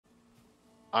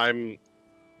I'm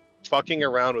fucking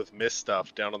around with mist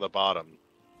stuff down on the bottom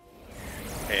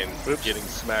and getting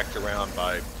smacked around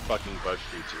by fucking bug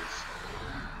creatures.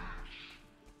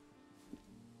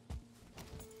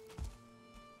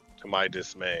 To my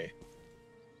dismay.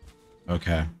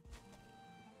 Okay.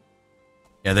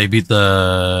 Yeah, they beat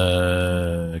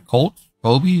the Colts?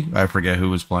 Kobe? I forget who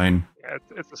was playing. Yeah,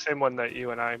 it's the same one that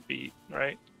you and I beat,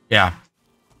 right? Yeah.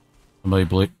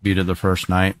 Somebody beat it the first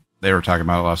night. They were talking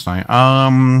about it last night.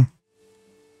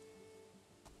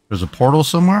 There's a portal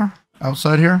somewhere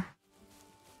outside here?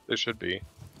 There should be.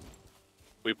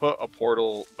 We put a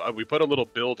portal, we put a little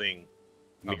building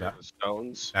near the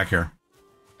stones. Back here.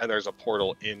 And there's a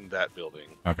portal in that building.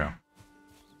 Okay.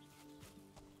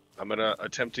 I'm going to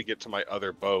attempt to get to my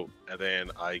other boat, and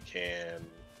then I can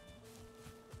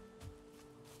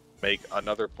make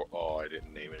another oh, I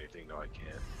didn't name anything. No, I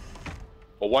can't.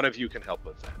 Well, one of you can help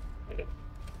with that.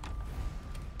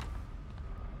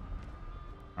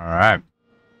 All right.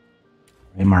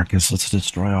 Hey, Marcus, let's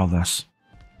destroy all this.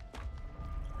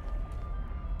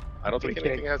 I don't think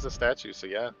anything has a statue, so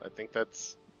yeah, I think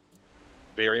that's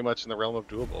very much in the realm of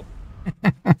doable.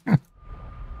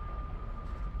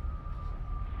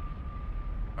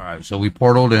 All right, so we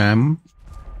portaled in.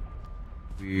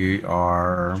 We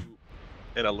are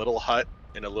in a little hut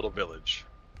in a little village.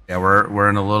 Yeah, we're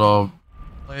in a little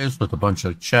place with a bunch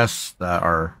of chests that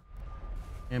are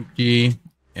empty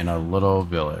in a little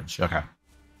village. Okay.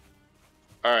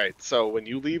 All right, so when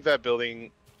you leave that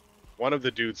building, one of the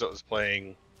dudes that was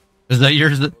playing. Is that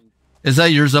yours? Is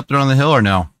that yours up there on the hill or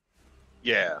no?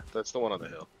 Yeah, that's the one on the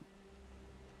hill.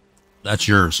 That's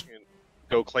yours. You can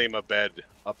go claim a bed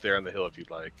up there on the hill if you'd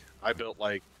like. I built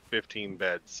like 15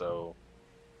 beds, so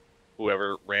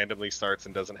whoever randomly starts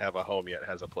and doesn't have a home yet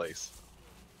has a place.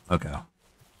 Okay. And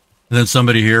then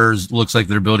somebody here looks like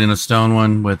they're building a stone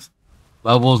one with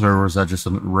levels, or was that just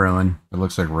a ruin? It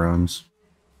looks like ruins.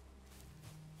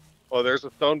 Well, there's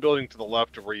a stone building to the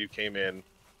left of where you came in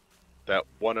that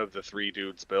one of the three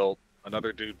dudes built.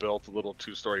 Another dude built a little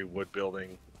 2-story wood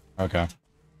building. Okay.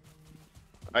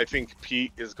 I think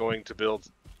Pete is going to build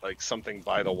like something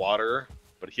by the water,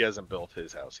 but he hasn't built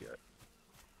his house yet.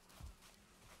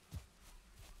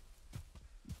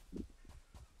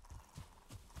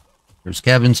 There's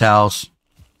Kevin's house.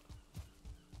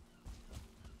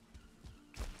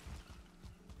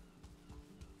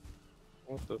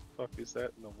 What the fuck is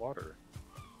that in the water?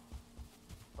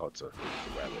 Oh, it's a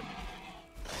rabbit.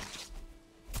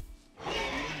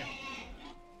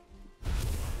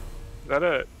 Is that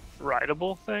a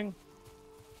rideable thing?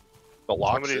 The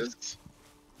locks?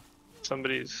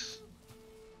 Somebody's...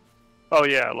 Oh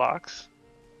yeah, locks.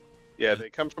 Yeah, they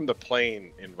come from the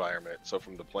plain environment, so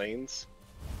from the plains.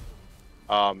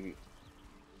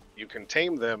 You can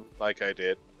tame them like I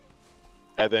did,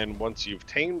 and then once you've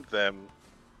tamed them,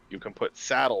 you can put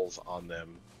saddles on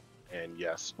them, and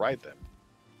yes, ride them.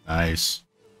 Nice.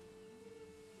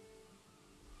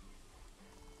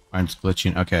 Mine's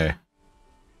glitching. Okay.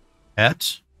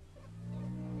 Pet.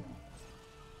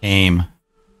 Aim.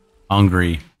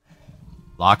 Hungry.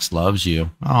 Lox loves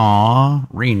you. Aww.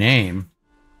 Rename.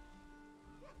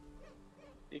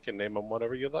 You can name them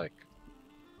whatever you like.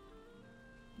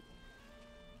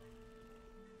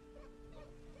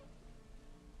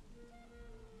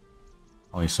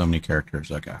 Only so many characters.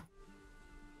 Okay.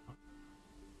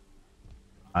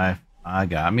 I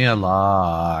got me a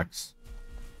Lox.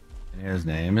 And his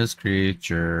name is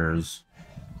Creatures.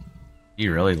 He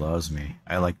really loves me.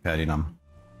 I like petting him.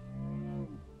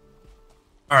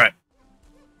 Alright.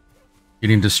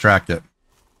 Getting distracted.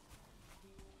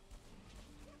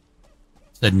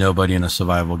 Said nobody in a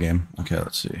survival game. Okay,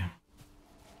 let's see.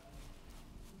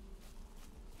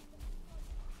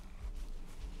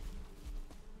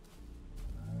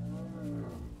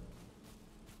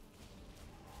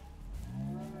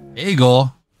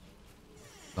 Bagel.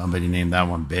 Somebody named that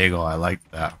one Bagel. I like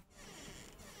that.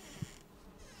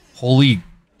 Holy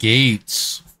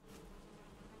Gates.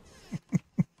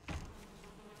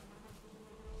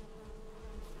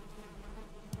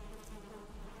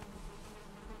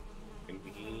 We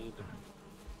need a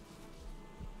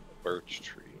birch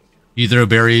tree. You throw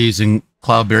berries and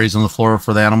cloudberries on the floor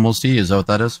for the animals to eat? Is that what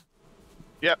that is?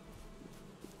 Yep.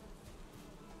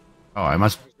 Oh, I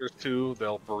must... There's 2,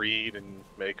 they'll breed and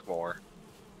make more.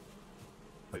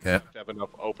 Okay. They have enough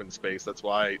open space. That's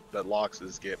why the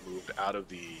Loxes get moved out of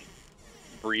the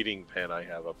breeding pen I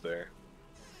have up there.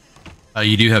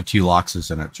 You do have 2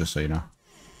 Loxes in it, just so you know.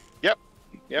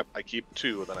 Yep, I keep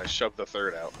 2, and then I shove the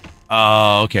 3rd out.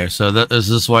 Oh, okay. So is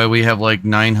this why we have like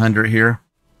 900 here?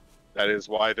 That is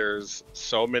why there's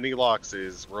so many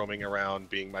Loxes roaming around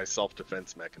being my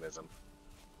self-defense mechanism.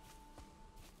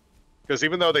 Because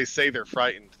even though they say they're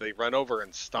frightened, they run over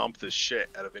and stomp the shit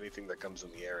out of anything that comes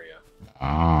in the area.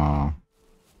 Oh.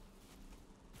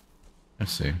 I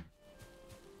see.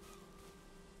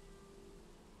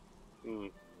 Hmm.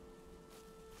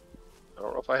 I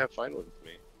don't know if I have fine wood with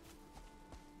me.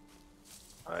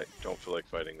 I don't feel like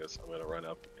fighting this. I'm gonna run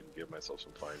up and give myself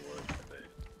some fine wood.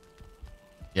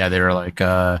 Yeah, they were like,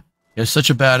 it's such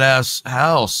a badass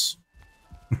house.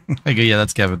 I go, yeah,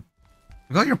 that's Kevin.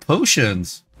 Look at all your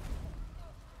potions.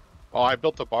 Oh, I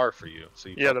built a bar for you. So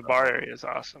you Yeah, the bar area is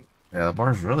awesome. Yeah, the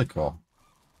bar's really cool.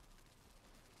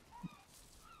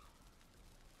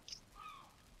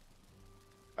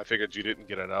 I figured you didn't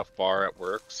get enough bar at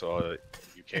work, so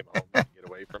you came home to get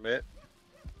away from it.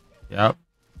 Yep.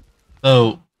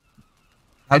 So,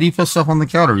 how do you put stuff on the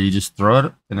counter? You just throw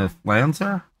it and it lands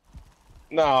there?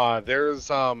 Nah,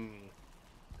 there's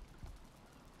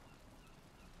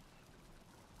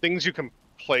things you can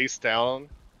place down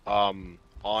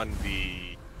on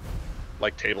the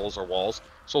like tables or walls.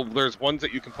 So there's ones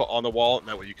that you can put on the wall, and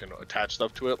that way you can attach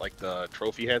stuff to it, like the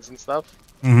trophy heads and stuff.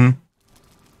 Mm-hmm.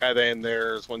 And then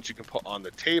there's ones you can put on the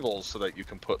tables so that you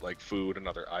can put like food and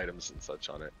other items and such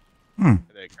on it. Hmm.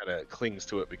 And it kind of clings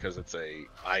to it because it's a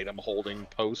item holding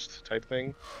post type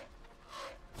thing.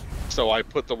 So I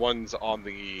put the ones on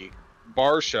the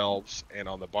bar shelves and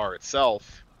on the bar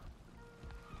itself,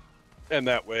 and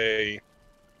that way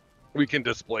we can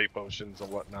display potions and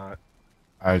whatnot.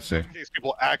 I see. In case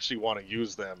people actually want to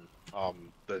use them,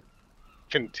 the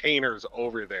containers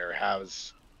over there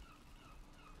has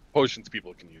potions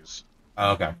people can use.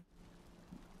 Oh, okay.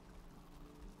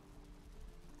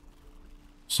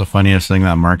 It's the funniest thing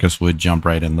that Marcus would jump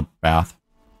right in the bath.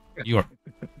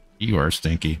 You are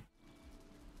stinky.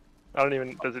 I don't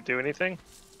even. Does it do anything?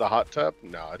 The hot tub?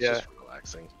 No, it's Yeah. just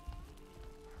relaxing.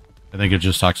 I think it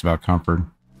just talks about comfort.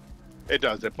 It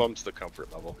does. It bumps the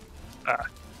comfort level. Ah.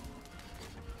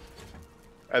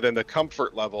 And then the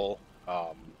comfort level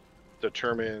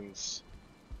determines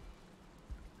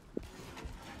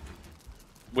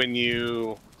when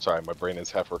you... Sorry, my brain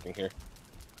is half working here.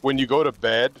 When you go to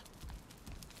bed,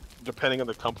 depending on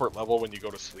the comfort level when you go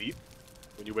to sleep,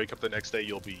 when you wake up the next day,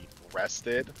 you'll be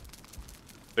rested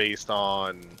based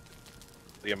on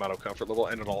the amount of comfort level,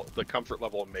 and the comfort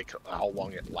level will make how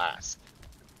long it lasts.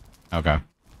 Okay.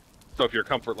 So if your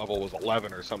comfort level was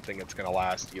 11 or something, it's going to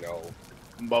last,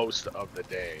 most of the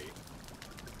day.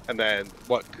 And then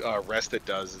what rest it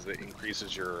does is it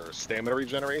increases your stamina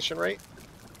regeneration rate.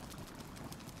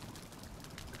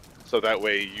 So that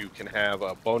way you can have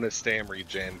a bonus stam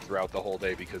regen throughout the whole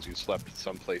day because you slept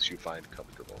someplace you find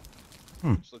comfortable.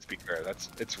 So let's be fair,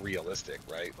 it's realistic,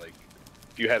 right? Like,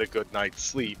 if you had a good night's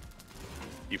sleep,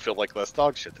 you feel like less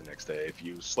dog shit the next day. If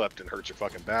you slept and hurt your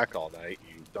fucking back all night,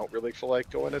 you don't really feel like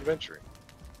going adventuring.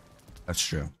 That's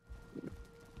true.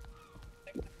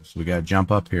 So we gotta jump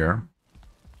up here.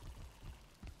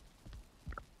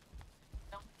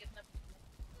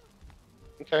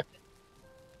 Okay.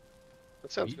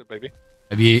 That sounds good, baby.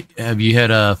 Have you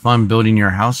had fun building your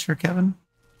house here, Kevin?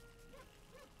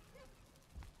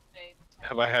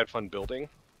 Have I had fun building?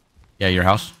 Yeah, your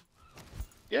house?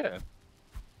 Yeah.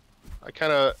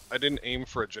 I didn't aim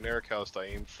for a generic house, I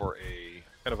aimed for a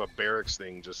kind of a barracks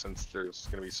thing, just since there's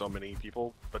going to be so many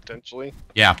people, potentially.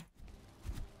 Yeah.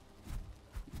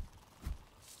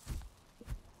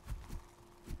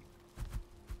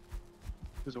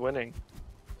 Who's winning?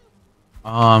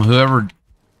 Whoever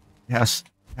has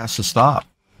to stop.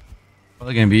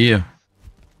 Probably gonna be you.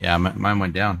 Yeah, mine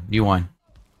went down. You won.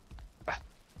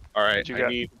 All right, You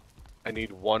got? I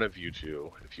need one of you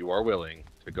two, if you are willing,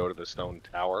 to go to the stone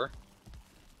tower.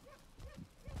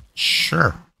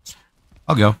 Sure.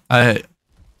 I'll go.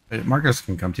 Marcus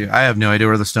can come too. I have no idea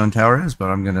where the stone tower is, but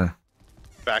I'm gonna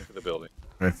Back to the building.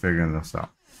 try figuring this out.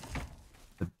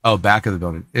 Oh, back of the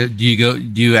building.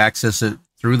 Do you access it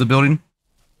through the building?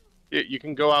 You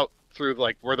can go out through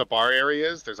like where the bar area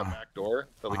is. There's a back door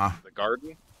that leads to the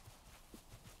garden,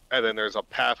 and then there's a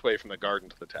pathway from the garden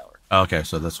to the tower. Oh, okay,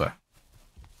 so this way.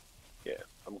 Yeah,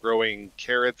 I'm growing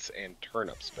carrots and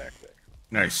turnips back there.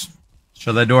 Nice.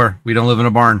 Shut that door. We don't live in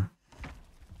a barn.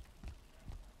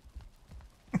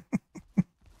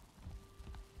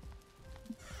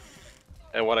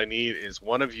 And what I need is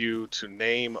one of you to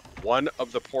name one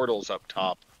of the portals up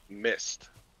top missed.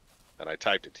 And I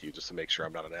typed it to you just to make sure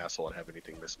I'm not an asshole and have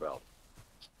anything misspelled.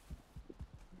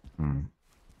 I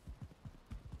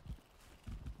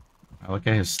look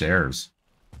at his stairs.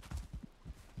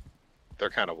 They're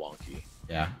kind of wonky.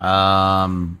 Yeah.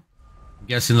 I'm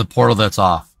guessing the portal that's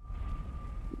off.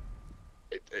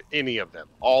 Any of them.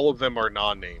 All of them are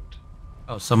non-named.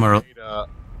 Oh, some are. Need,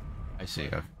 I see.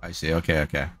 I see. Okay.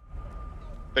 Okay.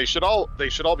 They should all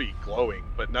be glowing,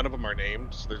 but none of them are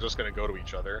named, so they're just going to go to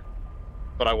each other.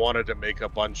 But I wanted to make a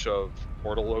bunch of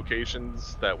portal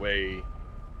locations, that way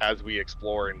as we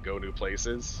explore and go new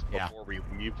places, before we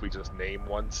leave, we just name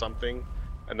one something,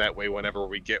 and that way whenever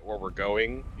we get where we're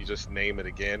going, you just name it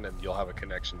again and you'll have a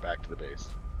connection back to the base.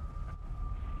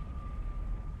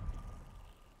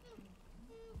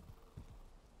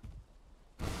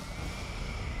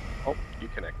 Oh, you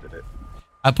connected it.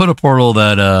 I put a portal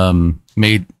that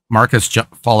made Marcus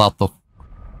fall out the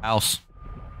house.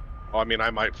 Oh, I mean,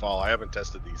 I might fall. I haven't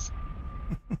tested these.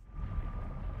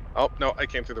 Oh, no, I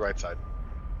came through the right side.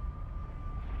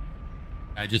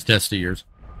 I just tested yours.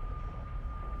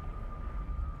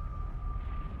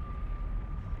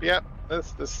 Yeah,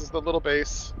 this is the little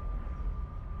base.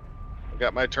 I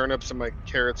got my turnips and my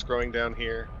carrots growing down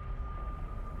here.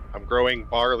 I'm growing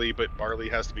barley, but barley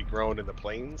has to be grown in the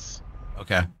plains.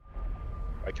 Okay.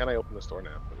 Why can't I open this door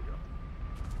now? There we go.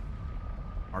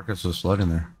 Marcus is floating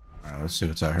there. All right, let's see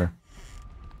what's out here.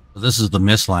 So this is the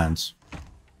Mistlands.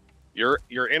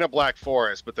 You're in a black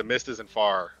forest, but the mist isn't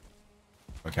far.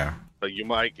 Okay. So you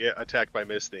might get attacked by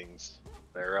mist things.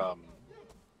 They're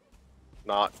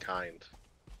not kind.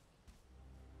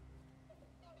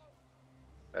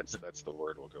 That's the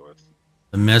word we'll go with.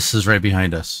 The mist is right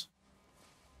behind us.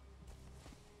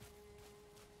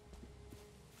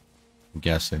 I'm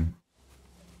guessing.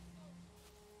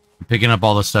 I'm picking up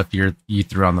all the stuff you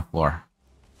threw on the floor.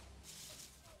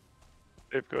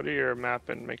 Dave, go to your map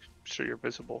and make sure you're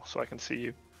visible so I can see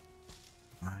you.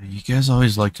 You guys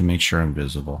always like to make sure I'm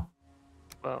visible.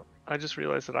 Well, I just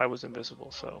realized that I was invisible,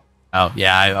 so... Oh,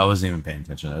 yeah, I wasn't even paying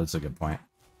attention. That's a good point.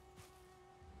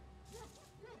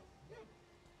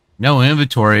 No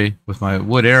inventory with my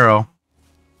wood arrow.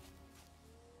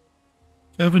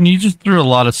 Kevin, you just threw a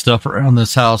lot of stuff around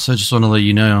this house. I just want to let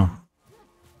you know.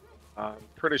 I'm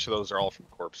pretty sure those are all from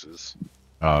corpses.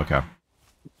 Oh, okay.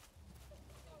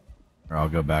 I'll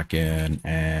go back in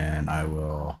and I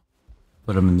will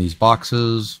put them in these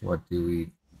boxes. What do we...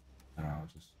 I don't know,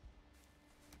 just...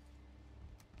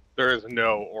 There is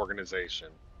no organization.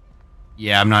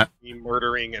 Yeah, I'm not... Me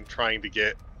murdering and trying to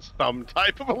get some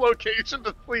type of a location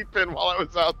to sleep in while I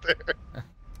was out there.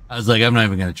 I was like, I'm not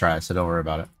even going to try, so don't worry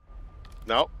about it.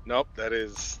 Nope, that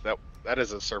is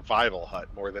a survival hut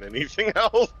more than anything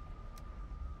else.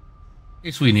 In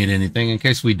case we need anything, in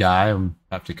case we die and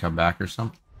have to come back or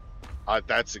something.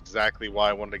 That's exactly why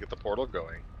I wanted to get the portal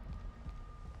going.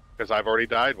 Because I've already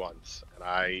died once, and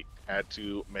I had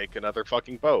to make another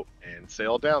fucking boat and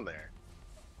sail down there.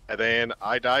 And then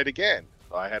I died again,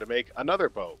 so I had to make another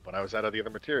boat, but I was out of the other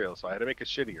materials, so I had to make a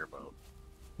shittier boat.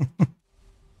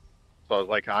 So I was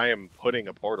like, I am putting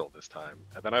a portal this time.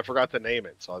 And then I forgot to name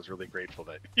it, so I was really grateful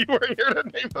that you were here to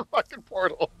name the fucking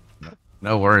portal.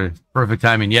 No worries. Perfect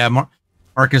timing. Yeah,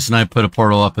 Marcus and I put a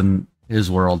portal up in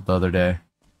his world the other day.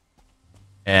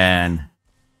 And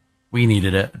we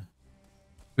needed it.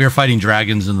 We were fighting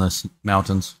dragons in the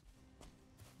mountains.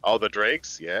 Oh, the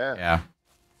drakes? Yeah. Yeah.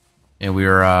 And we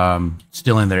were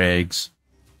stealing their eggs.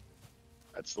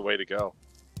 That's the way to go.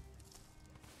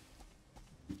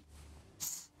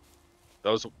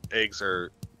 Those eggs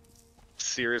are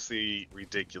seriously,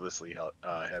 ridiculously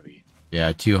heavy.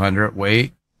 Yeah, 200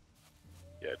 weight.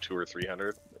 Yeah, 200 or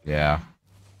 300. Yeah.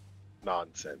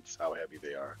 Nonsense how heavy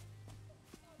they are.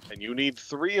 And you need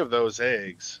 3 of those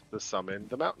eggs to summon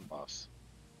the mountain boss.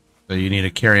 So you need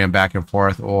to carry them back and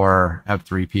forth or have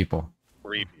 3 people.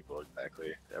 3 people,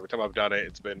 exactly. Every time I've done it,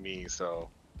 it's been me, so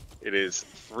it is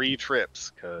 3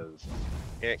 trips, because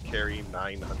I can't carry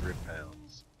 900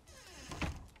 pounds.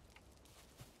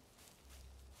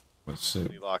 Let's see.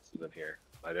 Many boxes in here.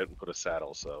 I didn't put a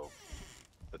saddle, so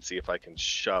let's see if I can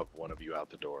shove one of you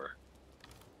out the door.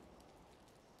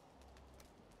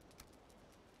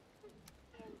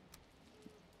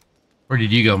 Where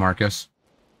did you go, Marcus?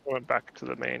 I went back to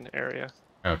the main area.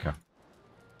 Okay.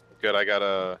 Good, I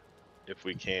gotta, if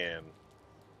we can,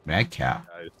 Madcap.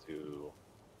 to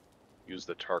use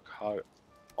the artography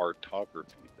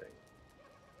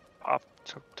thing.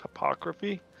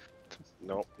 Topography?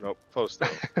 Nope, close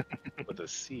though. With a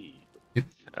C.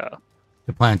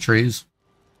 To plant trees.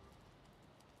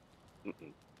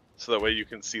 So that way you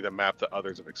can see the map that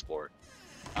others have explored.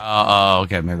 Oh,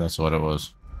 okay, maybe that's what it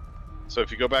was. So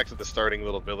if you go back to the starting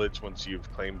little village once you've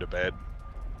claimed a bed,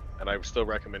 and I would still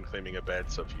recommend claiming a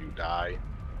bed, so if you die,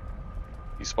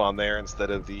 you spawn there instead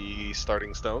of the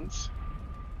starting stones.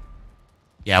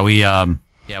 Yeah, we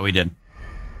did.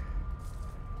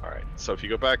 Alright, so if you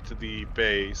go back to the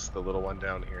base, the little one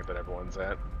down here that everyone's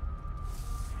at,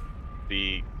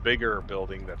 the bigger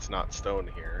building that's not stone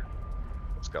here,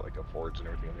 it's got like a forge and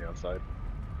everything on the outside.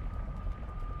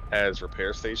 has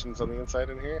repair stations on the inside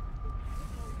in here.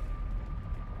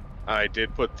 I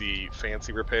did put the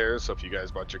fancy repairs, so if you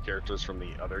guys bought your characters from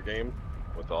the other game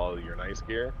with all your nice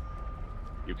gear,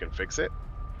 you can fix it.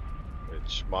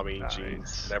 Which Mommy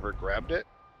Jeans never grabbed it.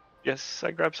 Yes,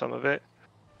 I grabbed some of it.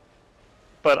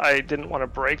 But I didn't want to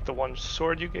break the one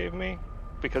sword you gave me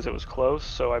because it was close,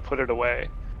 so I put it away.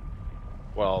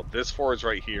 Well, this forge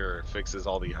right here fixes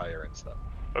all the higher end stuff.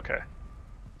 Okay.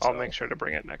 I'll make sure to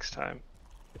bring it next time.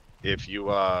 If you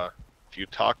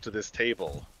talk to this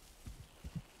table,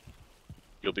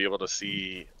 you'll be able to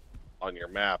see on your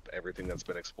map everything that's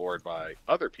been explored by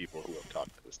other people who have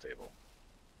talked to this table.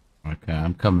 Okay,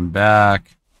 I'm coming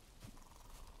back.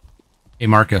 Hey,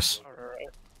 Marcus. All right.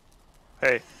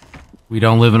 Hey. We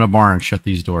don't live in a barn. Shut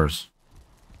these doors.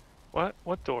 What?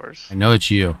 What doors? I know it's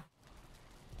you.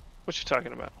 What you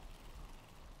talking about?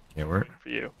 Okay, where? For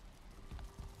you.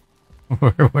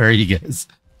 Where are you guys?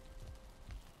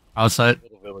 Outside?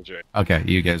 Little villager. Okay,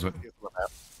 you guys.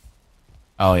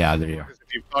 Oh, yeah, there you are.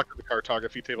 If you talk to the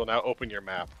cartography table now, open your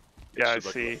map. Yeah, I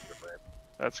see.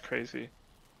 That's crazy.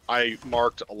 I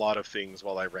marked a lot of things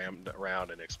while I rammed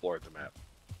around and explored the map.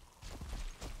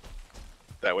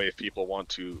 That way, if people want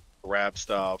to grab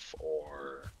stuff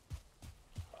or...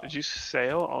 Did you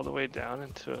sail all the way down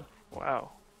into...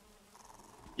 Wow.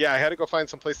 Yeah, I had to go find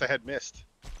some place I had missed.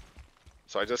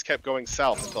 So I just kept going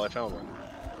south until I found one.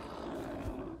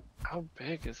 How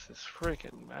big is this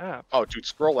freaking map? Oh, dude,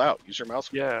 scroll out. Use your mouse.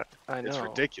 Yeah, I know. It's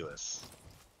ridiculous.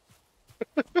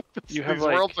 You have These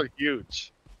like, worlds are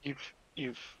huge.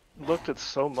 You've looked at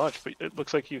so much, but it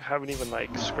looks like you haven't even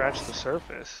like scratched the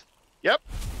surface. Yep.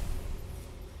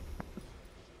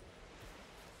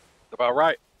 About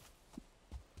right.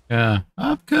 Yeah,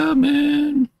 I'm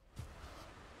coming.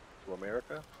 To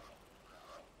America?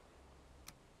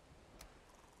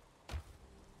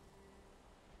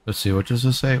 Let's see, what does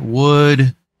this say?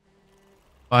 Wood,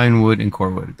 fine wood, and core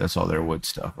wood. That's all their wood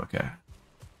stuff. Okay.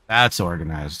 That's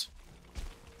organized.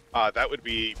 That would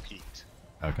be Pete.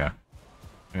 Okay.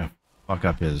 Yeah. Fuck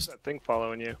up his. That thing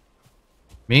following you.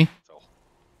 Me?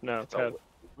 No, It's Ted.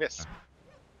 Wisp.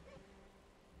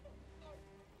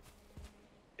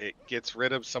 It gets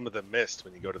rid of some of the mist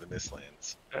when you go to the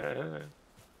Mistlands.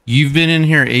 You've been in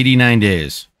here 89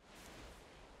 days.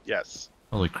 Yes.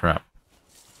 Holy crap.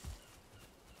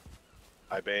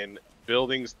 I've been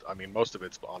building, I mean, most of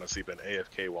it's honestly been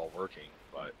AFK while working,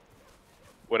 but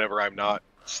whenever I'm not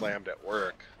slammed at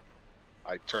work,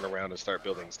 I turn around and start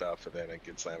building stuff, and then I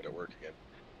get slammed at work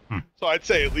again. So I'd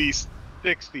say at least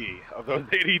 60 of those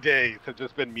 80 days have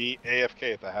just been me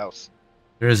AFK at the house.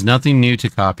 There is nothing new to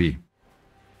copy.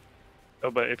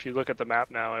 Oh, but if you look at the map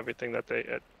now, everything that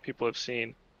people have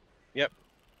seen. Yep.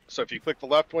 So if you click the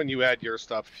left one, you add your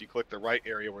stuff. If you click the right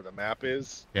area where the map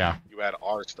is, yeah, you add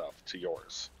our stuff to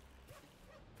yours.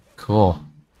 Cool.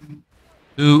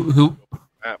 Who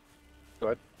Map. Go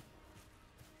ahead.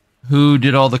 Who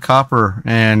did all the copper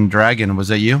and dragon? Was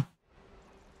that you?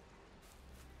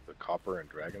 The copper and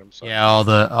dragon, I'm sorry. Yeah, all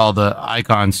the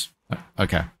icons.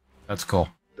 Okay. That's cool.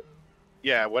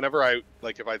 Yeah, whenever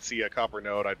if I'd see a copper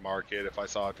node, I'd mark it. If I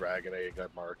saw a dragon egg,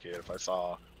 I'd mark it. If I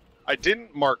saw... I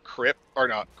didn't mark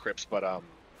not crypts, but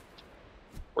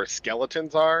where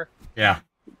skeletons are. Yeah.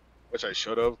 Which I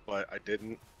should have, but I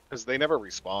didn't. Because they never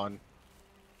respawn.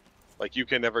 Like, you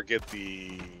can never get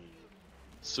the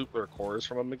super cores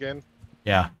from them again.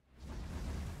 Yeah.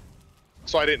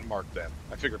 So I didn't mark them.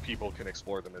 I figure people can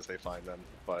explore them as they find them.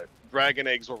 But dragon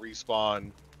eggs will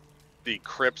respawn. The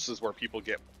crypts is where people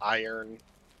get iron.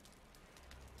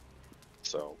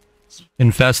 So.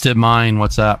 Infested mine,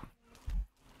 what's up?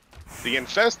 The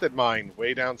infested mine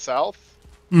way down south.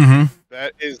 Mm-hmm.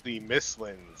 That is the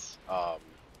Mistlands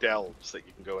delves that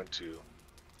you can go into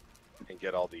and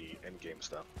get all the endgame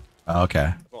stuff.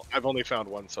 Okay. Well, I've only found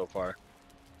one so far.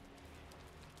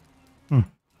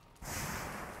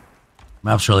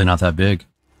 Map's really not that big.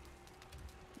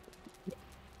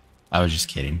 I was just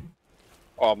kidding.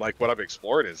 Oh, I'm like, what I've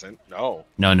explored isn't. No.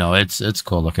 No, it's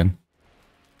cool looking.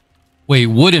 Wait,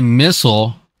 wooden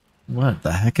missile? What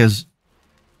the heck is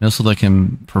missile that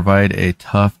can provide a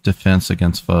tough defense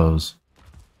against foes?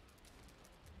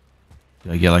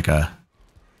 Do I get like a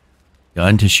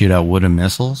gun to shoot out wooden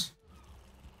missiles?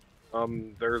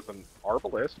 There's an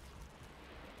arbalist,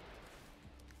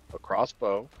 a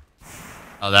crossbow.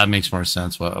 Oh, that makes more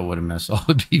sense. What a wooden missile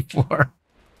would be for.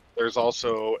 There's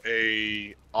also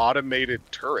a automated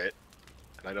turret,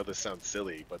 and I know this sounds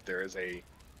silly, but there is a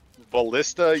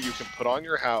ballista you can put on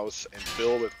your house and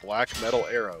fill with black metal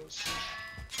arrows,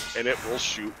 and it will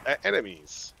shoot at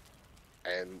enemies.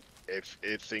 And if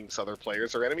it thinks other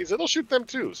players are enemies, it'll shoot them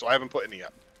too. So I haven't put any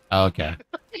up. Okay.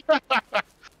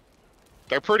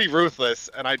 They're pretty ruthless,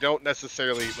 and I don't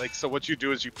necessarily like. So what you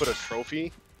do is you put a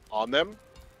trophy on them.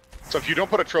 So if you don't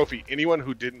put a trophy, anyone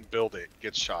who didn't build it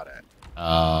gets shot at.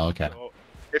 Okay. So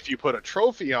if you put a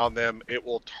trophy on them, it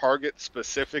will target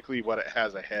specifically what it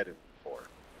has a head for.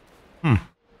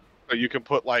 So you can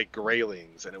put like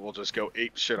Greylings, and it will just go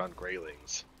ape shit on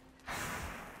Greylings.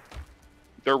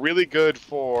 They're really good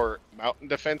for mountain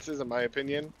defenses, in my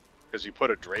opinion, because you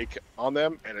put a Drake on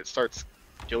them, and it starts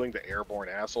killing the airborne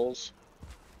assholes.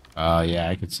 Yeah,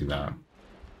 I could see that.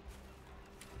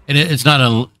 And it's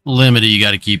not unlimited. You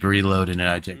got to keep reloading it.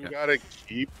 I take it. You gotta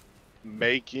keep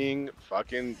making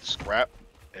fucking scrap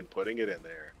and putting it in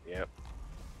there. Yep.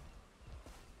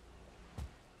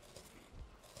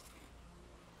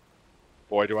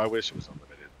 Boy, do I wish it was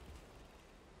unlimited.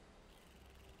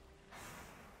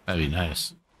 That'd be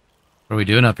nice. What are we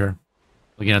doing up here?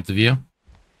 Looking at the view?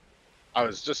 I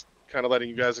was just kind of letting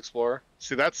you guys explore.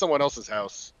 See, that's someone else's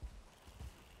house.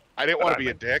 I didn't want to be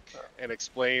a dick and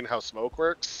explain how smoke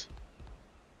works.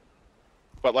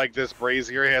 But like this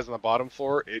brazier he has on the bottom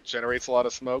floor, it generates a lot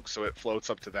of smoke, so it floats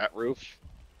up to that roof.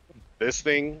 This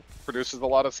thing produces a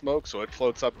lot of smoke, so it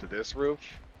floats up to this roof.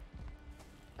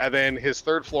 And then his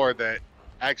third floor that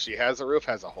actually has a roof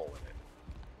has a hole in it.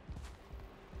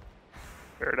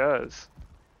 Sure does.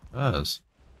 It does.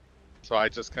 So I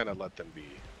just kind of let them be.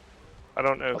 I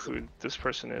don't know who this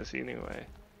person is anyway.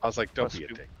 I was like, don't Must be a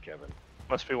be- dick, Kevin.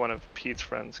 Must be one of Pete's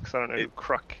friends, because I don't know who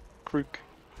Crook.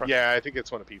 Yeah, I think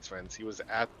it's one of Pete's friends. He was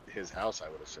at his house, I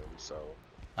would assume, so...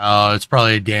 Oh, it's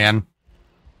probably Dan.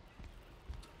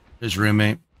 His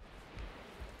roommate.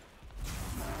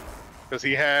 Because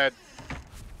he had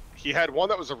one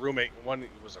that was a roommate and one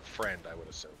that was a friend, I would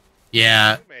assume.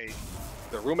 Yeah.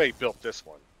 The roommate built this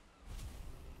one.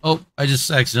 Oh, I just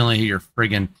accidentally hit your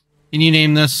friggin'... Can you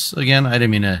name this again? I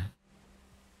didn't mean to...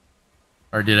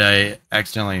 Or did I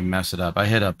accidentally mess it up? I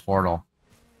hit a portal.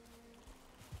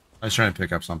 I was trying to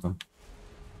pick up something.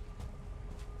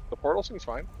 The portal seems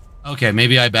fine. Okay,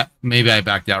 maybe I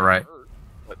backed out right.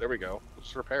 But there we go. We'll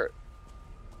just repair it.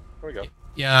 There we go.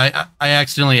 Yeah, I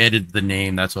accidentally edited the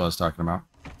name. That's what I was talking about.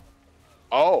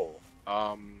 Oh.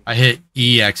 I hit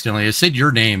E accidentally. It said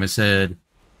your name. It said...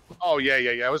 Oh, yeah.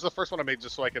 It was the first one I made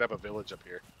just so I could have a village up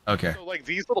here. Okay. So, like,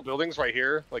 these little buildings right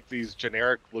here, like these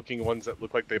generic-looking ones that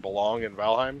look like they belong in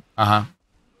Valheim, Uh-huh.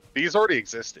 these already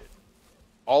existed.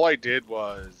 All I did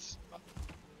was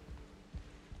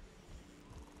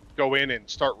go in and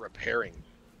start repairing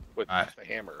with the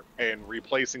hammer and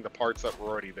replacing the parts that were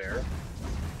already there.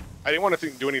 I didn't want to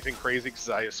do anything crazy because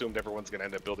I assumed everyone's going to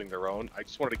end up building their own. I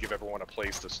just wanted to give everyone a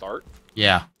place to start.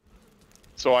 Yeah.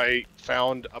 So I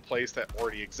found a place that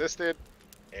already existed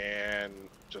and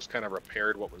just kind of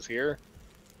repaired what was here.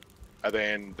 And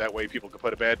then that way people could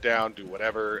put a bed down, do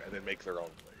whatever, and then make their own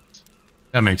place.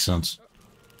 That makes sense.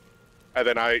 And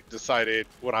then I decided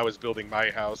when I was building my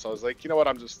house, I was like, you know what,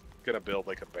 I'm just going to build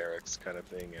like a barracks kind of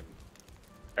thing and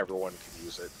everyone can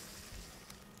use it.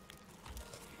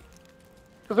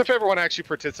 Because if everyone actually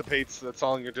participates that's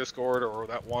all in your Discord or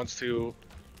that wants to,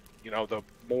 you know, the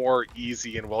more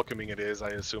easy and welcoming it is, I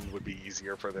assume it would be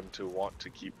easier for them to want to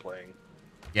keep playing.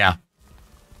 Yeah.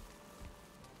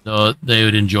 So they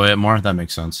would enjoy it more? That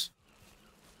makes sense.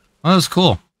 Well, that's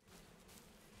cool.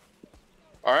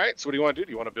 All right, so what do you want to do?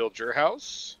 Do you want to build your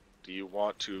house? Do you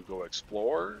want to go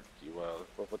explore? Do you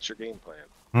what's your game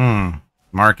plan?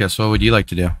 Marcus, what would you like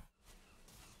to do?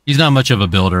 He's not much of a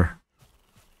builder.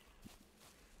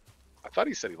 I thought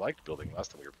he said he liked building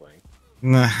last time we were playing.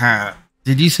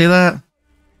 Did you say that?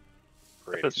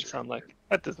 Great,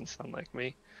 That doesn't sound like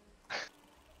me.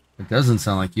 It doesn't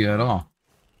sound like you at all.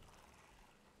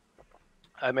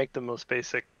 I make the most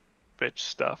basic bitch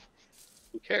stuff.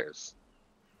 Who cares?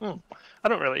 I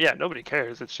don't really. Yeah, nobody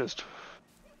cares. It's just.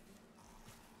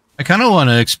 I kind of want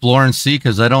to explore and see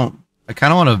because I kind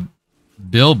of want to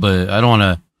build, but I don't want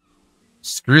to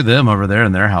screw them over there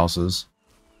in their houses.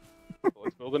 Well,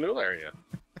 let's build a new area.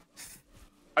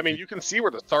 I mean, you can see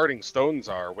where the starting stones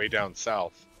are way down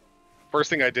south. First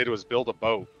thing I did was build a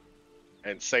boat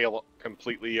and sail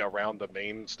completely around the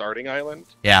main starting island.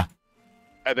 Yeah.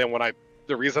 And then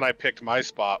the reason I picked my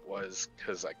spot was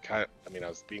because I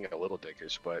was being a little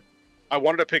dickish, but I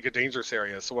wanted to pick a dangerous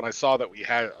area. So when I saw that we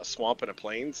had a swamp and a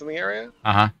plains in the area,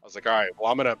 I was like, all right,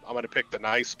 well, I'm gonna pick the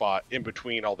nice spot in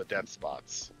between all the death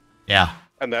spots. Yeah.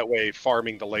 And that way,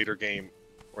 farming the later game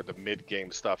or the mid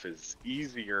game stuff is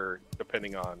easier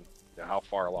depending on how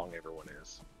far along everyone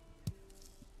is.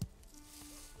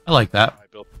 I like that. I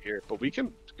built it here, but we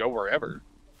can go wherever.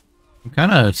 I'm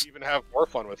kind of even have more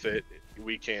fun with it.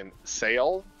 We can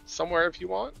sail somewhere if you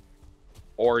want.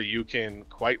 Or you can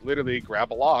quite literally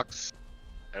grab a Lox,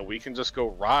 and we can just go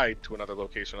ride to another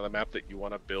location on the map that you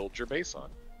want to build your base on.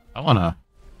 I want to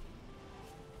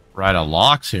ride a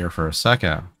Lox here for a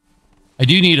second. I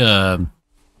do need a...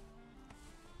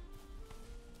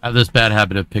 I have this bad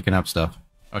habit of picking up stuff.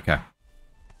 Okay.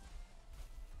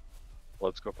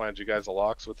 Let's go find you guys a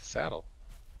Lox with a saddle.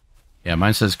 Yeah,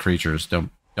 mine says creatures.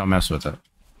 Don't mess with it.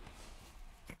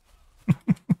 I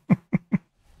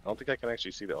don't think I can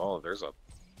actually see the... Oh, there's a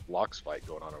Lox fight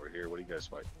going on over here. What are you guys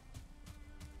fighting?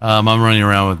 I'm running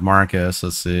around with Marcus.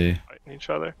 Let's see. Fighting each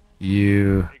other.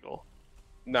 You... Eagle.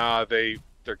 Nah, they're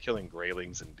killing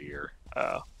graylings and deer.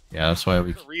 Oh. Yeah, that's why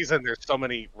we... The reason there's so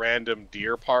many random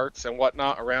deer parts and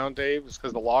whatnot around, Dave, is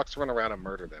because the Lox run around and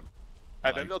murder them.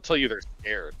 And then they'll tell you they're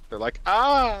scared. They're like,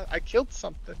 I killed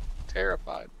something.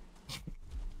 Terrified.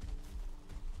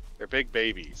 They're big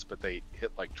babies, but they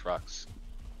hit like trucks.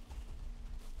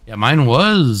 Yeah, mine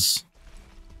was...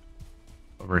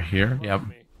 over here. Yep.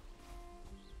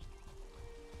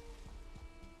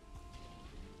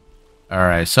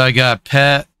 Alright, so I got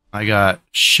pet. I got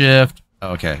shift.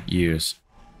 Okay, use.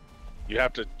 You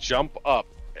have to jump up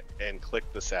and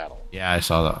click the saddle. Yeah, I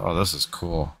saw that. Oh, this is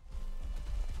cool.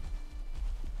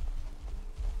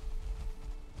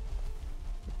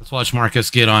 Let's watch Marcus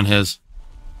get on his.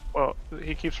 Well,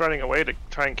 he keeps running away to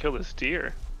try and kill this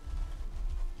deer.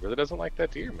 Really doesn't like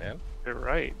that deer, man. You're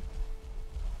right.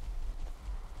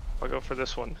 I'll go for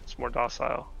this one. It's more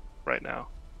docile right now.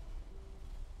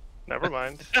 Never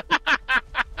mind.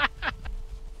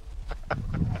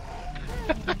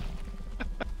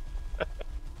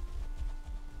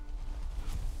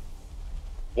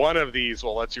 One of these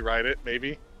will let you ride it,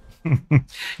 maybe.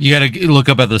 You gotta look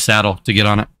up at the saddle to get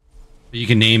on it. You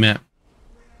can name it.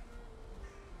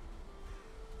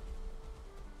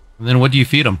 And then what do you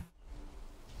feed them?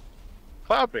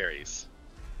 Cloudberries.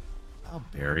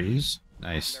 Cloudberries?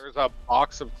 Nice. There's a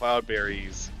box of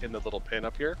cloudberries in the little pin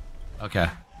up here. Okay.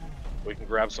 We can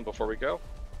grab some before we go.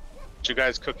 Did you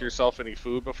guys cook yourself any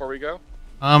food before we go?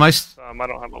 I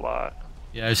don't have a lot.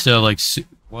 Yeah, I still have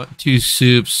like 2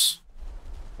 soups,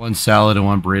 1 salad, and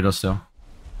 1 burrito still.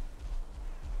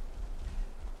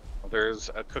 There's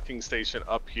a cooking station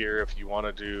up here if you want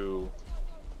to do...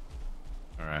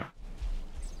 Alright.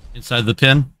 Inside the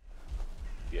pin?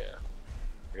 Yeah.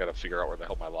 I gotta figure out where the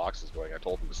hell my Lox is going. I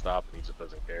told him to stop and he just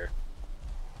doesn't care.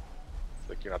 It's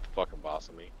like, you're not the fucking boss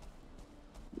of me.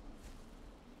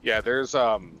 Yeah, there's,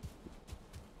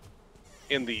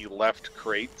 in the left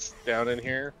crates down in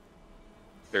here,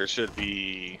 there should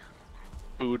be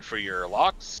food for your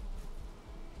Lox.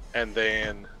 And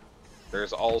then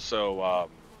there's also,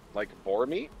 like boar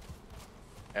meat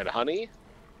and honey.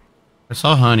 I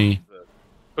saw honey. The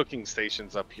cooking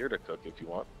station's up here to cook if you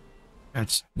want.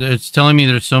 It's telling me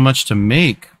there's so much to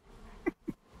make.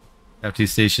 FT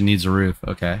station needs a roof.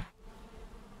 Okay.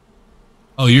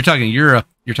 Oh, you're talking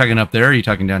up there, or are you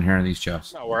talking down here in these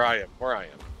chests? No, where I am.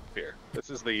 Here. This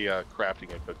is the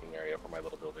crafting and cooking area for my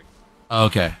little building.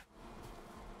 Okay.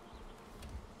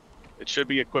 It should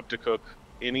be equipped to cook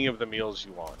any of the meals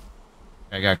you want.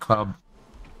 I got club.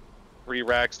 3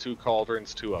 racks, 2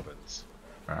 cauldrons, 2 ovens.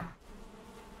 Yeah,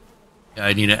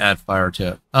 I need to add fire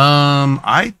to it.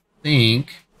 I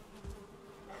think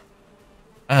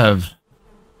I have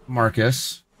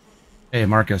Marcus. Hey,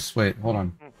 Marcus, wait, hold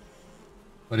on.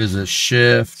 What is it?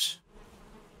 Shift.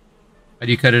 How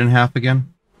do you cut it in half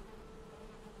again?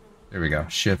 There we go.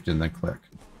 Shift and then click.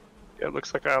 Yeah, it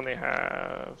looks like I only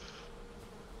have...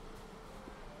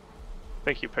 I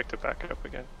think you picked it back up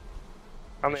again.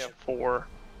 I only have 4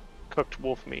 cooked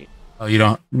wolf meat. Oh, you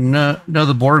don't? No,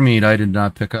 the boar meat I did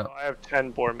not pick up. Oh, I have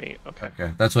 10 boar meat. Okay.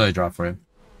 Okay, that's what I dropped for you.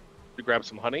 You grab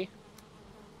some honey?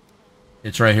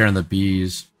 It's right here in the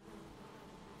bees.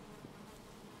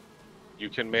 You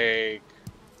can make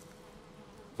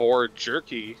boar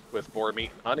jerky with boar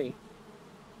meat and honey.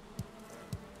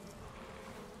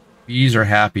 Bees are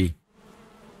happy.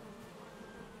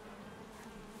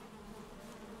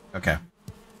 Okay.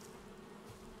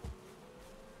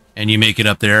 And you make it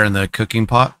up there in the cooking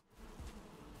pot?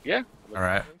 Yeah. All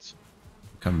right.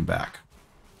 Coming back.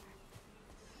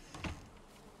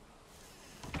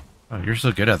 Oh, you're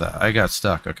so good at that. I got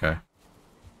stuck. Okay.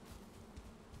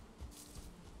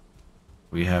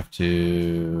 We have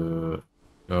to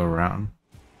go around.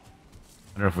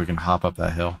 I wonder if we can hop up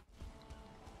that hill.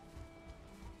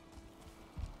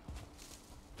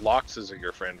 Loxes are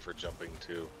your friend for jumping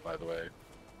too, by the way.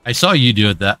 I saw you do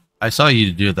it that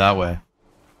way.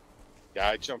 Yeah,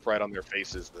 I jump right on their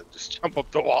faces, then just jump up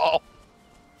the wall.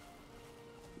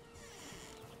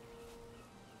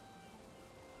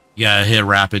 Yeah, hit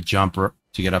rapid jump to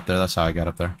get up there. That's how I got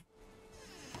up there.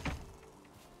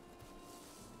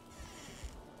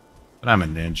 But I'm a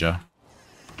ninja.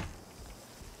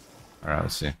 Alright,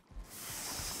 let's see.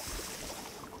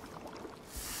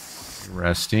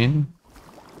 Resting.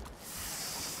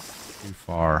 Too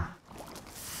far.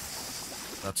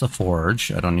 That's a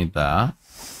forge. I don't need that.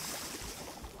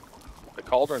 The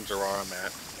cauldrons are where I'm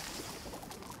at.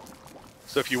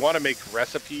 So if you want to make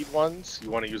recipe ones, you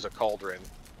want to use a cauldron.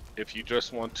 If you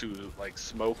just want to like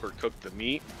smoke or cook the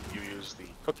meat, you use the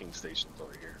cooking stations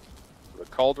over here. So the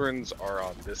cauldrons are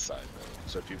on this side though.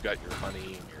 So if you've got your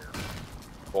honey, your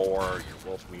boar, your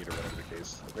wolf meat, or whatever the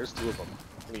case, there's 2 of them.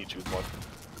 You need to choose one.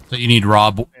 So you need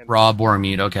raw boar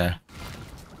meat, okay.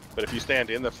 But if you stand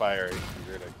in the fire,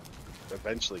 you're gonna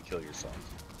eventually kill yourself.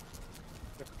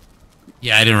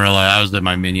 Yeah, I didn't realize. I was in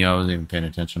my menu. I wasn't even paying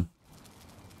attention.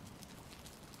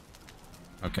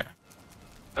 Okay.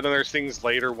 And then there's things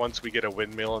later, once we get a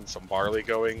windmill and some barley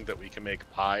going, that we can make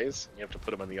pies. You have to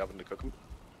put them in the oven to cook them.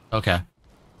 Okay.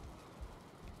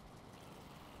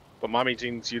 But Mommy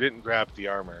Jeans, you didn't grab the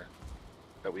armor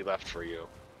that we left for you.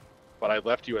 But I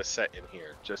left you a set in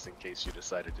here, just in case you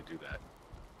decided to do that.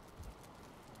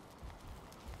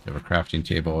 We have a crafting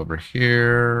table over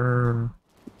here.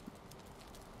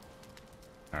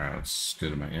 Alright, let's go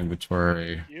to my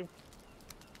inventory. Thank you.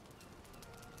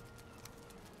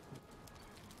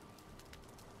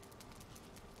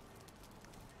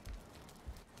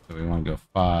 So we want to go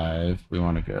 5. We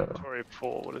want to go... Inventory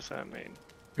full. What does that mean?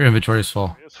 Your inventory is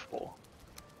full. It is full.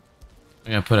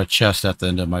 I'm going to put a chest at the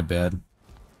end of my bed.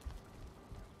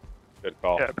 Good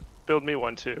call. Yeah, build me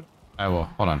one too. I will.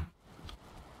 Hold on.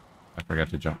 I forgot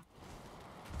to jump.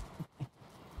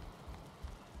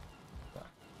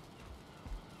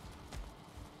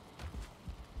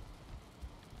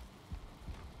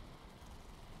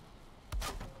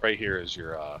 Right here is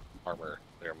your armor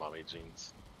there, Mommy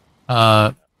Jeans.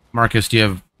 Marcus, do you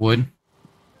have wood?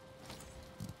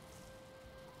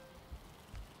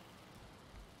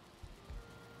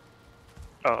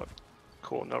 Oh,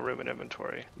 cool. No room in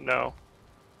inventory. No.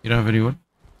 You don't have any wood?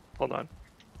 Hold on.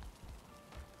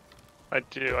 I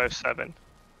do. I have 7.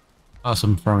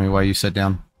 Awesome for me while you sit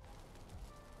down.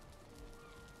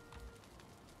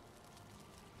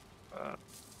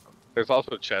 There's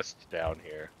also chests down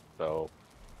here, so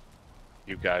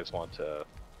you guys want to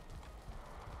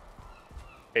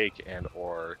take and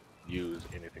or use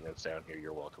anything that's down here,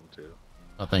 you're welcome to.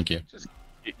 Oh, thank you. Just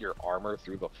get your armor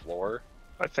through the floor.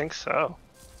 I think so.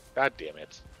 God damn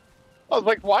it. I was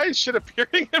like, why is shit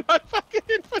appearing in my fucking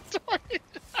inventory?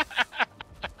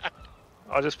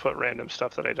 I'll just put random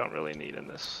stuff that I don't really need in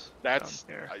this. That's,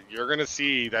 here. you're gonna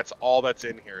see, that's all that's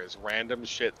in here is random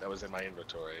shit that was in my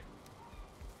inventory.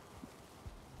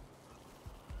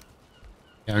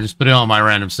 Yeah, I'm just putting all my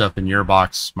random stuff in your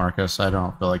box, Marcus. I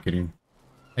don't feel like getting...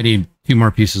 I need 2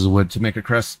 more pieces of wood to make a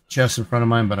chest in front of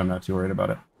mine, but I'm not too worried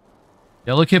about it.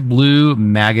 Delicate blue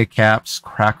maga caps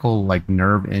crackle like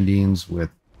nerve endings with...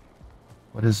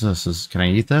 What is this? Can I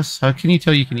eat this? How can you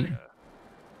tell you can eat?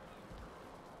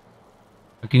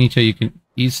 How can you tell you can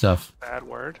eat stuff? Bad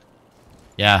word.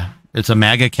 Yeah, it's a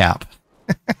maga cap.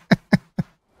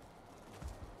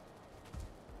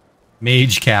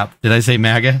 Mage cap. Did I say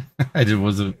maga? I didn't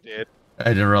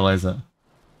realize that.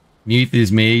 Can you eat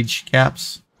these mage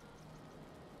caps?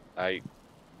 I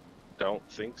don't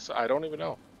think so. I don't even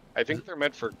know. I think they're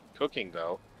meant for cooking,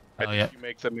 though. I think you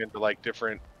make them into like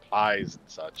different pies and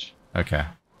such. Okay.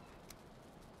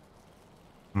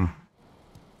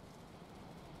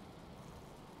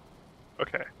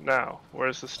 Okay, now,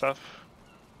 where's the stuff?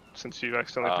 Since you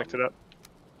accidentally picked it up.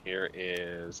 Here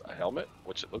is a helmet,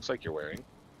 which it looks like you're wearing.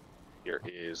 Here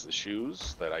is the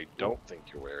shoes that I don't think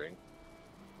you're wearing.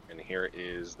 And here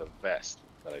is the vest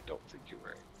that I don't think you're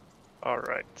wearing.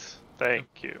 Alright, thank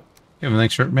you. Yeah, well,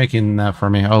 thanks for making that for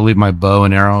me. I'll leave my bow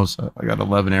and arrows. I got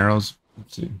 11 arrows.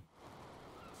 Let's see.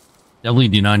 Definitely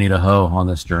do not need a hoe on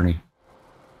this journey.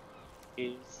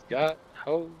 He's got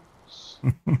hoes.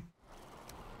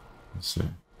 Let's see.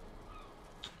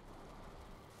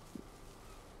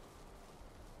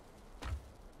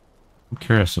 I'm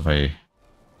curious if I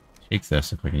take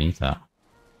this, if I can eat that.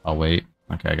 I'll wait.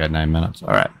 Okay, I got 9 minutes. All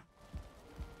right.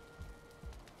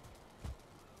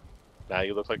 Now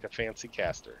you look like a fancy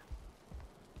caster.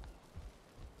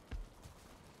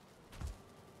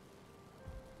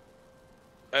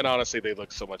 And honestly, they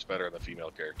look so much better in the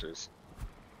female characters.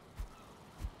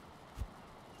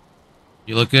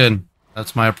 You look good.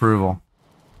 That's my approval.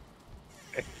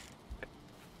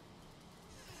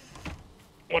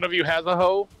 One of you has a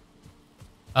hoe?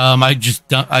 I just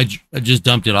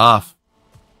dumped it off.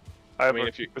 I mean,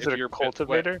 if you're a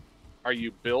cultivator? Are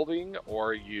you building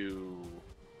or are you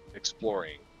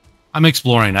exploring? I'm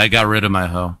exploring. I got rid of my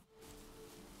hoe.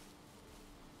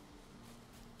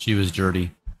 She was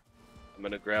dirty. I'm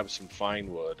gonna grab some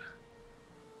fine wood,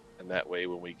 and that way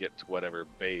when we get to whatever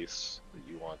base that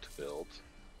you want to build,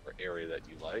 or area that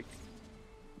you like,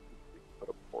 we can put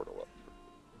a portal up.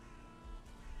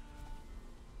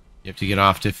 You have to get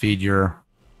off to feed your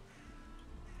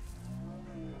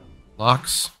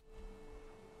locks.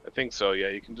 I think so, yeah.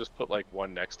 You can just put like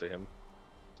one next to him.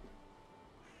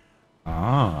 Oh,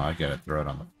 I gotta throw it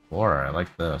on the floor. I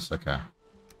like this. Okay.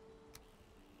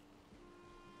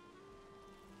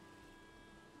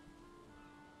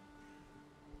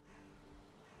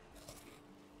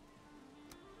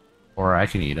 Or I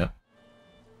can eat it.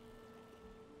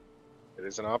 It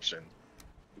is an option.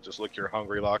 You just look your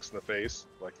hungry locks in the face,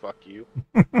 like fuck you.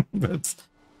 That's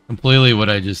completely what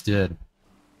I just did.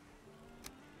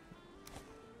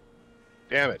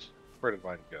 Damn it. Where did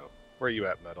mine go? Where are you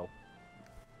at, Metal?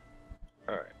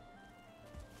 Alright.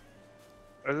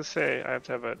 I was gonna say I have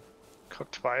to have a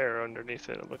cooked fire underneath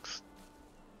it.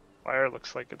 Fire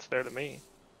looks like it's there to me.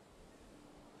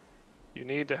 You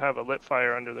need to have a lit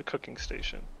fire under the cooking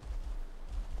station.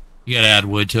 You gotta add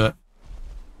wood to it.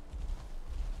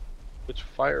 Which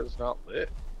fire is not lit?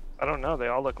 I don't know. They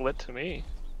all look lit to me.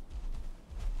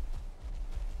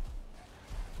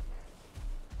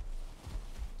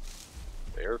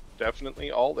 They're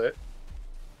definitely all lit.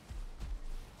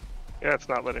 Yeah, it's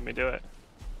not letting me do it.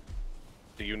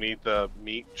 Do you need the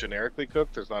meat generically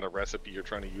cooked? There's not a recipe you're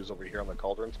trying to use over here on the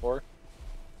cauldrons for?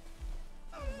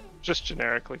 Just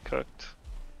generically cooked.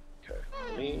 Okay,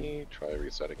 let me try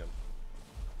resetting them.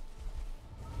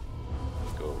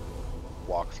 Go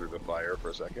walk through the fire for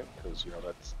a second, because, you know,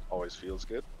 that always feels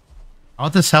good. I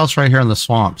want this house right here in the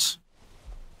swamps.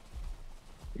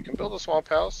 You can build a swamp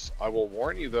house. I will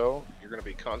warn you, though, you're going to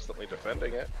be constantly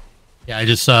defending it. Yeah, I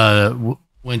just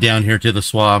went down here to the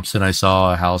swamps and I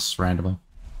saw a house randomly.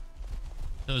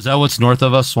 So is that what's north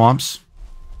of us, swamps?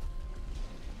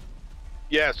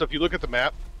 Yeah, so if you look at the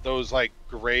map, those like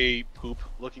gray poop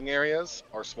looking areas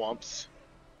are swamps.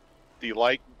 The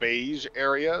light beige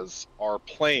areas are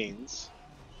plains.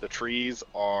 The trees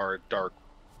are dark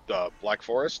black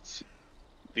forests.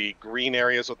 The green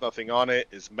areas with nothing on it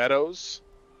is meadows.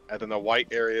 And then the white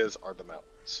areas are the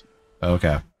mountains.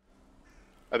 Okay.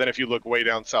 And then if you look way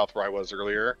down south where I was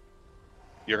earlier,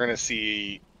 you're going to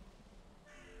see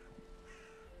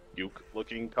uke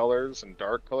looking colors and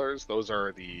dark colors. Those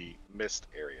are the mist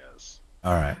areas.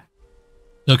 All right.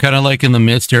 So kind of like in the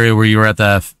mist area where you were at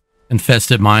the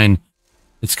infested mine,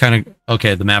 it's kind of,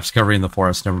 okay, the map's covering the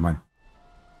forest. Never mind.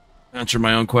 Answer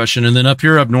my own question. And then up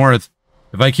here up north,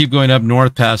 if I keep going up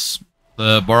north past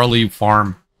the barley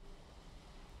farm,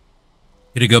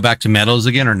 did it go back to meadows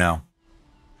again or no?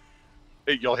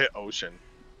 You'll hit ocean,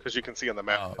 because you can see on the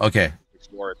map. Oh, okay.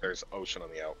 Explore it, there's ocean on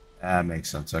the out. That makes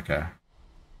sense. Okay.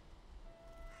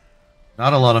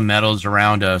 Not a lot of meadows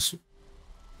around us,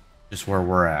 just where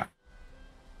we're at.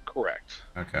 Correct.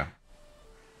 Okay.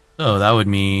 So that would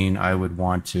mean I would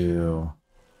want to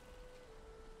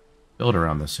build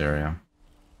around this area.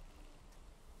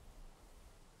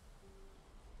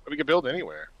 We could build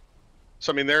anywhere.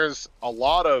 So, I mean, there's a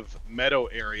lot of meadow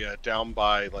area down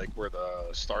by, like, where the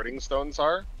starting stones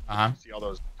are. Uh-huh. See all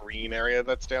those green area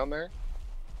that's down there?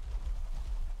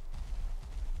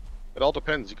 It all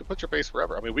depends. You can put your base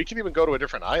wherever. I mean, we can even go to a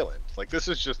different island. Like, this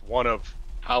is just one of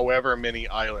however many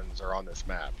islands are on this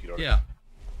map. You know what I mean?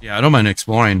 Yeah, I don't mind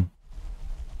exploring.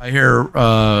 I hear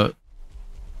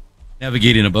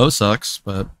navigating a boat sucks,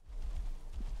 but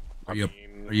are you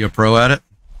a pro at it?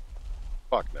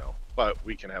 Fuck no. But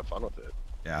we can have fun with it.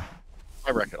 Yeah.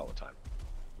 I wreck it all the time.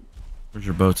 Where's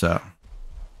your boats at?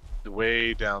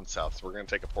 Way down south. So we're going to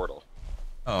take a portal.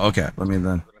 Oh, okay. Let me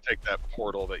then. We're going to take that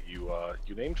portal that you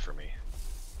named for me.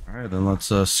 All right, then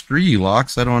let's screw you,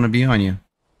 Locks. I don't want to be on you.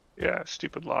 Yeah,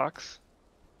 stupid locks.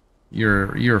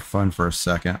 You're fun for a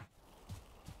second.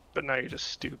 But now you're just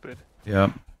stupid.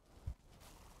 Yep.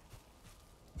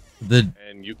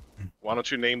 And you, why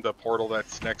don't you name the portal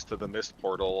that's next to the mist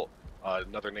portal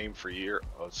another name for you,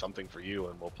 or something for you,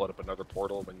 and we'll put up another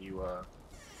portal when you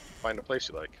find a place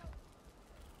you like.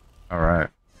 All right.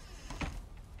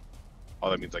 Oh,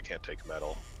 that means I can't take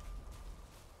metal.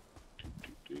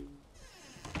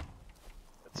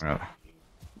 Let's Right.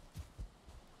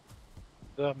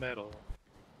 The metal.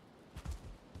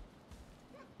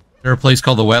 Is there a place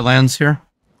called the Wetlands here?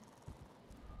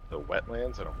 The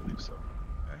wetlands? I don't believe so.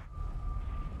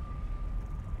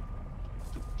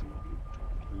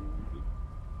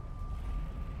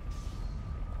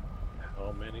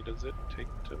 How many does it take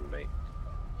to make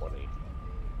 20?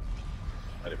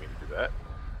 I didn't mean to do that.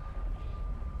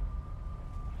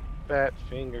 Fat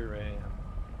finger ram.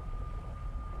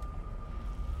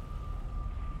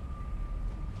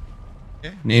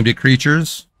 Okay. Named it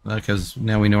creatures because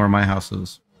now we know where my house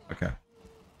is. Okay.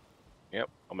 Yep,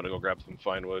 I'm gonna go grab some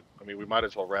fine wood. I mean, we might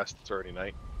as well rest. It's already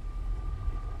night.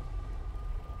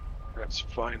 Grab some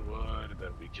fine wood, and then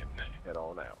we can head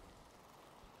on out.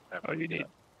 Oh, you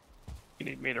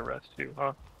need me to rest too,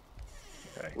 huh?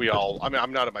 Okay. I mean,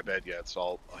 I'm not at my bed yet,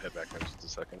 so I'll head back in just a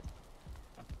second.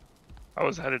 I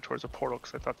was headed towards a portal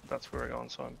because I thought that's where we're going,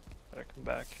 so I'm gonna come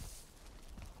back.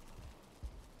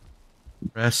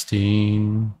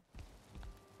 Resting.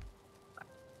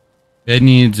 Bed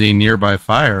needs a nearby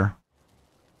fire.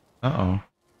 Uh-oh.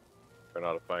 Turn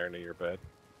out a fire near your bed.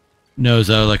 No, is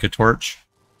that like a torch?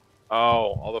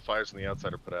 Oh, all the fires on the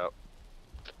outside are put out.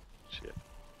 Shit.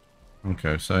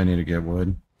 Okay, so I need to get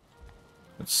wood.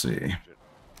 Let's see.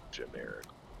 Generic.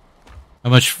 How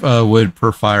much wood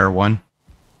per fire? One?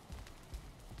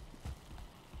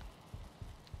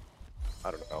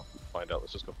 I don't know. Find out.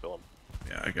 Let's just go fill them.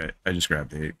 Yeah, okay. I just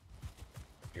grabbed 8.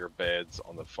 Your bed's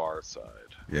on the far side.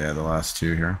 Yeah, the last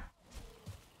 2 here.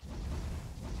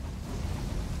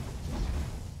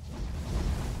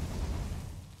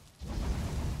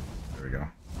 There we go.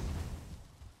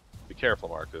 Be careful,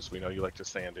 Marcus. We know you like to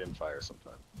stand in fire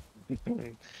sometimes.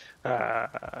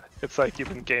 It's like you've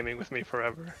been gaming with me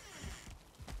forever.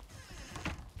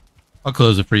 I'll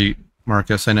close it for you,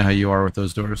 Marcus. I know how you are with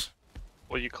those doors.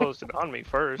 Well, you closed it on me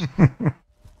first.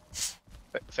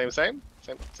 Same? Same.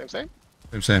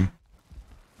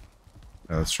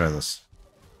 Oh, let's try this.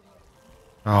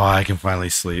 Oh, I can finally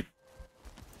sleep.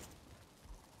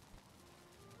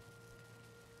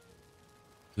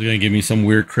 They're gonna give me some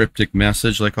weird cryptic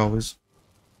message, like always.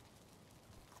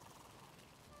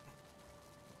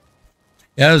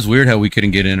 Yeah, it was weird how we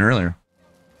couldn't get in earlier.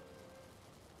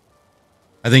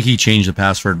 I think he changed the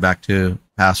password back to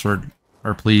password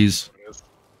or please.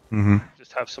 Mm-hmm.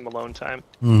 Just have some alone time.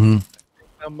 Mm-hmm.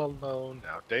 I'm alone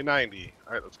now. Day 90.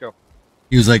 All right, let's go.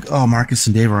 He was like, "Oh, Marcus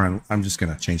and Dave are on. I'm just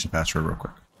gonna change the password real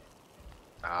quick."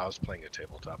 I was playing a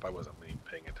tabletop. I wasn't really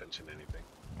paying attention to anything.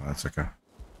 Well, that's okay.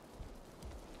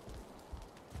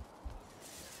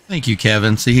 Thank you,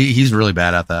 Kevin. See, he's really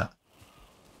bad at that.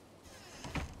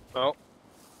 Oh,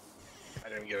 I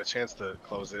didn't get a chance to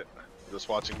close it. Just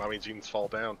watching Mommy Jeans fall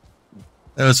down.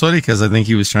 That was funny because I think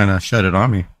he was trying to shut it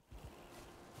on me.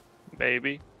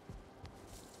 Maybe.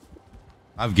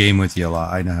 I've gamed with you a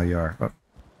lot. I know how you are. Oh,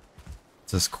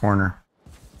 it's this corner.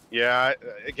 Yeah,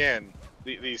 again,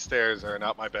 these stairs are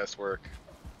not my best work.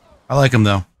 I like them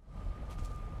though.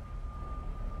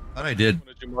 Thought I did.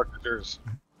 When did you mark yours?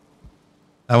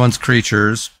 That one's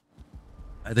creatures.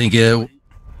 I think it.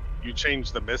 You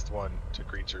changed the mist one to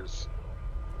creatures.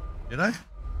 Did I?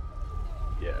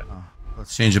 Yeah. Oh,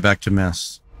 let's change it back to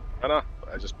mist. No.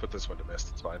 I just put this one to mist.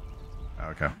 It's fine.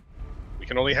 Okay. We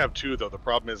can only have 2 though. The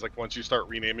problem is, like, once you start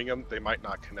renaming them, they might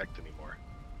not connect anymore.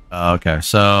 Okay,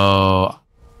 so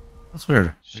that's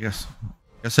weird. I guess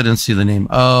I didn't see the name.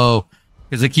 Oh,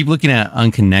 because I keep looking at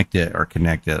unconnected or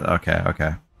connected.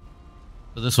 Okay.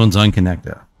 So this one's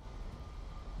unconnected.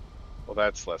 Well,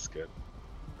 that's less good.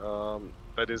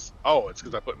 That is. Oh, it's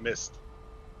because I put mist.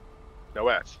 No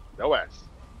S.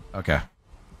 Okay.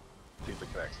 See if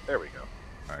it connects. There we go.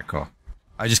 All right, cool.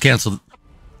 I just canceled.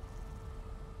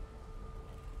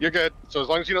 You're good. So as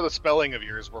long as you know the spelling of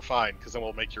yours, we're fine. Because then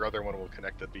we'll make your other one. We'll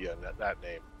connect it via that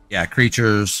name. Yeah,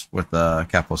 creatures with the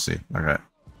capital C. Okay.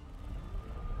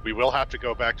 We will have to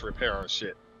go back to repair our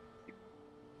shit.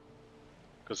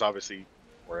 Because obviously,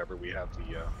 wherever we have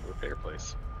the repair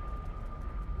place.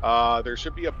 There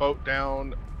should be a boat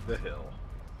down the hill.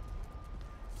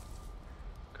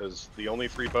 Because the only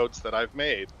 3 boats that I've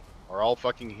made are all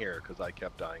fucking here because I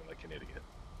kept dying like an idiot.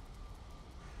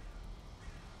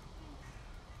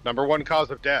 Number 1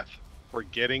 cause of death,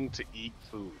 forgetting to eat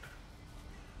food.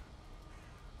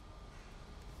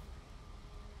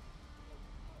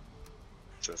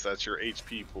 Since that's your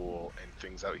HP pool and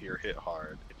things out here hit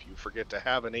hard, if you forget to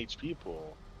have an HP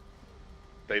pool,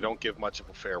 they don't give much of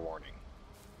a fair warning.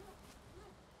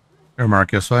 Here,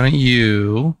 Marcus, why don't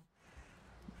you...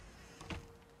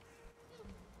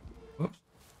 Whoops.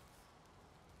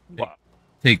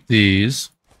 Take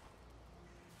these.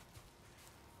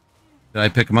 Did I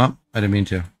pick them up? I didn't mean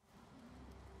to.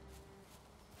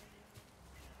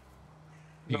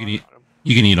 You can eat.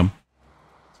 You can eat them.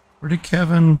 Where did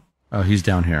Kevin? Oh, he's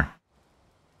down here.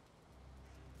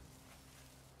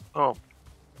 Oh.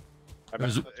 I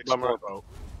missed the Explorer boat.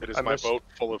 It is my boat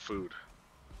full of food.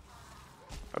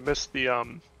 I missed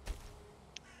the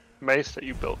mace that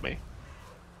you built me.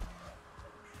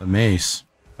 The mace.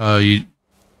 Oh, you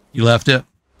left it?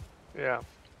 Yeah.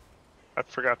 I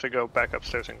forgot to go back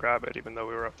upstairs and grab it, even though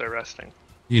we were up there resting.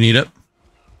 You need it?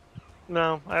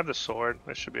 No, I have the sword.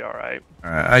 This should be all right.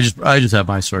 All right, I just have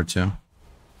my sword too.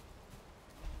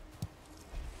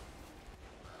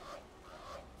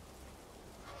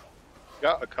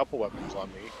 Got a couple weapons on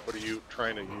me. What are you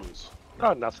trying to use?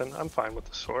 Oh, nothing. I'm fine with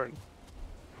the sword.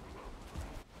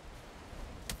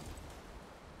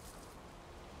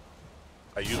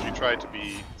 I usually try to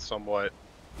be somewhat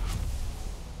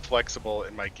flexible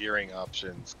in my gearing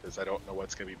options because I don't know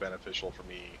what's going to be beneficial for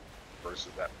me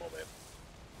versus that moment.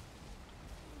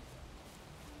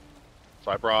 So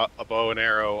I brought a bow and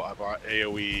arrow, I brought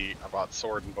AoE, I brought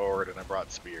sword and board, and I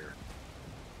brought spear.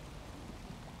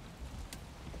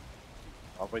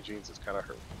 Off my jeans is kind of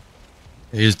hurt.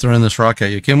 He's throwing this rock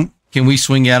at you. Can we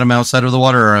swing at him outside of the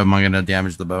water, or am I going to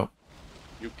damage the boat?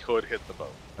 You could hit the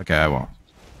boat. Okay, I won't.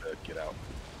 Get out.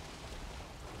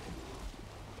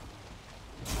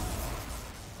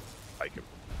 I can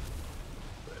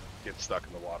get stuck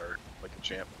in the water like a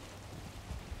champ.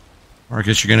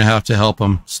 Marcus, you're going to have to help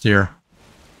him steer.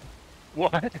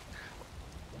 What? I'm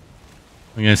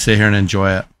going to sit here and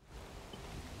enjoy it.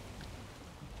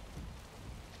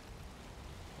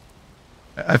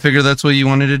 I figured that's what you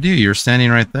wanted to do. You're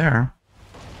standing right there.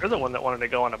 You're the one that wanted to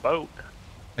go on a boat.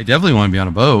 I definitely want to be on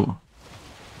a boat.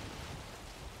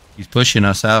 He's pushing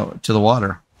us out to the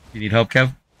water. You need help,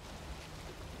 Kev?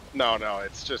 No,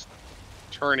 it's just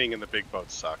turning in the big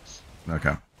boat sucks.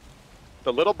 Okay.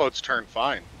 The little boats turn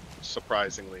fine,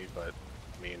 surprisingly, but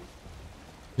I mean...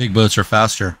 Big boats are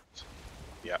faster.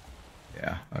 Yeah.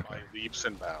 Yeah, okay. By leaps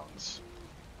and bounds.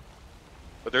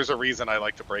 But there's a reason I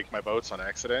like to break my boats on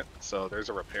accident, so there's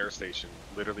a repair station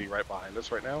literally right behind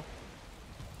us right now.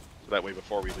 So that way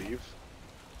before we leave,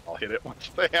 I'll hit it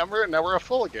with the hammer and now we're a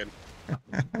full again.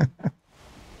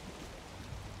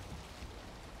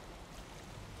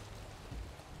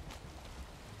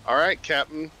 Alright,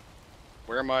 Captain.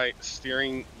 Where my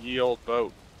steering yield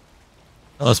boat?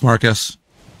 Tell us, Marcus.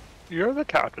 You're the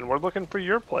captain. We're looking for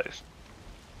your place.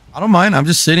 I don't mind. I'm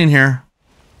just sitting here.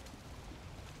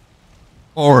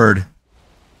 Forward.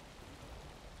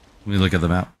 Let me look at the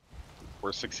map.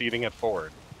 We're succeeding at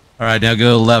forward. All right, now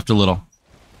go left a little.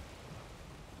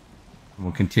 And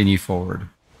we'll continue forward.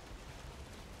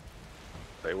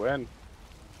 They win.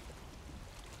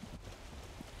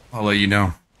 I'll let you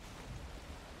know.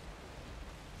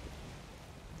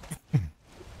 Can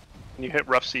you hit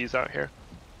rough seas out here?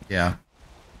 Yeah.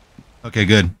 Okay,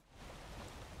 good.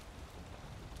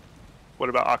 What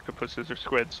about octopuses or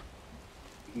squids?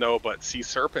 No, but sea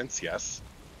serpents, yes.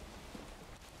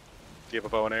 Do you have a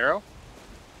bow and arrow?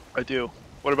 I do.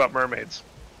 What about mermaids?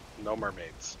 No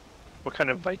mermaids. What kind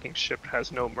of Viking ship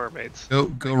has no mermaids?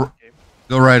 Go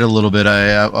right a little bit.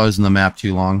 I was in the map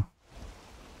too long.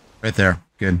 Right there.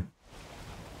 Good.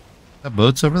 That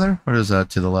boat's over there? Or is that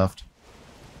to the left?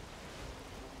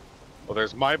 Well,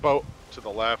 there's my boat to the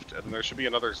left, and there should be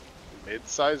another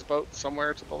mid-sized boat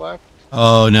somewhere to the left.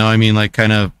 Oh, no, I mean like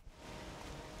kind of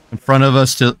in front of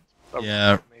us to...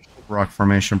 Yeah, Formation. rock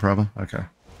formation probably. Okay.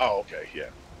 Oh, okay, yeah.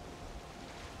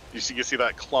 You see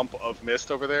that clump of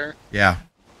mist over there? Yeah.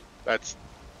 That's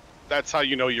how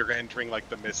you know you're entering like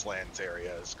the Mistlands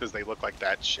areas, because they look like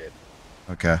that shit.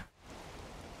 Okay.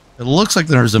 It looks like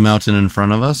there's a mountain in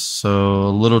front of us, so a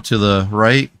little to the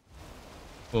right.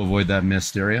 We'll avoid that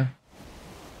mist area.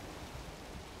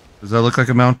 Does that look like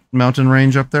a mountain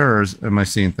range up there, or am I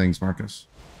seeing things, Marcus?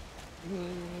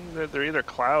 They're either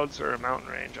clouds or a mountain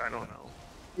range. I don't know.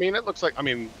 I mean, it looks like,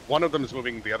 one of them is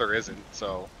moving, the other isn't,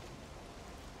 so...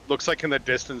 Looks like in the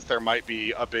distance there might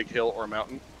be a big hill or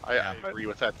mountain. I agree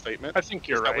with that statement. I think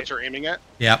you're Is that right. what you're aiming at?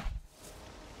 Yep.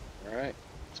 Alright,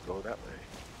 let's go that way.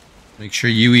 Make sure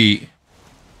you eat.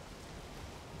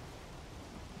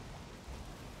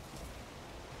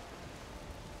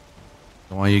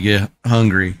 Don't want you to get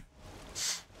hungry.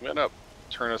 I'm gonna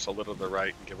turn us a little to the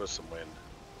right and give us some wind.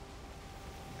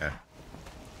 Okay.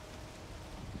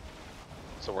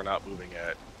 So we're not moving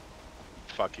at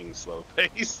fucking slow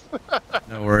pace.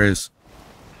 No worries.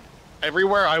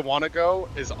 Everywhere I want to go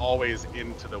is always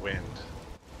into the wind.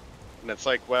 And it's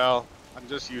like, well, I'm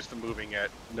just used to moving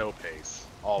at no pace.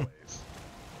 Always.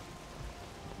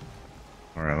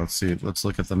 All right, let's see. Let's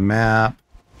look at the map.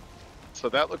 So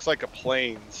that looks like a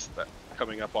plains that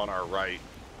coming up on our right.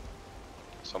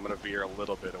 So I'm going to veer a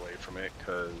little bit away from it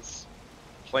because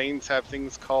plains have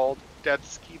things called dead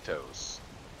skeetos.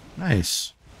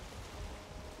 Nice.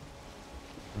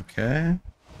 Okay.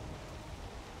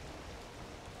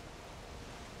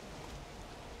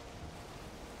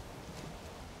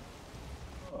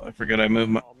 Oh, I forgot I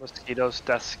moved my... All mosquitoes,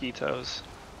 death skeetos.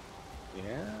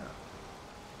 Yeah.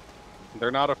 They're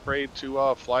not afraid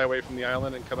to fly away from the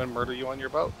island and come and murder you on your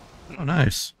boat. Oh,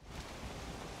 nice.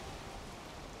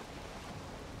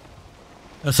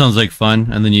 That sounds like fun,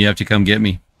 and then you have to come get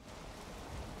me.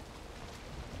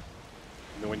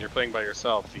 And when you're playing by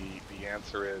yourself, the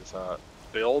answer is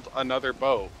build another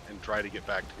boat and try to get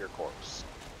back to your corpse.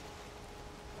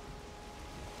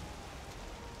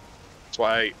 That's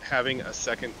why having a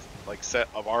second set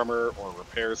of armor or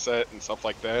repair set and stuff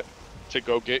like that to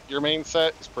go get your main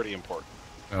set is pretty important.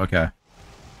 Okay.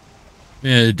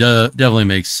 Yeah, it definitely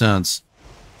makes sense.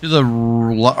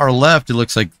 To our left, it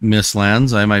looks like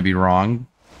Mistlands. I might be wrong.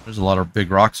 There's a lot of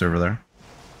big rocks over there.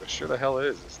 There sure the hell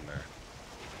is, isn't there?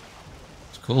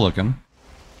 It's cool looking.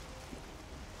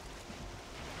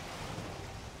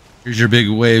 Here's your big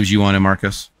waves you wanted,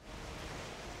 Marcus.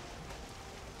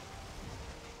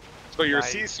 So your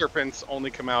sea serpents only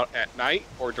come out at night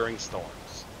or during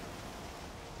storms.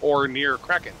 Or near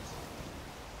krakens.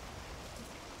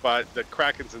 But the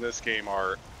krakens in this game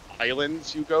are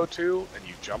islands you go to and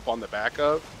you jump on the back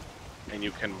of, and you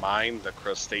can mine the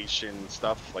crustacean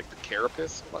stuff like the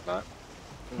carapace and whatnot.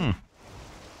 Hmm.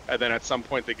 And then at some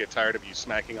point they get tired of you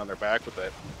smacking on their back with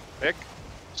that pick,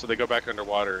 so they go back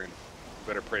underwater, and you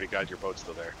better pray to God your boat's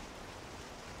still there.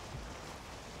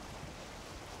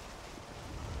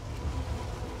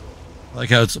 I like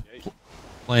how it's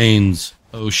plains,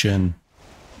 ocean.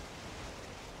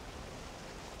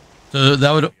 So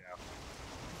that would...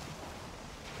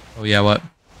 Oh yeah, what?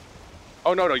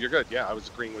 Oh no, you're good. Yeah, I was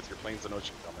agreeing with your plains and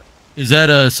ocean comment. Is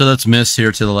that so that's Mist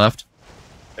here to the left?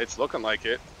 It's looking like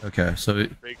it. Okay, so...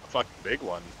 Fucking big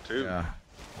one, too. Yeah.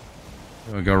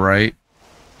 I'm gonna go right.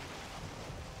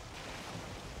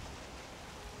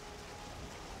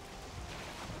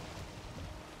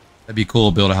 That'd be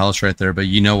cool to build a house right there, but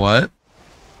you know what?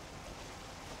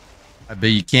 I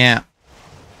bet you can't.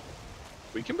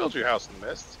 We can build your house in the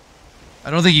mist. I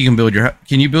don't think you can build your...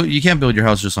 Can you build... You can't build your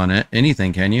house just on it.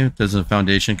 Anything, can you? Does the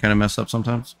foundation kind of mess up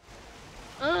sometimes?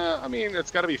 I mean,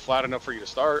 it's got to be flat enough for you to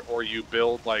start, or you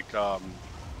build,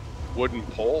 wooden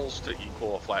poles to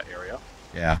equal a flat area.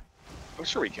 Yeah. I'm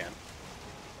sure we can.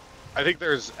 I think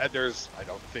there's... I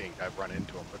don't think I've run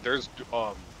into them, but there's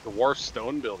dwarf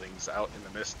stone buildings out in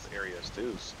the mist areas,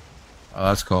 too. Oh,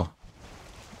 that's cool.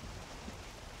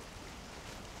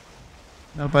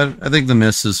 No, but I think the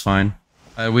mist is fine.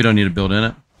 We don't need to build in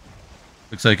it.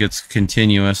 Looks like it's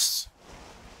continuous.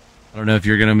 I don't know if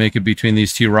you're going to make it between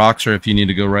these two rocks or if you need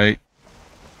to go right.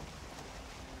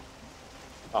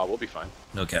 We'll be fine.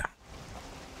 Okay.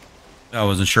 I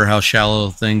wasn't sure how shallow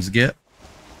things get.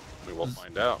 We will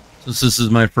find out. Since this is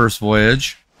my first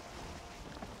voyage.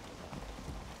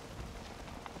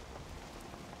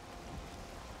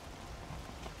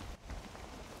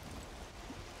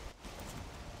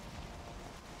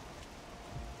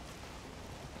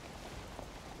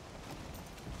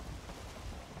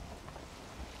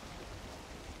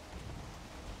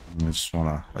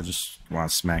 I just want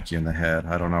to smack you in the head.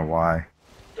 I don't know why.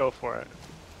 Go for it.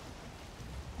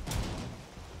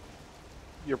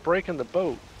 You're breaking the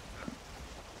boat.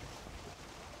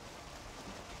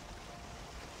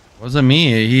 Wasn't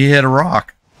me. He hit a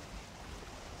rock.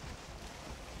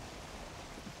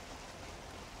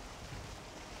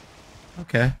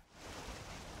 Okay.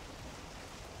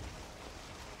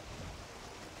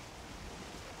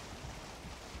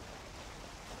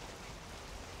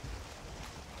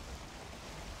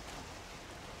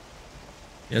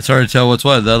 Yeah, it's hard to tell what's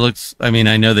what. That looks... I mean,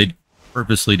 I know they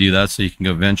purposely do that so you can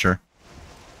go venture.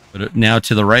 But now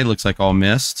to the right looks like all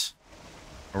mist.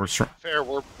 Fair,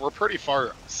 we're pretty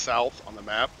far south on the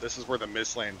map. This is where the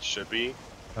Mistlands should be.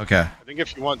 Okay. I think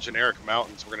if you want generic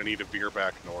mountains, we're going to need to veer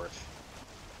back north.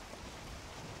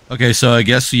 Okay, so I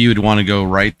guess you would want to go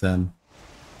right then.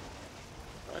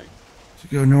 Right. So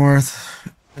go north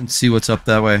and see what's up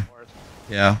that way. North.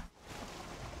 Yeah.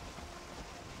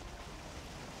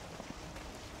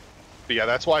 But yeah,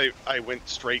 that's why I went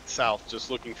straight south,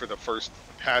 just looking for the first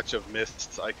patch of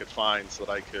mists I could find so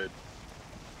that I could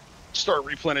start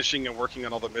replenishing and working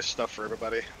on all the mist stuff for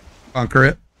everybody. Conquer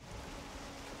it.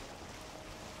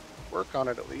 Work on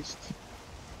it at least.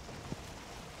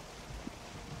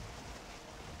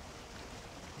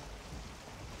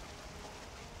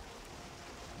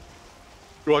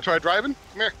 You want to try driving?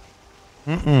 Come here.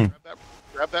 Mm-mm.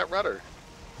 Grab that rudder.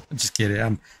 I'm just kidding.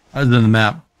 I'm other than the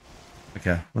map.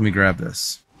 Okay, let me grab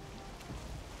this.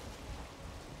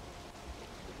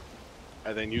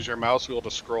 And then use your mouse wheel to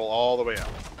scroll all the way up.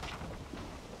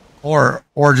 Or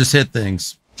just hit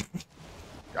things.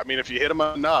 I mean, if you hit them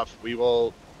enough, we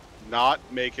will not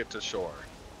make it to shore.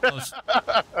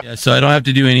 Yeah, so I don't have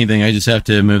to do anything. I just have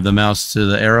to move the mouse to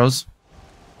the arrows.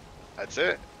 That's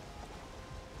it.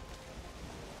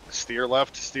 Steer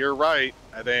left, steer right,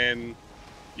 and then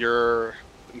the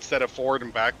instead of forward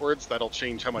and backwards, that'll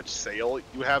change how much sail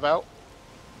you have out.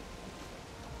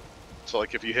 So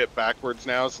like if you hit backwards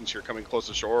now, since you're coming close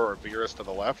to shore, or veer us to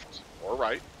the left or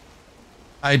right.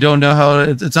 I don't know how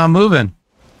it's not moving.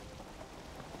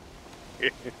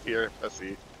 Here, let's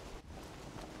see.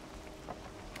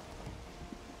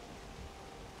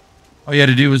 All you had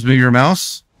to do was move your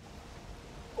mouse.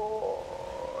 Oh,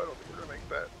 I don't think we're gonna make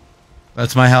that.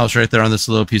 That's my house right there on this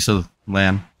little piece of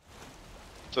land.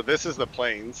 So this is the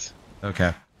plains.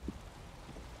 Okay.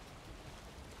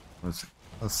 Let's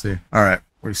see. All right,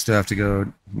 we still have to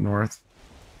go north.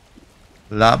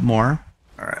 A lot more.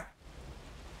 All right.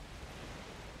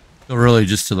 So really,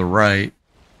 just to the right.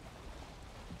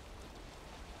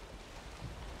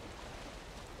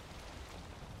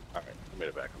 All right, I made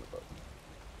it back on the boat.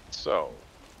 So,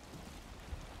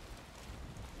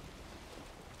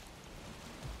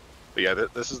 but yeah,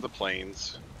 this is the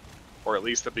plains, or at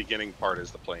least the beginning part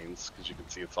is the plains, because you can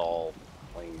see it's all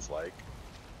plains-like.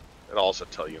 It'll also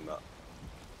tell you in the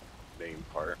name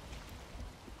part.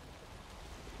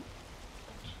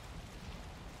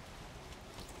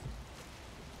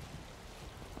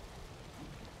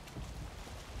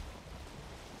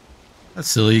 That's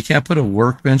silly. You can't put a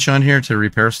workbench on here to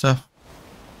repair stuff?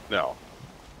 No.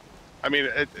 I mean,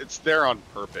 it's there on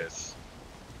purpose,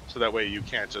 so that way you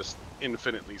can't just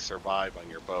infinitely survive on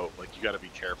your boat. Like, you got to be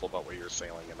careful about where you're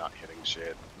sailing and not hitting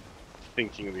shit.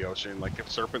 Thinking of the ocean. Like,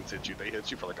 if serpents hit you, they hit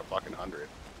you for like a fucking 100.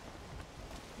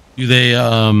 Do they,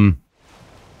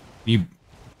 you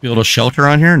build a shelter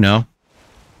on here? No?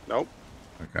 Nope.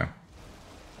 Okay.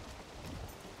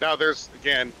 Now, there's,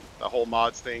 again, the whole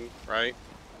mods thing, right?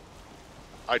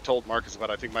 I told Marcus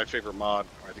about, I think my favorite mod,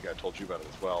 or I think I told you about it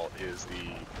as well, is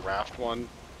the raft one,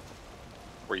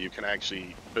 where you can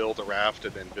actually build a raft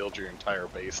and then build your entire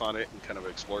base on it and kind of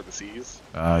explore the seas.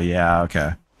 Oh, yeah,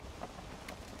 okay.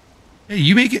 Hey,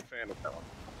 you make it. Fan of that one.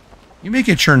 You make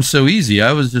it turn so easy.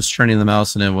 I was just turning the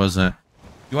mouse and it wasn't.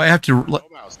 Do I have to? No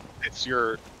mouse. It's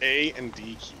your A and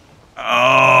D key.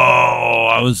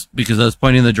 Oh, because I was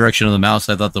pointing in the direction of the mouse.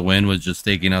 I thought the wind was just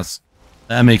taking us.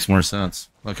 That makes more sense.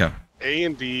 Okay. A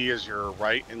and D is your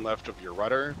right and left of your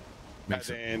rudder. Makes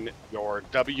and then your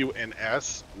W and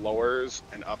S lowers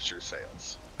and ups your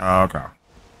sails. Oh, okay.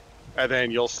 And then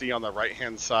you'll see on the right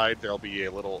hand side there'll be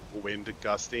a little wind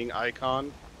gusting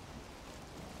icon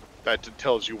that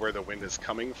tells you where the wind is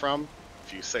coming from.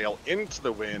 If you sail into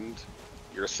the wind,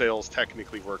 your sails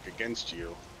technically work against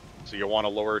you. So you'll want to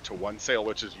lower to one sail,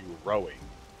 which is you rowing.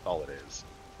 That's all it is.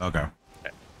 Okay.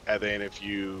 And then if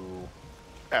you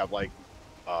have like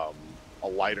a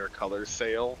lighter color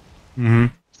sail,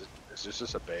 it's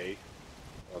just a bay.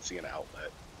 I don't see an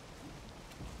outlet.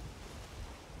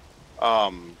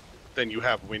 Then you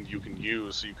have wind you can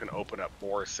use, so you can open up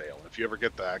more sail. If you ever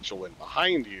get the actual wind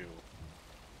behind you,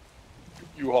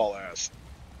 you haul ass.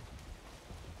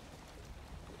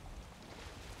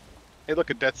 Hey, look,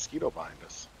 a dead Skeeto behind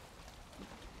us.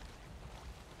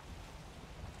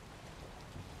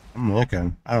 I'm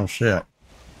looking. I don't see it.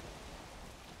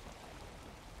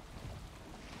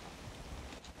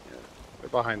 Yeah, they're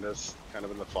behind us, kind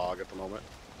of in the fog at the moment.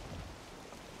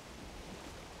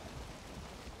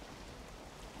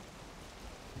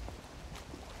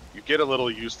 You get a little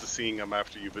used to seeing them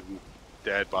after you've been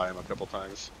dead by them a couple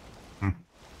times.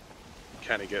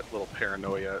 Kind of get a little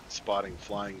paranoia at spotting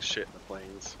flying shit in the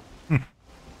plains.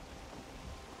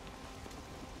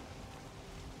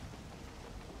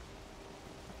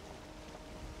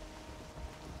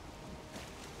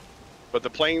 But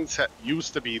the plains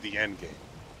used to be the end game.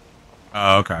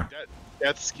 Oh, okay.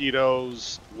 Death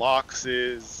Skeetos,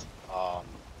 Loxes,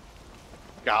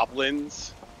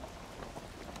 Goblins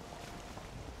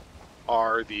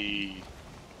are the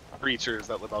creatures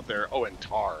that live out there. Oh, and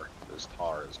Tar. There's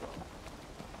Tar as well.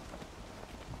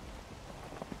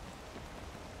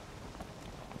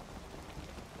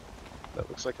 That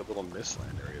looks like a little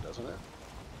mistland area, doesn't it?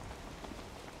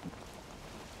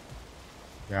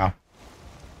 Yeah.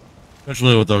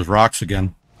 Especially with those rocks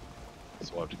again.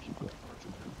 So we'll have to keep going north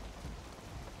again.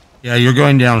 Yeah, you're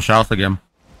going down south again.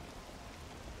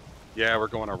 Yeah, we're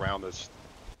going around this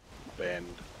bend.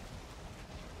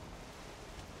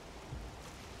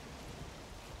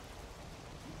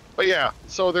 But yeah,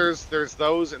 so there's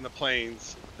those in the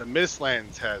plains. The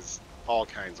Mistlands has all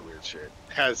kinds of weird shit.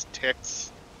 It has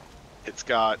ticks. It's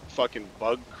got fucking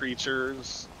bug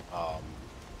creatures.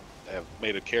 They have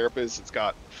made of carapace. It's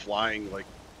got flying, like,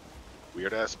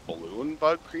 weird-ass balloon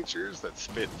bug creatures that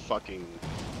spit fucking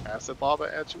acid lava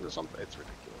at you or something. It's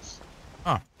ridiculous.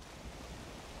 Huh.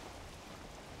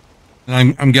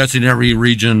 And I'm guessing every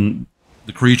region,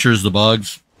 the creatures, the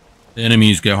bugs, the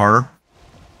enemies get harder.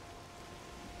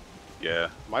 Yeah.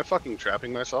 Am I fucking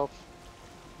trapping myself?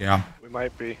 Yeah. We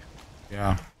might be.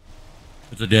 Yeah.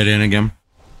 It's a dead end again.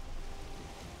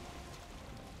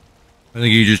 I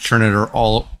think you just turn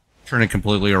it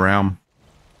completely around.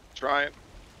 Try it.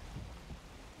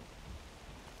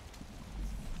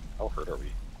 How hurt are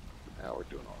we? Now we're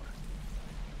doing all right.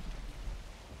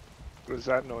 What is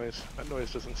that noise? That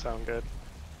noise doesn't sound good.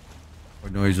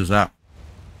 What noise is that?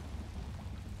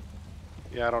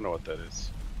 Yeah, I don't know what that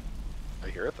is. I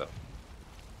hear it though.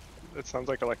 It sounds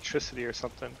like electricity or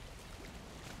something.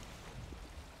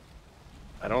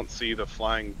 I don't see the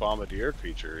flying bombardier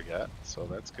creature yet, so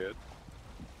that's good.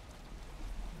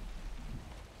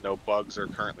 No bugs are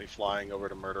currently flying over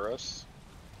to murder us.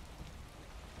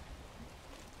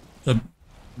 So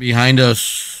behind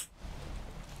us,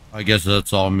 I guess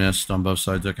that's all mist on both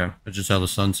sides. Okay, I just have the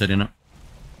sunset in it.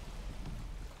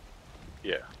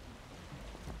 Yeah.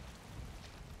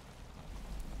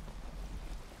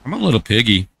 I'm a little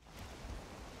piggy.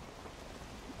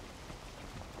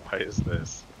 Why is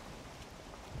this?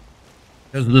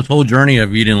 Because this whole journey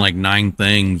I've eaten like 9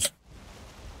 things.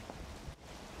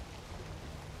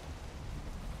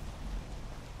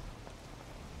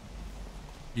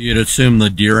 You'd assume the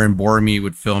deer and boar meat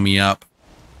would fill me up.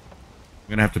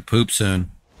 I'm gonna have to poop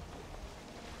soon.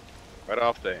 Right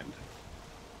off the end.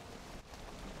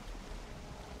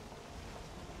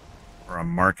 Or on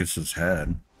Marcus's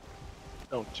head.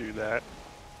 Don't do that.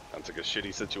 Sounds like a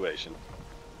shitty situation.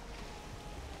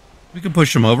 We can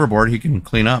push him overboard. He can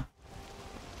clean up.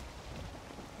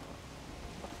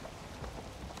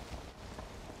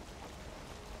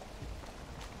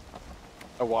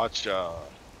 I watch a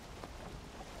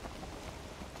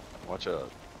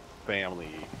family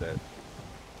that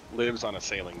lives on a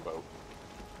sailing boat,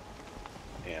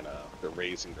 and they're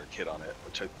raising their kid on it,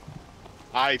 which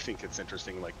I think it's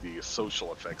interesting, like the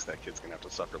social effects that kid's gonna have to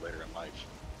suffer later in life.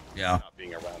 Yeah. Not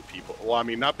being around people. Well, I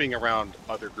mean, not being around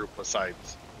other group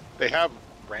besides. They have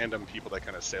random people that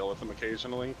kind of sail with them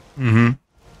occasionally. Mm-hmm.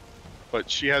 But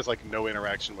she has like no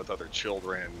interaction with other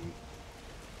children.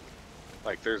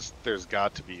 Like there's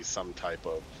got to be some type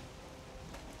of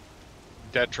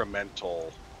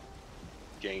detrimental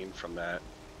gain from that.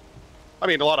 I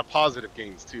mean, a lot of positive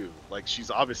gains too. Like she's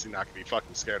obviously not gonna be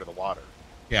fucking scared of the water.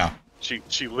 Yeah.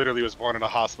 She literally was born in a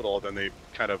hospital, then they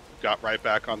kind of got right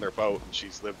back on their boat, and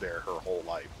she's lived there her whole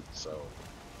life. So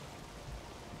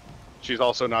she's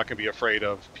also not going to be afraid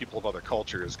of people of other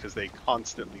cultures because they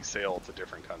constantly sail to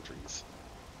different countries,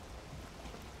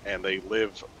 and they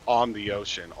live on the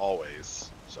ocean always.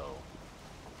 So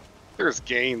there's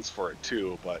gains for it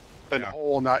too, but the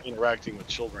whole not interacting with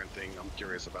children thing, I'm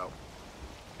curious about.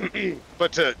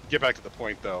 But to get back to the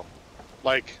point though,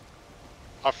 like,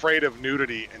 afraid of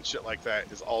nudity and shit like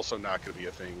that is also not going to be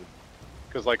a thing,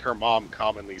 because like her mom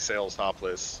commonly sails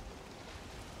topless.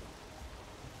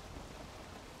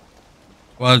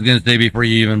 Well, I was going to say before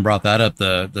you even brought that up,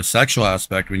 the sexual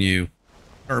aspect when you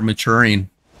start maturing,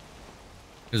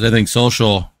 because I think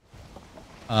social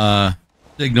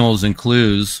signals and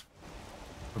clues,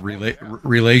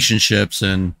 relationships,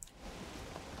 and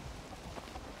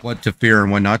what to fear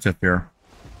and what not to fear.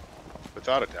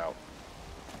 Without a doubt.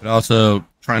 But also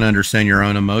trying to understand your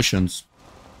own emotions,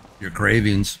 your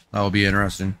cravings. That will be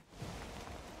interesting.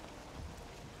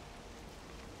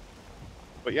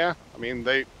 But yeah, I mean,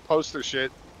 they post their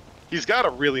shit. He's got a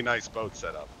really nice boat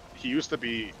set up. He used to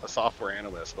be a software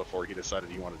analyst before he decided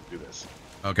he wanted to do this.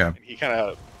 Okay. And he kind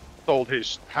of sold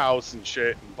his house and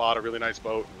shit and bought a really nice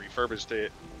boat and refurbished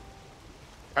it and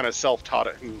kind of self-taught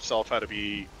it himself how to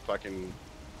be fucking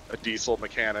a diesel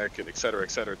mechanic and et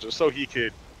cetera, just so he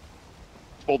could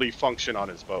fully function on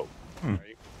his boat.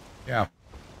 Right? Yeah.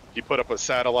 He put up a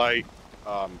satellite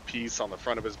piece on the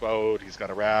front of his boat. He's got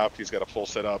a raft. He's got a full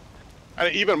setup.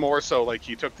 And even more so, like,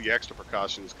 he took the extra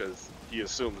precautions because he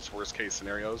assumes worst case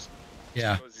scenarios.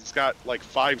 Yeah. Because he's got like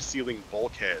 5 ceiling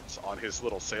bulkheads on his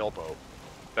little sailboat.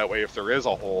 That way, if there is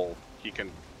a hole, he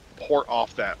can port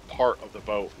off that part of the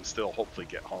boat and still hopefully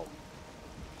get home.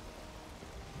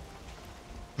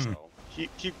 So he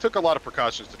took a lot of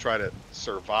precautions to try to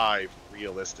survive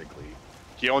realistically.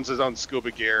 He owns his own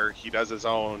scuba gear. He does his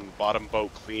own bottom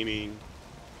boat cleaning.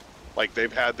 Like,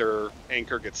 they've had their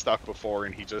anchor get stuck before,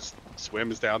 and he just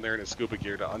swims down there in his scuba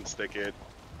gear to unstick it.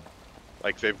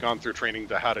 Like, they've gone through training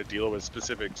to how to deal with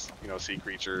specific, sea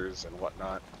creatures and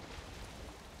whatnot.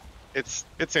 It's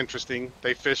interesting.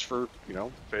 They fish for,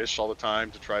 fish all the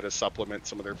time to try to supplement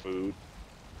some of their food.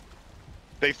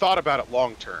 They thought about it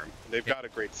long term. They've got a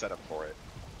great setup for it.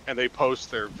 And they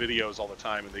post their videos all the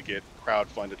time, and they get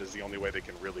crowdfunded as the only way they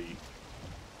can really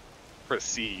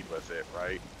proceed with it,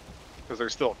 right? because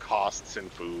there's still costs in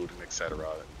food and etc.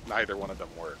 Neither one of them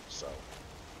work. So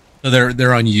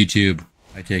they're on YouTube,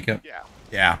 I take it. yeah.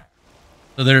 Yeah.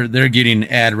 So they're getting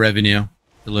ad revenue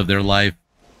to live their life.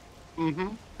 Mm-hmm.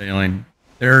 Sailing.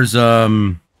 There's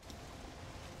a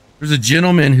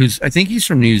gentleman who's, I think he's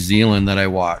from New Zealand, that I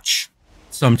watch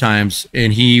sometimes,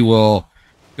 and he will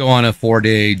go on a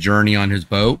 4-day journey on his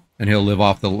boat, and he'll live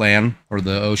off the land or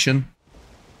the ocean,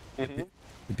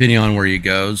 depending on where he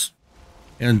goes.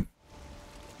 And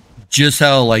just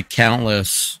how like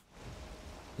countless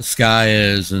the sky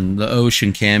is and the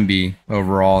ocean can be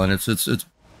overall, and it's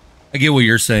I get what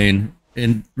you're saying.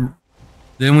 And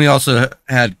then we also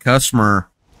had customer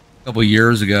a couple of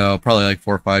years ago, probably like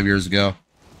 4 or 5 years ago.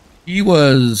 He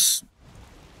was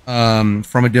from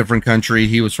a different country.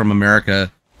 He was from America.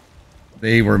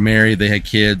 They were married. They had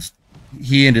kids.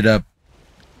 He ended up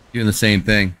doing the same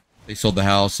thing. They sold the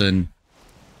house, and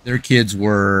their kids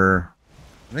were,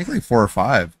 I think, like 4 or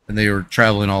 5, and they were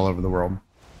traveling all over the world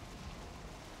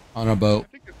on a boat.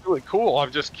 I think it's really cool.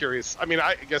 I'm just curious. I mean,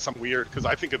 I guess I'm weird because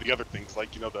I think of the other things,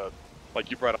 like, you know, like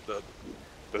you brought up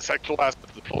the sexual aspect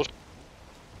of the pillow.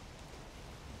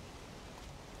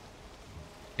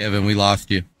 Kevin, we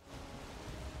lost you.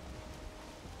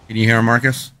 Can you hear him,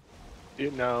 Marcus?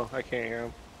 No, I can't hear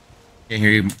him. Can't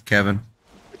hear you, Kevin.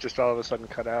 It just all of a sudden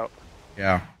cut out.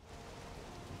 Yeah.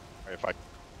 If I...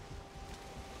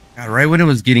 God, right when it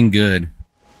was getting good.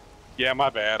 Yeah, my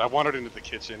bad. I wandered into the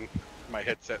kitchen. My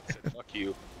headset said, fuck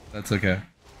you. That's okay.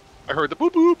 I heard the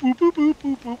boop, boop, boop, boop, boop,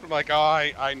 boop, boop. I'm like,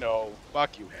 I know.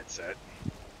 Fuck you, headset.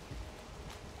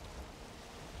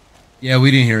 Yeah,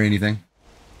 we didn't hear anything.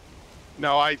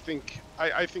 No, I think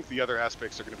the other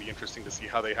aspects are going to be interesting to see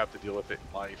how they have to deal with it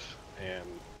in life. And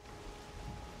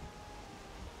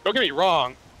don't get me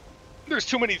wrong, there's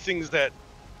too many things that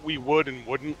we would and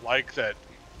wouldn't like that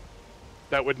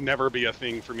would never be a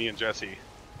thing for me and Jesse.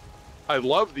 I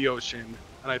love the ocean,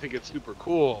 and I think it's super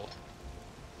cool,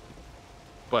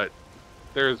 but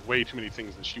there's way too many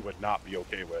things that she would not be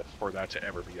okay with for that to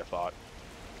ever be a thought.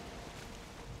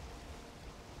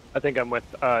 I think I'm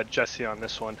with Jesse on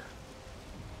this one.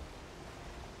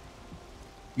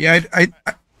 Yeah,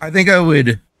 I think I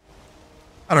would.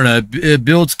 I don't know. It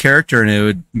builds character, and it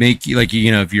would make you, like, you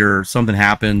know, if you're something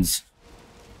happens,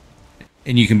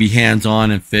 and you can be hands on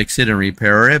and fix it and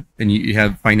repair it, and you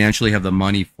have financially have the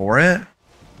money for it.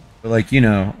 But, like, you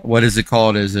know, what is it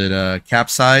called? Is it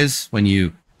capsize when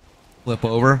you flip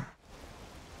over?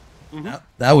 Mm-hmm.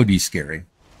 That would be scary.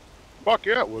 Fuck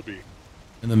yeah, it would be.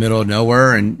 In the middle of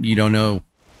nowhere, and you don't know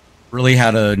really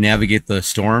how to navigate the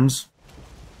storms.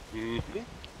 Mm-hmm.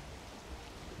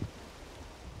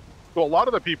 So a lot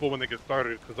of the people, when they get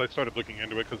started, because I started looking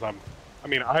into it, because I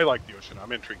like the ocean,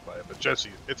 I'm intrigued by it, but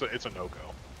Jesse, it's a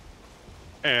no-go.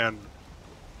 And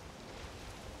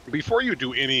before you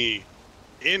do any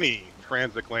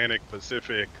transatlantic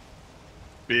Pacific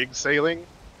big sailing,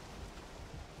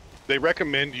 they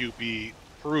recommend you be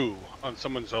crew on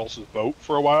someone else's boat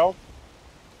for a while.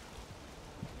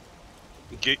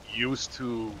 Get used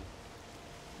to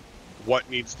what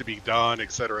needs to be done,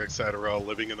 etc.,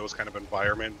 living in those kind of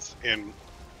environments, and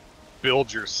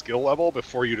build your skill level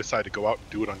before you decide to go out and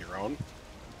do it on your own.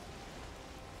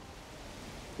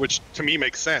 Which, to me,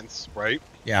 makes sense, right?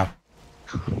 Yeah.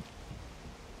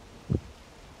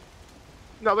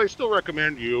 Now, they still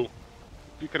recommend you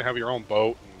can have your own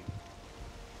boat and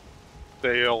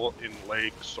sail in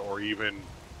lakes or even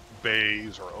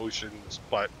bays or oceans,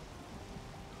 but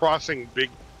crossing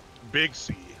big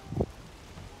sea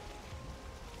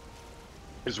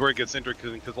is where it gets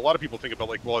interesting, because a lot of people think about,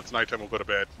 like, well, it's nighttime, we'll go to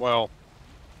bed. Well,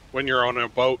 when you're on a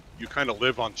boat, you kind of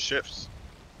live on shifts.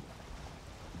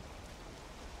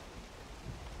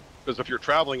 Because if you're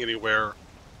traveling anywhere,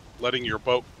 letting your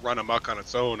boat run amok on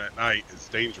its own at night is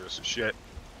dangerous as shit.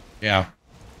 Yeah.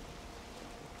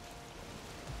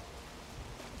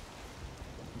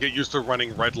 Get used to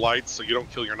running red lights so you don't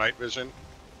kill your night vision.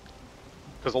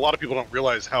 Because a lot of people don't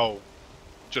realize how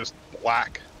just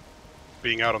black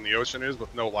being out on the ocean is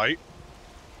with no light.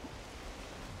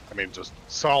 I mean, just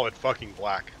solid fucking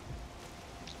black.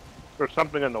 There's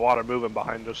something in the water moving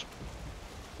behind us.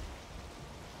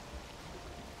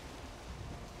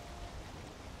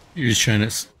 You're just trying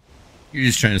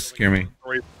to scare me.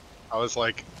 I was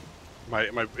like,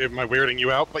 am I weirding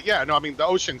you out? But yeah, no, I mean, the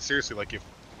ocean, seriously, like,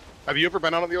 have you ever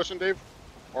been out on the ocean, Dave?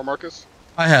 Or Marcus?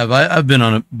 I have. I've been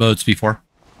on boats before.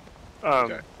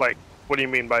 Okay. Like, what do you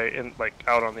mean by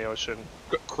out on the ocean?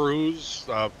 Cruise,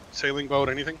 sailing boat,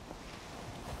 anything?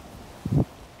 I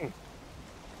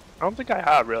don't think I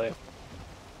have, really.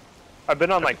 I've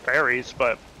been on, like, ferries,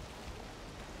 but...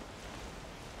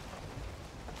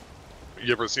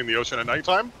 You ever seen the ocean at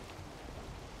nighttime?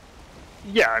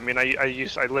 Yeah, I mean,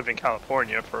 I lived in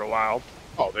California for a while.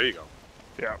 Oh, there you go.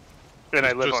 Yeah, and I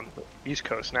It's live just- on the East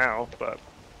Coast now, but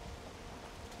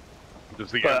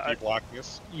Does the But empty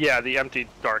blackness? yeah, the empty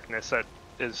darkness that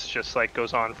is just like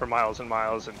goes on for miles and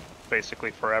miles and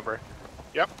basically forever.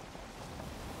 Yep.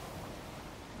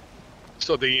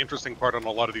 So the interesting part on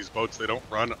a lot of these boats, they don't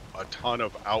run a ton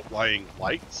of outlying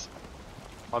lights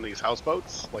on these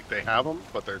houseboats. Like they have them,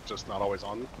 but they're just not always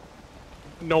on.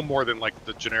 No more than like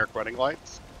the generic running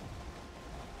lights.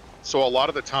 So a lot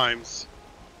of the times,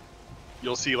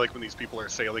 you'll see like when these people are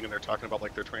sailing and they're talking about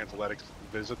like their transatlantic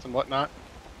visits and whatnot.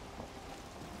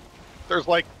 There's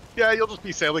like, yeah, you'll just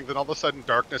be sailing, then all of a sudden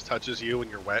darkness touches you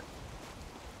and you're wet.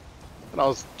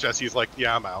 And Jesse's like,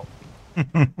 yeah, I'm out.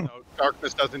 No,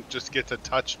 darkness doesn't just get to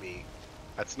touch me.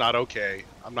 That's not okay.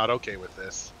 I'm not okay with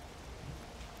this.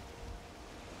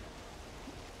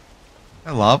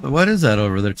 Lava? What is that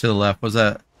over there to the left? Was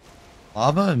that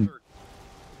lava?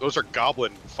 Those are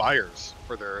goblin fires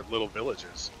for their little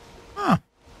villages. Huh.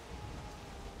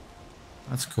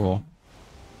 That's cool.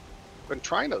 Been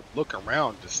trying to look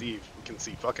around to see if we can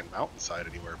see fucking mountainside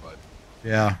anywhere, but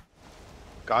Yeah.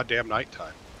 goddamn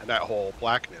nighttime. And that whole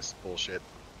blackness bullshit.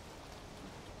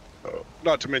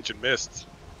 Not to mention mists.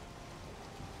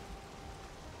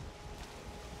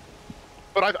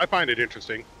 But I find it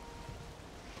interesting.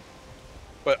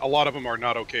 But a lot of them are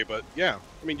not okay, but yeah.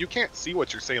 I mean, you can't see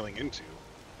what you're sailing into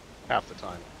half the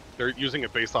time. They're using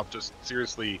it based off just,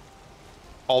 seriously,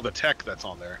 all the tech that's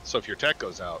on there. So if your tech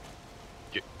goes out,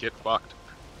 get fucked.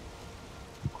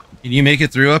 Can you make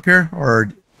it through up here?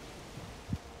 Or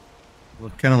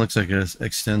it kind of looks like it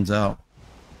extends out.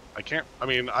 I can't, I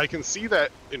mean, I can see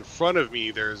that in front of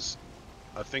me there's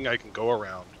a thing I can go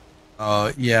around.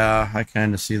 Yeah, I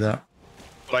kind of see that.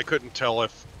 But I couldn't tell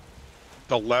if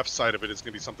the left side of it is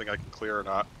going to be something I can clear or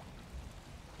not.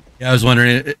 Yeah, I was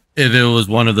wondering if it was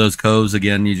one of those coves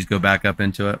again, you just go back up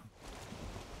into it.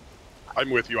 I'm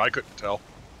with you, I couldn't tell.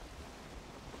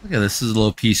 Look at this. This is a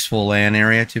little peaceful land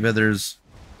area. Too bad there's...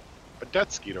 A death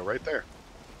skeeto right there.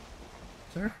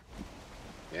 There?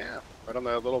 Yeah, right on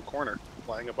the little corner,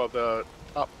 flying above the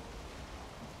top.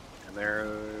 And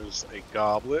there's a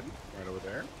goblin right over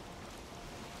there.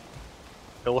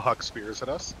 He'll huck spears at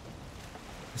us.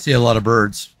 I see a lot of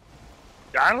birds.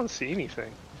 I don't see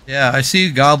anything. Yeah, I see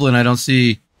a goblin. I don't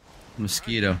see a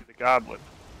mosquito. The goblin.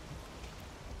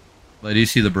 But I do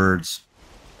see the birds.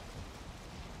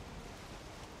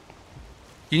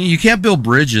 You can't build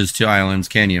bridges to islands,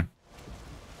 can you?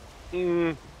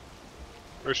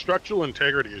 There's structural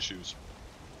integrity issues.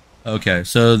 Okay,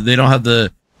 so they don't have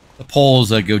the poles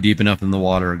that go deep enough in the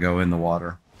water or go in the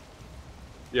water.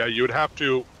 Yeah, you would have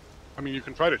to. I mean, you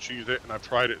can try to cheese it, and I've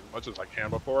tried it as much as I can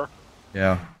before.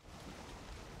 Yeah.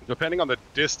 Depending on the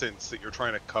distance that you're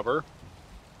trying to cover,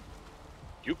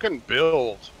 you can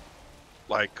build,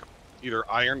 like, either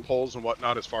iron poles and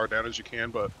whatnot as far down as you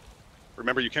can, but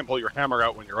remember, you can't pull your hammer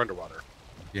out when you're underwater.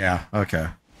 Yeah, okay.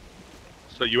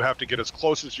 So you have to get as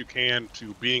close as you can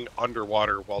to being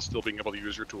underwater while still being able to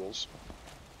use your tools.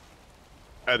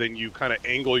 And then you kind of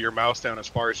angle your mouse down as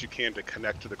far as you can to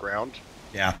connect to the ground.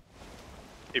 Yeah.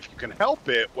 If you can help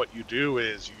it, what you do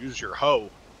is use your hoe,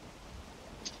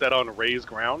 set on raised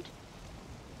ground,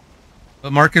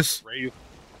 But Marcus raise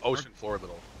ocean floor a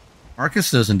little.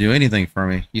 doesn't do anything for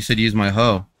me. You said use my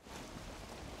hoe.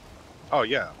 Oh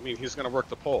yeah, I mean he's gonna work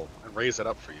the pole and raise it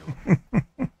up for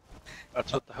you.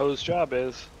 That's what the hose job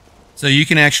is. So you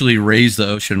can actually raise the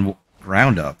ocean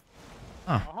ground up.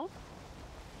 Uh-huh.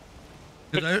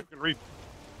 'Cause You can read.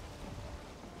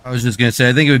 I was just gonna say,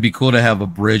 I think it would be cool to have a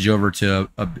bridge over to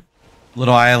a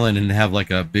little island and have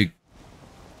like a big,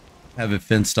 have it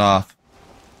fenced off.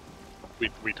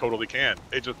 We totally can.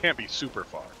 It just can't be super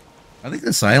far. I think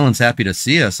this island's happy to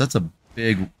see us. That's a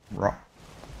big rock,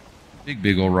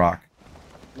 big old rock.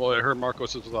 Well, I heard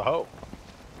Marcos is a hoe.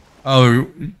 Oh,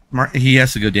 he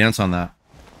has to go dance on that.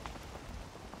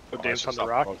 Go Oh, dance I should on the stop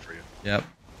rock. phone for you. Yep.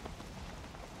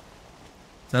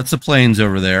 That's the plains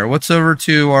over there. What's over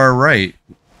to our right?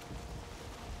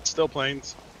 Still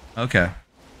planes. Okay.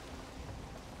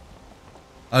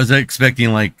 I was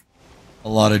expecting like a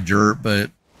lot of dirt,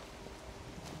 but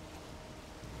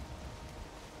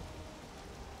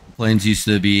plains used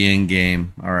to be in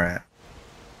game. All right.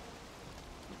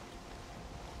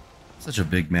 Such a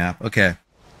big map. Okay.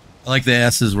 I like the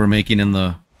S's we're making on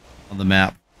the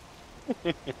map.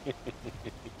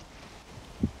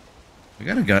 We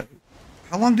gotta go.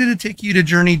 How long did it take you to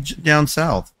journey down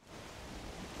south?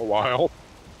 A while.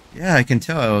 Yeah, I can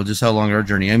tell just how long our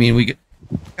journey. I mean, we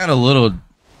got a little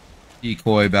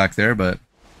decoy back there, but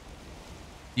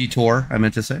Detour, I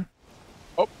meant to say.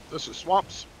 Oh, this is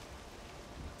swamps.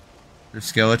 There's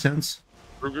skeletons.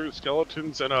 Ruger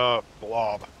skeletons and a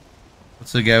blob.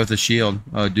 What's the guy with the shield?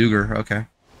 Oh, Duger. Okay.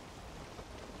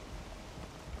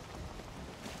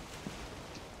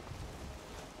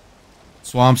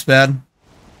 Swamp's bad.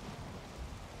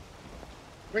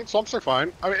 I mean, swamps are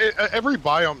fine. I mean, every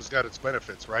biome's got its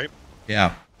benefits, right?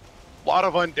 Yeah. A lot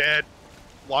of undead,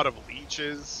 a lot of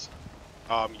leeches.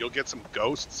 You'll get some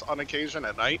ghosts on occasion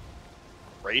at night.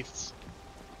 Wraiths.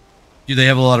 Do they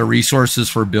have a lot of resources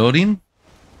for building?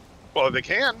 Well, they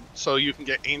can. So you can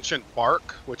get ancient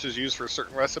bark, which is used for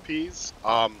certain recipes.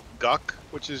 Guck,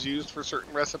 which is used for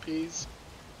certain recipes.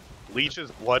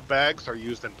 Leeches' blood bags are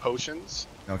used in potions.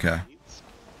 Okay.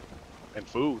 And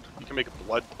food. You can make a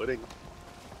blood pudding.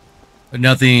 But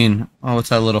nothing. Oh, what's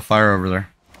that little fire over there?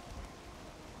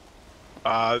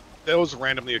 Those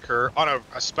randomly occur. On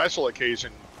a special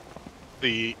occasion,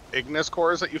 the Ignis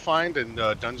cores that you find in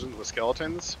dungeons with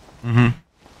skeletons,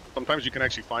 sometimes you can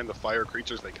actually find the fire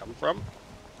creatures they come from.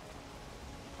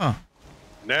 Huh.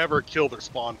 Never kill their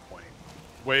spawn point.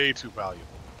 Way too valuable.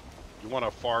 You want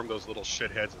to farm those little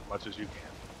shitheads as much as you can.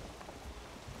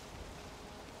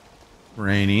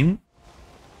 Raining.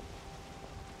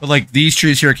 But like these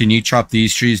trees here, can you chop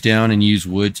these trees down and use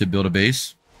wood to build a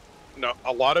base? No,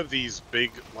 a lot of these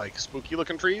big, like,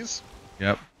 spooky-looking trees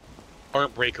Yep.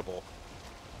 aren't breakable.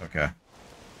 Okay.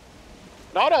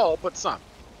 Not all, but some.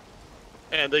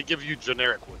 And they give you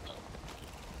generic wood, though.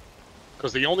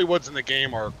 Because the only woods in the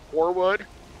game are core wood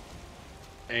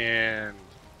and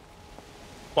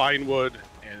fine wood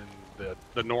and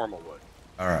the normal wood.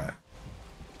 All right.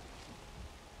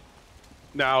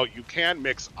 Now, you can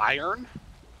mix iron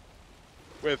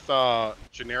with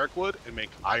generic wood and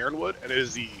make iron wood, and it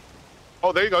is the...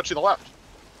 Oh, there you go, to the left.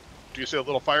 Do you see a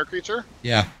little fire creature?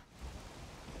 Yeah.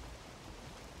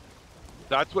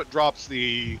 That's what drops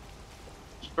the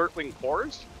Sturtling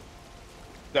cores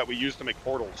that we use to make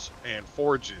portals and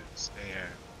forges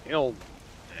and ilm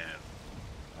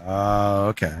and...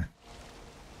 Okay.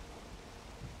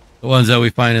 The ones that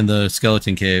we find in the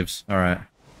skeleton caves. All right.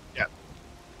 Yeah.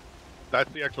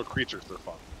 That's the actual creatures that are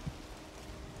fun.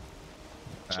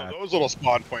 So those little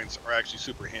spawn points are actually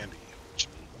super handy.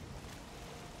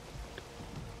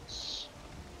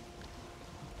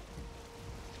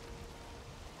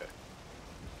 Okay.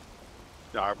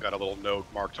 Now I've got a little node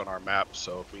marked on our map,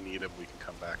 so if we need him, we can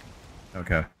come back.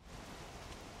 Okay.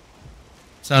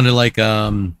 Sounded like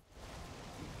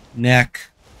neck.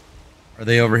 Are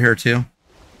they over here too?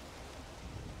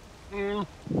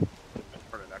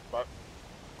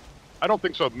 I don't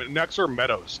think so. Necks are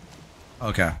meadows.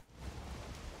 Okay.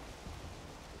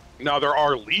 Now there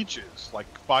are leeches, like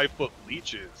 5-foot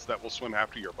leeches that will swim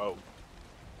after your boat.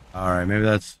 All right, maybe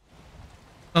that's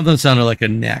something sounded like a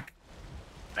neck.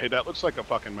 Hey, that looks like a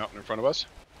fucking mountain in front of us.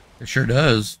 It sure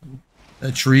does.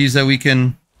 The trees that we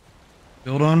can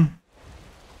build on,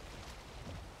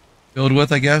 build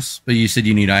with, I guess. But you said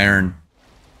you need iron.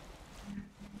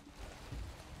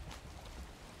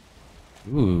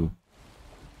 Ooh.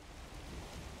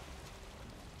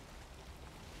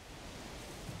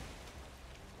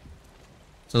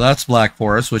 So that's Black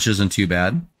Forest, which isn't too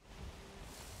bad.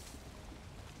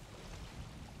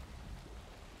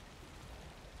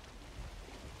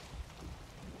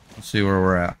 Let's see where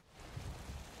we're at.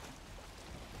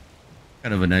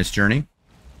 Kind of a nice journey.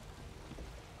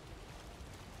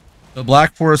 The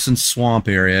Black Forest and Swamp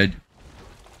area.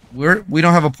 We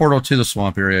don't have a portal to the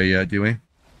swamp area yet, do we?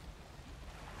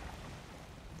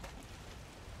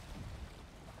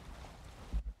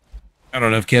 I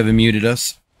don't know if Kevin muted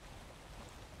us.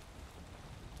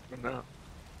 No.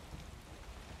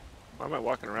 Why am I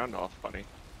walking around all funny?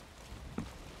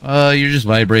 You're just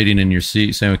vibrating in your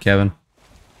seat. Same with Kevin.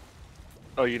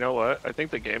 Oh, you know what? I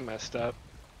think the game messed up.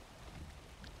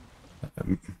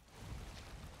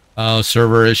 Oh,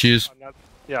 server issues.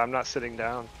 I'm not sitting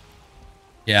down.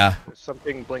 Yeah. There's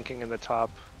something blinking in the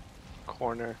top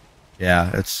corner.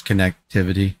 Yeah, it's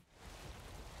connectivity.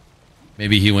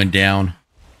 Maybe he went down.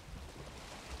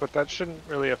 But that shouldn't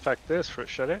really affect this,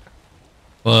 should it?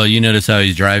 Well, you notice how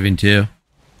he's driving too.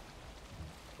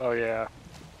 Oh, yeah.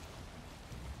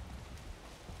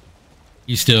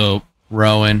 He's still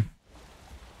rowing.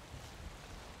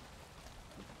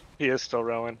 He is still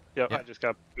rowing. Yep. I just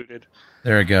got booted.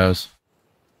 There it goes.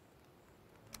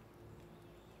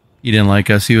 He didn't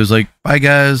like us. He was like, bye,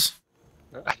 guys.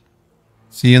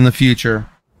 See you in the future.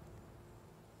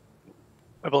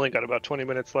 I've only got about 20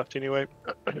 minutes left anyway.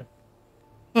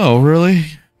 Oh, really?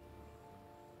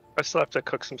 I still have to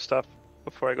cook some stuff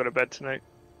before I go to bed tonight.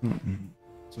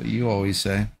 That's what you always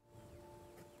say.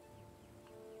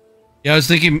 Yeah, I was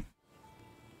thinking.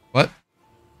 What?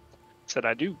 Said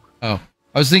I do. Oh,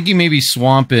 I was thinking maybe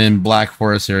swamp and Black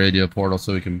Forest area do a portal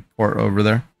so we can port over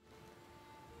there.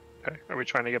 Okay. Are we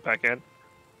trying to get back in?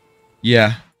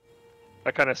 Yeah.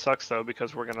 That kind of sucks though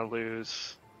because we're gonna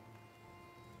lose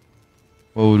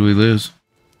What would we lose?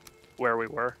 where we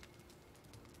were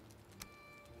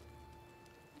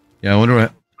Yeah, I wonder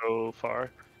what. so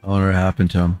far. I wonder what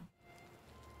happened to him.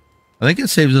 I think it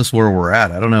saves us where we're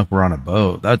at. I don't know if we're on a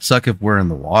boat. That'd suck if we're in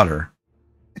the water.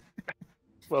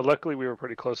 Well, luckily we were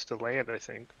pretty close to land, I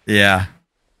think. Yeah.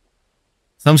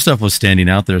 Some stuff was standing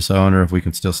out there, so I wonder if we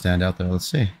can still stand out there. Let's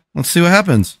see. Let's see what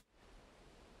happens.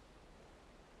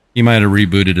 He might have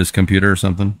rebooted his computer or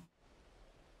something.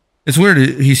 It's weird.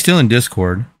 He's still in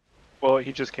Discord. Well,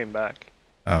 he just came back.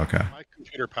 Oh, okay. My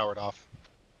computer powered off.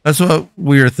 That's what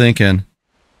we were thinking.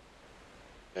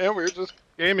 And we were just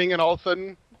gaming, and all of a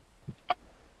sudden,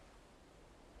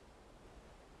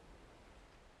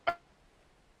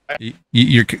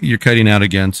 You're cutting out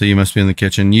again, so you must be in the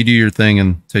kitchen. You do your thing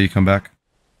until you come back.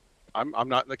 I'm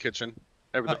not in the kitchen.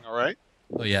 Everything all right?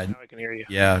 Oh yeah, Now I can hear you.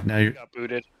 yeah. Now you're Got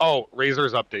booted. Oh,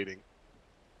 Razor's updating.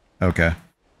 okay.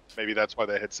 Maybe that's why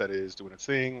the headset is doing its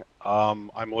thing. I'm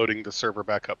loading the server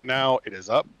back up now. It is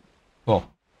up. Cool.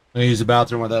 I'm gonna use the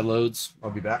bathroom while that loads.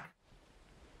 I'll be back.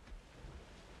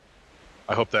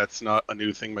 I hope that's not a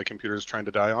new thing my computer's trying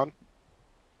to die on.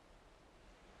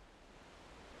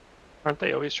 Aren't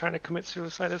they always trying to commit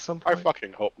suicide at some I point?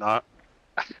 fucking hope not.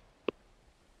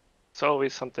 It's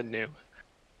always something new.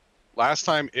 Last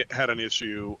time it had an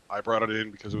issue, I brought it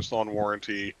in because it was still on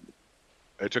warranty.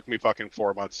 It took me fucking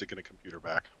 4 months to get a computer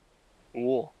back.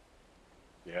 Ooh.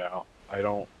 Yeah, I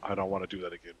don't want to do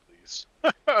that again, please.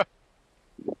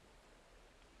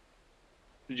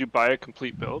 Did you buy a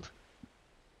complete build?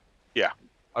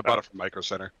 I bought it from Micro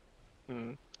Center.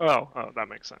 Hmm. Oh, that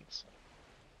makes sense.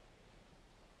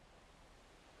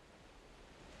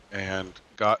 And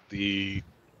got the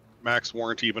max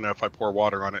warranty even if I pour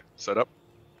water on it set up.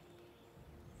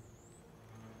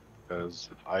 Because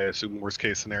I assume worst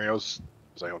case scenarios,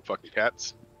 because I own fucking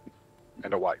cats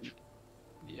and a wife.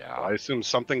 Yeah. I assume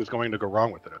something's going to go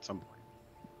wrong with it at some point.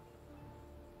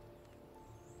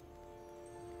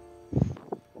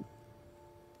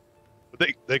 But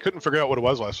they couldn't figure out what it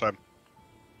was last time.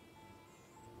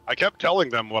 I kept telling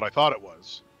them what I thought it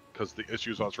was, because the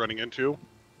issues I was running into.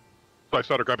 So I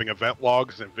started grabbing event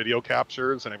logs and video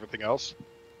captures and everything else.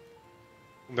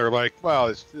 And they're like, well,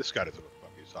 this guy doesn't know what the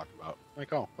fuck he's talking about. I'm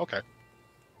like, oh, okay.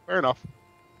 Fair enough.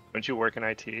 Don't you work in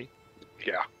IT?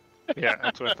 Yeah. Yeah,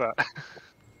 that's what I thought.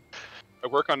 I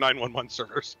work on 911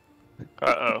 servers.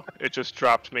 Uh-oh. It just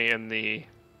dropped me in the...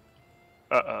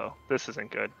 Uh-oh. This isn't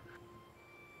good.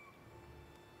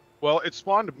 Well, it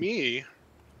spawned me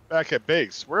back at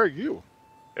base. Where are you?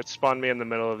 It spawned me in the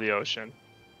middle of the ocean.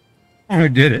 I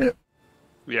did it.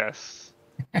 Yes.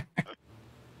 You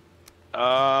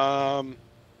gonna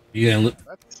look?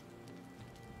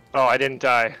 Oh, I didn't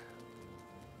die.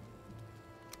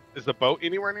 Is the boat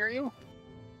anywhere near you?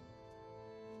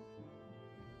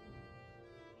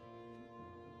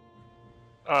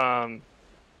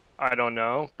 I don't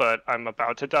know, but I'm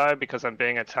about to die because I'm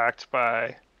being attacked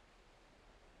by...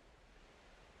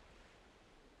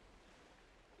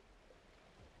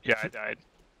 Yeah, I died.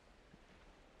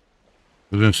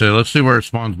 I was gonna say, let's see where it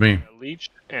spawns me. A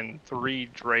leech and 3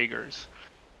 dragers.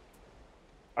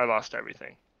 I lost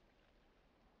everything.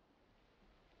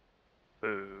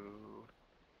 Boo.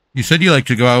 You said you like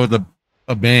to go out with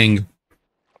a bang.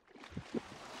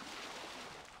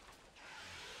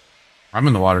 I'm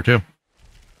in the water too.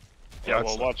 Yeah, that's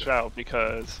well, not watch good. out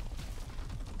because...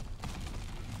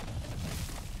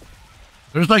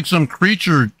 There's like some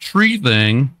creature tree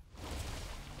thing.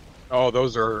 Oh,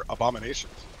 those are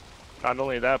abominations. Not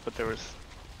only that, but there was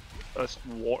a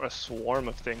swarm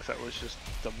of things that was just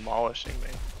demolishing me.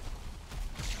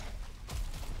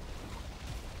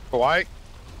 So I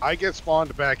get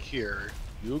spawned back here.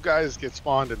 You guys get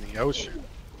spawned in the ocean.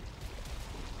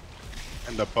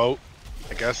 And the boat,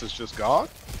 I guess, is just gone?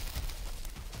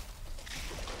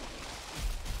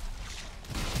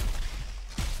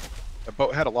 The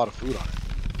boat had a lot of food on it.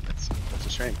 That's a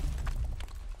shame.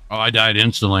 Oh, I died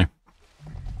instantly.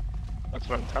 That's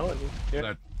what I'm telling you. Yeah.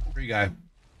 That tree guy.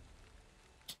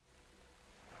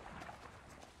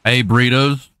 I ate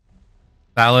burritos,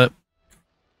 salad,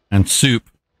 and soup.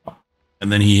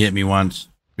 And then he hit me once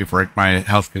before my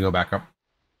house could go back up.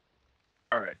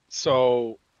 All right.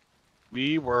 So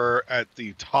we were at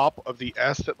the top of the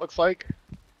S, it looks like.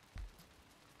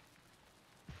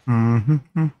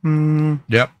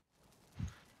 Yep.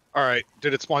 All right.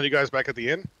 Did it spawn you guys back at the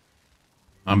inn?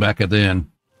 I'm back at the inn.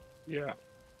 Yeah.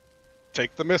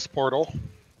 Take the mist portal.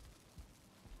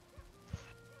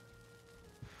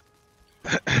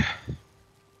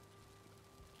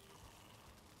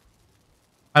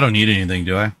 I don't need anything,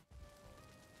 do I?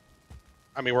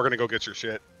 I mean, we're gonna go get your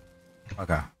shit.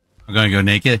 Okay. I'm gonna go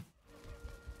naked.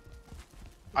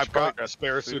 I've got a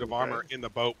spare suit of armor in the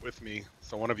boat with me,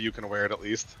 so one of you can wear it at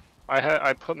least.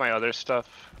 I put my other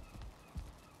stuff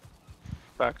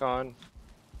back on.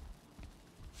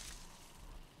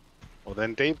 Well,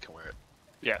 then Dave can wear it.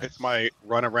 Yeah. It's my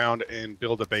run around and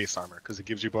build a base armor because it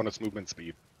gives you bonus movement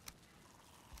speed.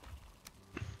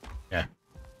 Yeah.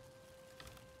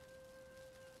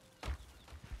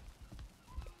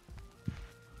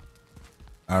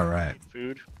 All right.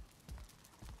 Food.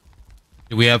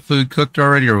 Do we have food cooked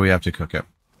already, or we have to cook it?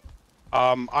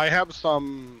 I have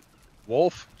some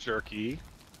wolf jerky,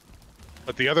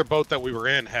 but the other boat that we were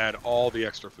in had all the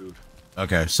extra food.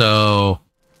 Okay, so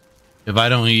if I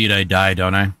don't eat, I die,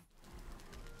 don't I?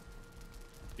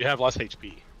 You have less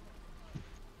HP.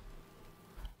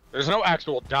 There's no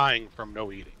actual dying from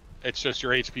no eating. It's just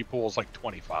your HP pool is like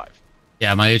 25.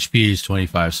 Yeah, my HP is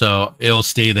 25, so it'll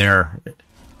stay there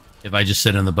if I just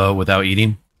sit in the boat without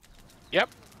eating? Yep.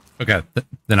 Okay,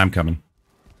 then I'm coming.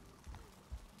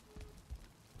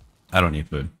 I don't need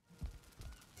food.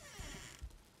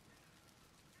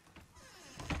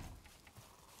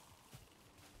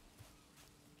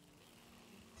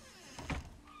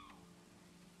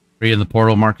 Are you in the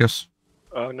portal, Marcus?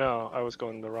 Oh no, I was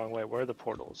going the wrong way. Where are the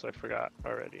portals? I forgot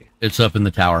already. It's up in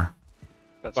the tower.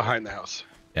 That's Behind the house.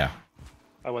 Yeah.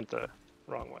 I went the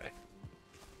wrong way.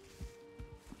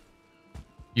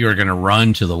 You are going to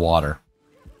run to the water.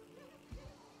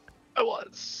 I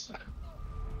was.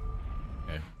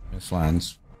 Okay, this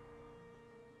lands.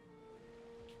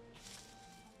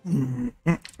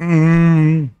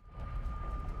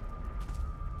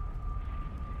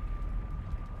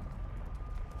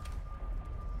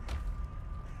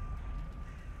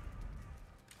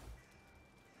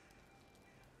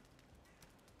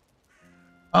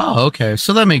 Oh, okay.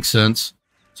 So that makes sense.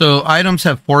 So items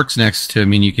have forks next to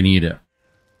them and you can eat it.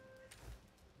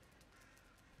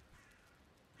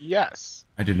 Yes.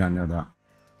 I did not know that.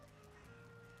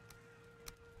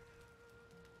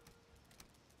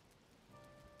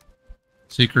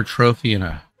 Secret trophy and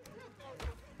a...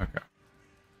 Okay.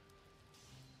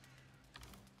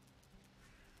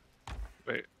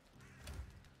 Wait.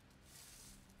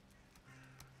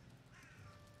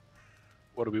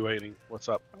 What are we waiting? What's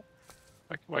up?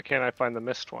 Why can't I find the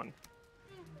missed one?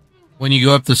 When you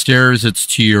go up the stairs, it's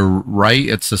to your right.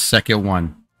 It's the second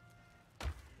one.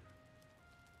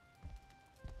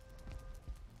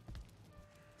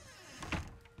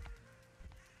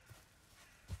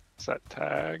 Is that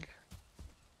tag?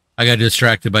 I got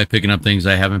distracted by picking up things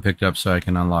I haven't picked up so I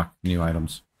can unlock new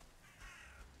items.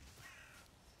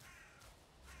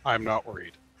 I'm not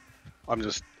worried. I'm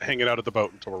just hanging out at the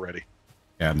boat until we're ready.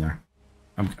 Yeah, I'm there.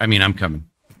 I'm coming.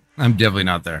 I'm definitely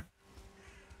not there.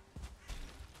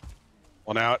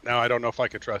 Well, now I don't know if I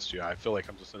can trust you. I feel like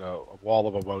I'm just in a wall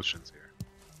of emotions here.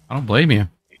 I don't blame you.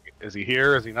 Is he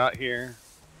here? Is he not here?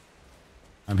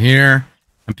 I'm here.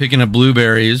 I'm picking up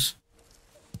blueberries.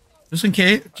 Just in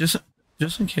case.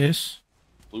 Just in case.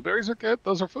 Blueberries are good.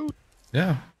 Those are food.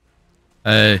 Yeah.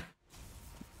 Here,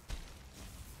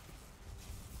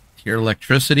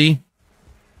 electricity.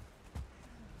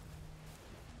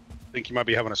 I think you might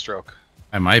be having a stroke.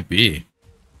 I might be.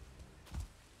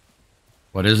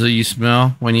 What is it you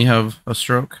smell when you have a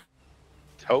stroke?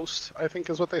 Toast, I think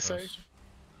is what they say.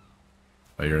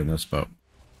 Oh, you're in this boat.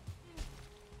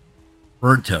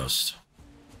 Bird toast.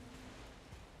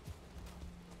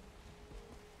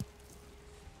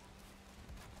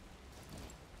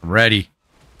 I'm ready.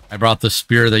 I brought the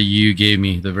spear that you gave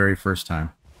me the very first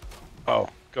time. Oh,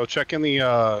 go check in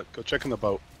the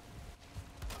boat.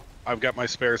 I've got my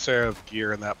spare set of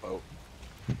gear in that boat.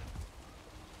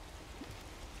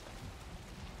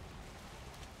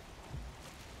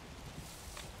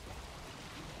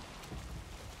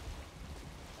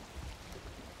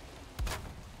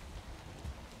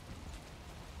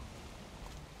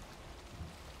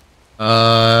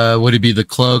 Would it be the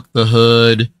cloak, the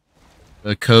hood,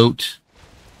 the coat,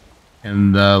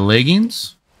 and the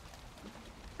leggings?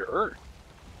 Sure.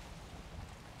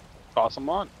 Toss them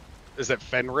on. Is it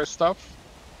Fenris stuff?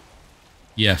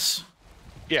 Yes.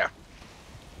 Yeah.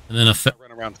 And then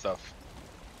Run around stuff.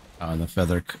 Oh, and the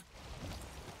feather.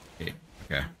 Okay.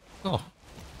 Okay. Cool.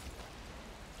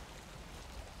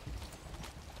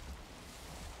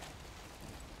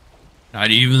 Not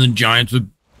even the giants of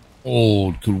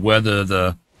old could weather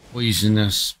the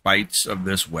poisonous bites of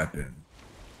this weapon.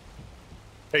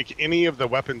 Take any of the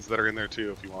weapons that are in there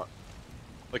too if you want.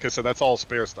 Like I said, that's all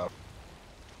spare stuff.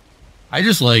 I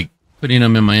just like putting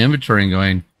them in my inventory and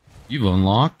going, "You've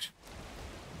unlocked."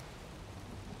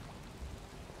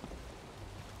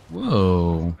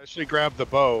 Whoa. I should grab the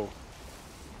bow.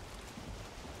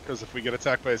 Because if we get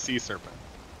attacked by a sea serpent,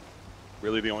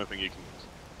 really the only thing you can use.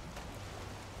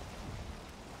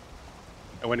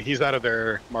 And when he's out of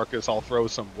there, Marcus, I'll throw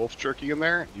some wolf jerky in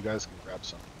there. You guys can grab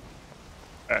some.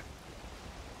 Okay.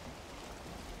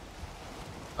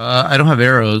 I don't have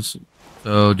arrows,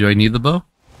 so do I need the bow?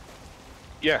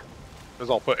 Yeah, because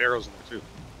I'll put arrows in there too.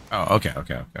 Oh, okay.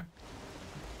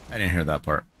 I didn't hear that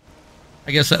part.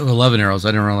 I guess that was 11 arrows. I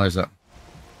didn't realize that.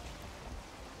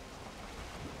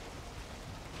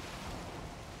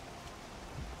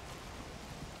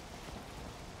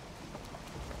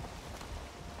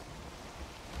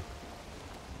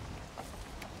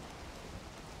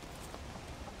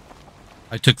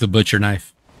 I took the butcher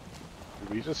knife. Did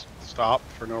we just stop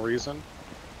for no reason?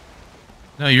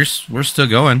 No, we're still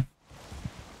going.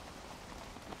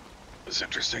 It's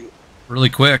interesting. Really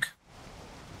quick.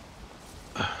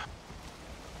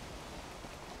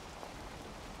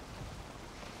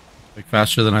 Like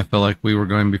faster than I felt like we were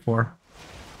going before.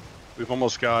 We've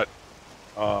almost got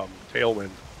tailwind.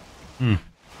 Ooh,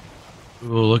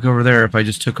 look over there. If I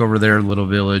just took over their little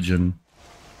village and...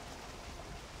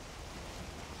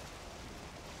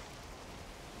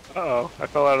 Uh-oh, I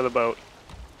fell out of the boat.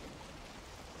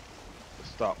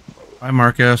 Stop. Bye,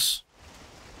 Marcus.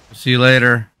 See you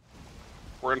later.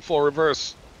 We're in full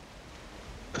reverse.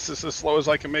 This is as slow as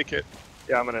I can make it.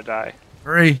 Yeah, I'm gonna die.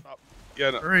 Hurry. Stop. Yeah,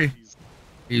 no. Hurry.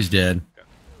 He's dead.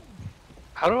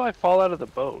 How do I fall out of the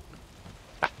boat?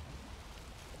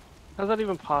 How's that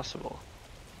even possible?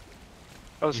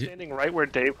 I was standing right where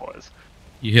Dave was.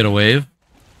 You hit a wave?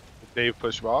 Did Dave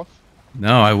push you off?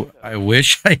 No, I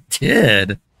wish I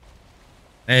did.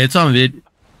 Hey, it's on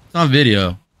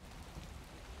video.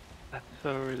 That's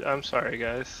so I'm sorry,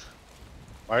 guys.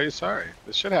 Why are you sorry?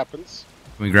 This shit happens.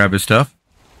 Can we grab his stuff?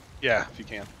 Yeah, if you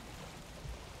can.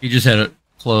 You just had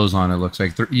clothes on, it looks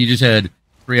like. You just had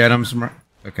 3 items?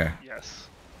 Okay. Yes.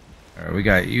 All right, we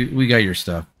got you. We got your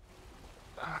stuff.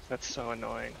 That's so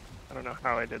annoying. I don't know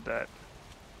how I did that.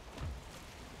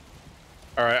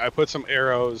 All right, I put some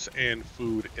arrows and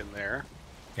food in there.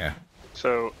 Okay.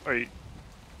 So,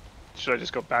 should I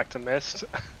just go back to Mist?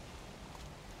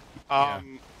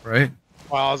 Right?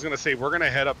 Well, I was gonna say we're gonna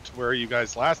head up to where you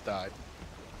guys last died,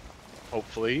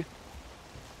 hopefully,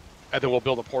 and then we'll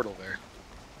build a portal there,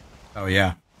 Oh,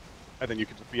 yeah. and then you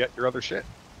can just be at your other shit.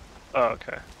 Oh,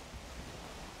 okay.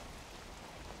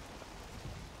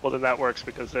 Well, then that works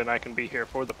because then I can be here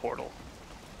for the portal.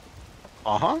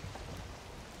 Uh-huh.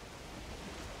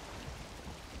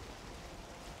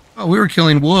 Oh, we were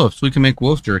killing wolves. We can make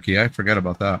wolf jerky. I forgot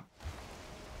about that.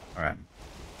 All right.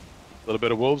 A little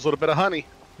bit of wolves, a little bit of honey.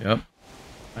 Yep.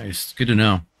 Nice. Good to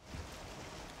know.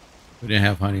 We didn't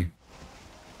have honey.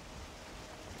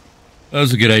 That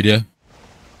was a good idea.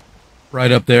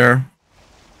 Right up there.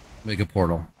 Make a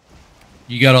portal.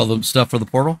 You got all the stuff for the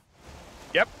portal?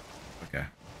 Yep. Okay.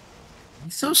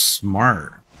 He's so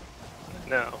smart.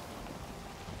 No.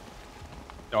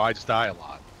 No, I just die a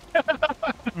lot.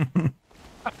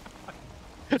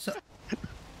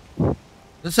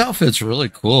 This outfit's really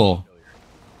cool.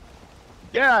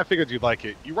 Yeah, I figured you'd like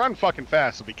it. You run fucking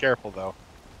fast, so be careful though.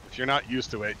 If you're not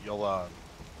used to it, you'll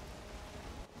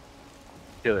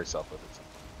kill yourself with it.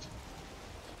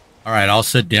 All right, I'll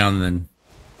sit down then.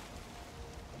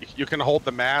 You can hold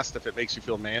the mast if it makes you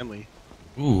feel manly.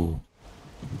 Ooh.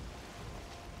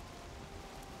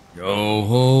 Yo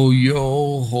ho,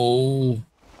 yo ho.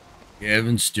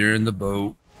 Gavin steering the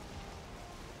boat.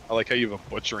 I like how you have a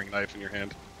butchering knife in your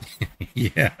hand.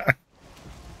 Yeah.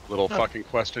 Little fucking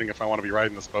questioning if I want to be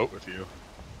riding this boat with you.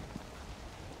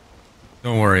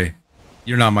 Don't worry.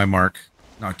 You're not my mark.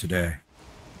 Not today.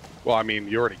 Well, I mean,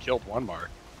 you already killed one mark.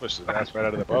 Pushed his ass right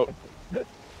out of the boat.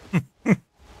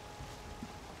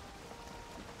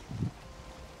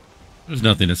 There's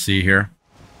nothing to see here.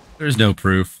 There's no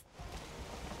proof.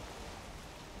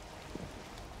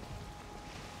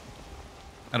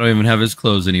 I don't even have his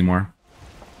clothes anymore.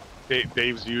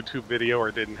 Dave's YouTube video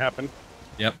or didn't happen.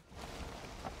 Yep.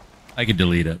 I could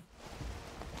delete it.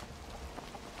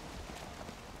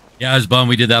 Yeah, I was bummed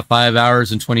we did that 5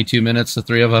 hours and 22 minutes, the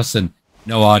three of us, and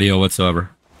no audio whatsoever.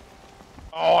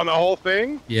 Oh, on the whole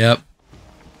thing? Yep.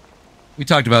 We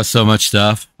talked about so much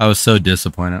stuff. I was so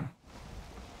disappointed.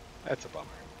 That's a bummer.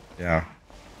 Yeah.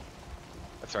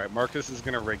 That's all right. Marcus is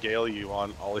going to regale you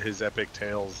on all of his epic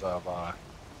tales of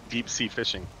deep sea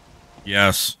fishing.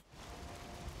 Yes.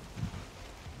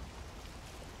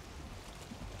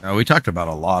 No, we talked about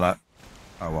a lot of...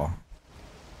 Oh, well.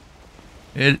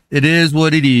 It is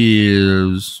what it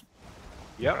is.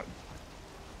 Yep.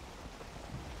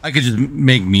 I could just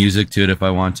make music to it if I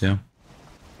want to.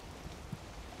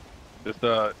 Just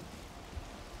the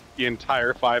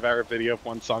entire 5-hour video of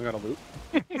one song on a loop.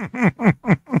 Yeah,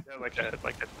 like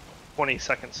a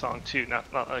 20-second song too,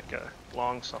 not like a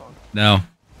long song. No,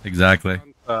 exactly.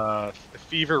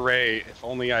 Fever Ray, If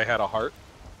Only I Had a Heart.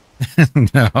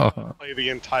 No. Play the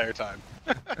entire time.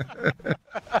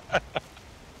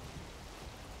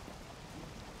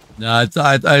 No,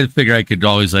 I figure I could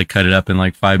always like cut it up in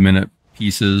like 5-minute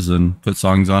pieces and put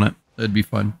songs on it. That'd be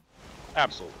fun.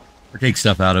 Absolutely. Or take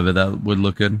stuff out of it that would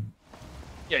look good.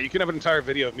 Yeah, you can have an entire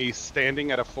video of me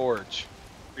standing at a forge,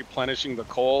 replenishing the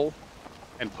coal,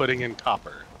 and putting in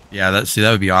copper. Yeah, that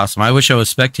would be awesome. I wish I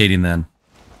was spectating then.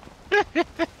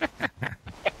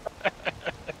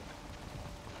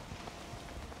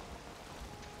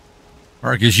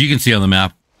 Marcus, you can see on the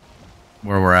map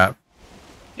where we're at.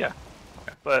 Yeah,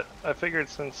 but I figured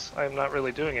since I'm not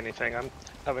really doing anything, I'm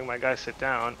having my guy sit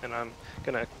down, and I'm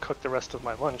gonna cook the rest of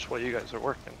my lunch while you guys are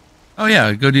working. Oh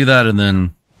yeah, go do that and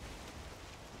then...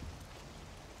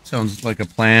 Sounds like a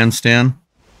plan, Stan.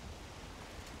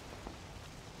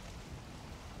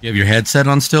 You have your headset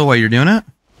on still while you're doing it?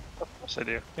 Of course I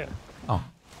do, yeah. Oh.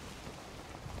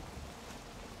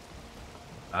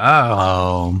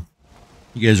 Oh.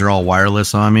 You guys are all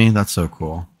wireless on me? That's so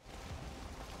cool.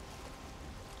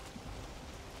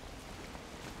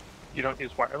 You don't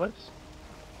use wireless?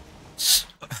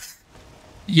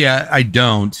 Yeah, I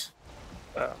don't.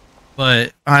 Oh.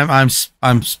 But I'm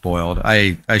spoiled.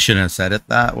 I shouldn't have said it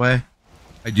that way.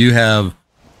 I do have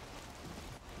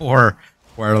 4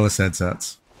 wireless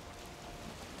headsets.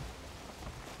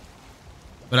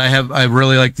 But I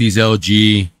really like these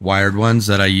LG wired ones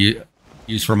that I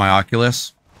use for my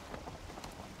Oculus.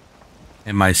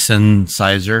 And my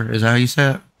Sennheiser, is that how you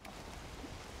say it?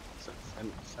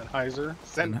 Sennheiser?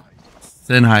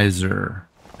 Sennheiser.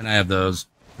 And I have those.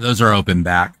 Those are open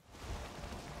back.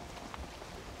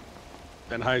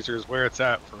 Sennheiser is where it's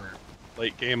at for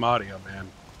late game audio, man.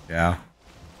 Yeah.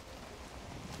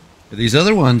 But these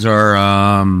other ones are,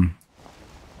 I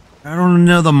don't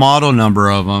know the model number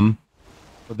of them,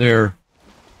 but they're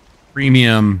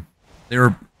premium.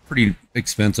 They're pretty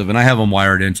expensive, and I have them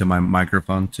wired into my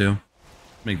microphone too.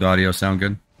 Make the audio sound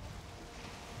good.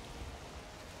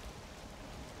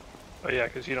 Oh yeah,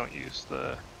 because you don't use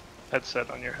the headset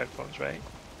on your headphones, right?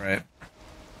 Right.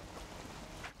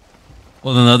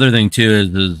 Well, then the other thing too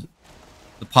is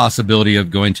the possibility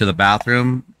of going to the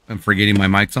bathroom and forgetting my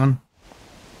mic's on.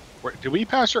 Did we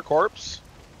pass your corpse?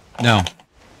 No.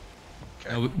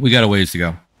 Okay. No, we got a ways to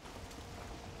go.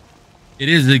 It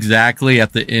is exactly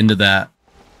at the end of that,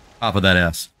 top of that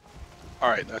S. All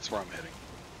right, that's where I'm heading.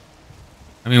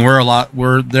 I mean,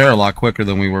 we're there a lot quicker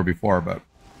than we were before, but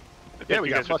Yeah, we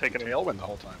you got guys are fucking taking tailwind the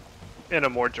whole time. in a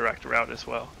more direct route as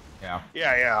well. yeah.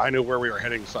 Yeah, I knew where we were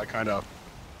heading, so I kind of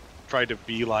tried to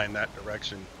beeline that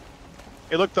direction.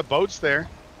 Hey, look, the boat's there.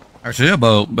 Actually, a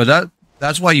boat, but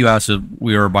that's why you asked if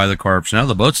we were by the corpse. Now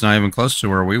the boat's not even close to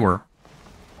where we were.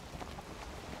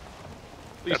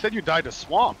 You said you died to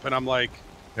swamp, and I'm like,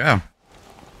 Yeah.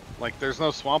 there's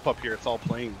no swamp up here. It's all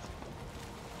plains.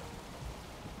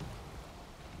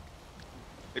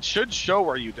 It should show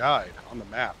where you died on the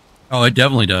map. Oh, it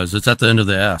definitely does. It's at the end of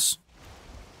the S.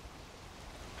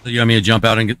 So you want me to jump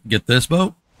out and get this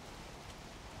boat?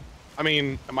 I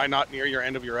mean, am I not near your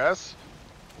end of your S?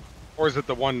 Or is it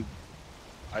the one...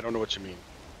 I don't know what you mean.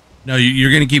 No,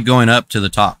 you're going to keep going up to the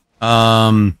top.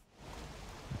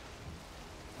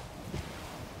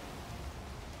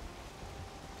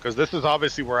 Because this is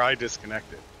obviously where I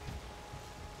disconnected.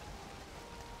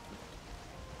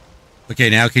 Okay,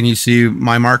 now can you see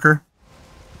my marker?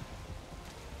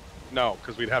 No,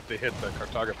 because we'd have to hit the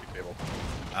cartography table.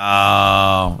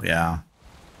 Oh, yeah.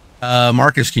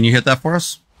 Marcus, can you hit that for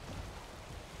us?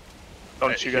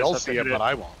 Don't you guys He'll have to see hit it, it? but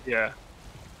I won't. Yeah.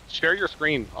 Share your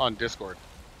screen on Discord.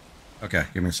 Okay,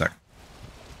 give me a sec.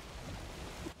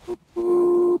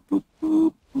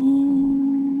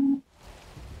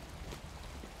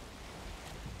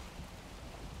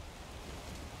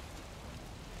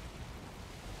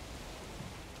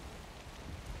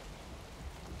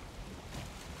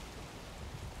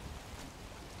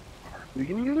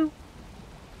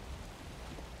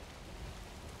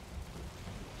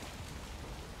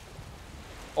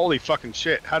 Holy fucking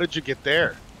shit. How did you get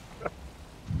there?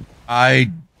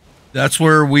 That's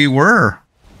where we were.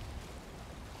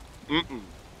 Mm-mm.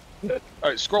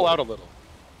 Alright, scroll out a little.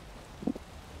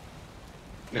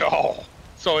 No.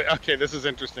 So, okay, this is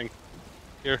interesting.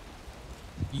 Here.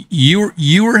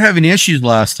 You were having issues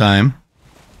last time.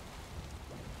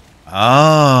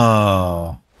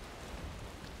 Oh.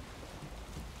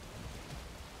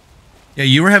 Yeah,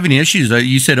 you were having issues.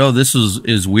 You said, "Oh, this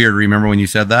is weird." Remember when you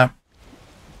said that?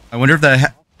 I wonder if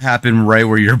that happened right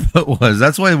where your boat was.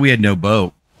 That's why we had no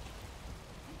boat.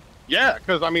 Yeah,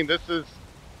 because I mean, this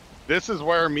is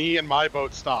where me and my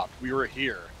boat stopped. We were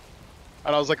here,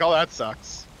 and I was like, "Oh, that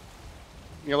sucks."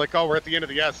 And you're like, "Oh, we're at the end of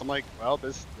the S." I'm like, "Well,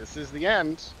 this is the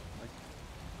end." Like,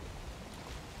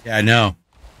 Yeah, I know.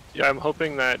 Yeah, I'm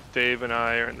hoping that Dave and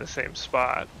I are in the same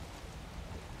spot.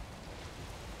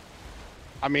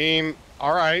 I mean,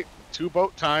 all right, 2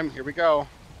 boat time. Here we go.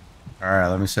 All right,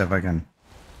 let me see if I can.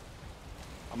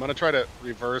 I'm gonna try to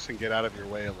reverse and get out of your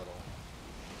way a little.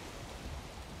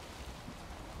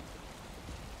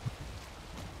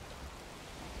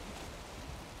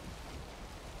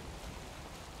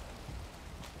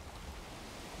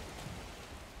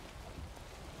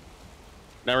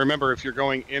 Now remember, if you're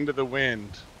going into the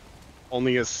wind,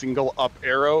 only a single up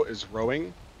arrow is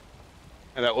rowing,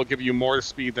 and that will give you more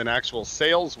speed than actual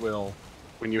sails will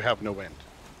when you have no wind.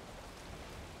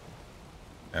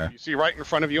 Yeah. You see right in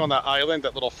front of you on that island,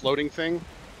 that little floating thing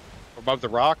above the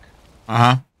rock?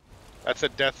 Uh-huh. That's a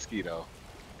death skeeto.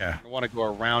 Yeah. You want to go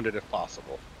around it if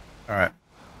possible. All right.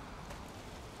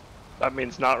 That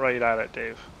means not right at it,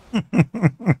 Dave.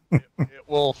 It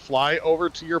will fly over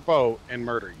to your boat and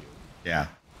murder you. Yeah.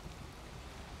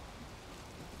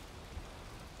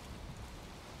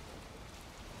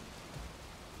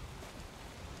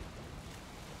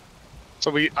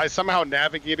 So I somehow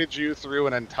navigated you through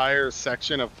an entire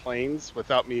section of plains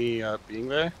without me being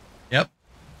there. Yep.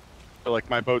 I feel like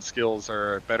my boat skills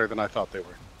are better than I thought they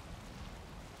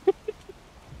were.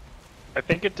 I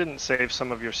think it didn't save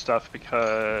some of your stuff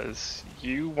because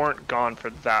you weren't gone for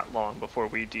that long before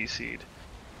we DC'd.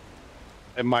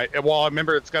 Well, I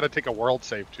remember it's got to take a world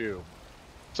save too.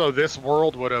 So this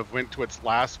world would have went to its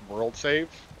last world save.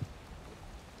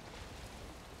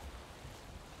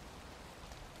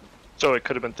 So it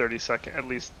could have been 30 seconds at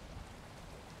least.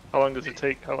 How long does it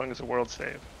take? How long is a world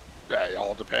save? It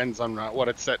all depends on what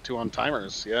it's set to on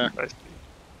timers. Yeah. I see.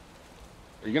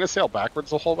 Are you gonna sail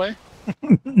backwards the whole way?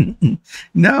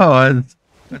 No, I'm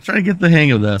trying to get the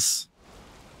hang of this.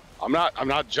 I'm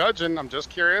not judging. I'm just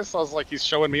curious. I was like, he's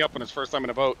showing me up on his first time in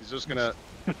a boat. He's just gonna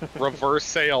reverse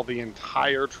sail the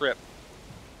entire trip.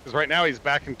 Because right now he's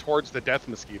backing towards the death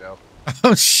mosquito.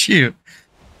 Oh shoot!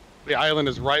 The island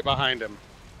is right behind him.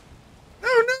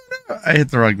 No! I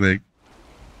hit the wrong thing.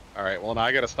 All right. Well, now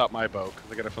I gotta stop my boat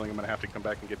because I got a feeling I'm gonna have to come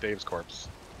back and get Dave's corpse.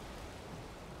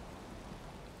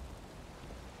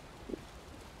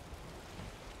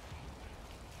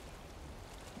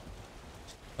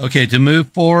 Okay, to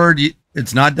move forward,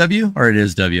 it's not W or it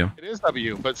is W? It is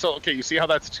W, but so, okay, you see how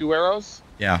that's 2 arrows?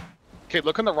 Yeah. Okay,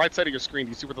 look on the right side of your screen. Do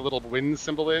you see where the little wind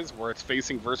symbol is, where it's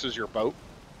facing versus your boat?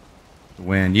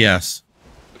 Wind, yes.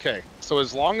 Okay, so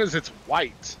as long as it's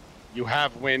white, you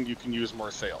have wind, you can use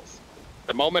more sails.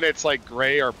 The moment it's like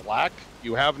gray or black,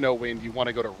 you have no wind, you want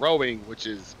to go to rowing, which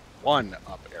is 1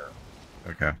 up arrow.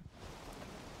 Okay.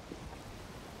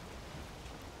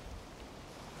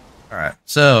 All right.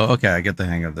 So, okay, I get the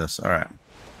hang of this. All right.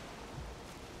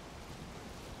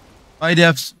 High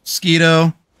def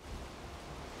Skeeto.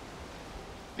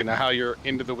 You know how you're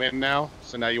into the wind now?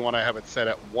 So now you want to have it set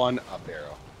at 1 up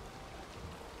arrow.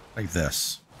 Like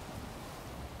this.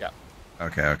 Yeah.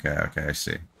 Okay, I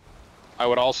see. I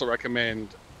would also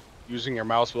recommend using your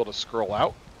mouse wheel to scroll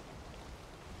out.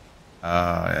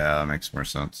 Yeah, that makes more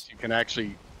sense. You can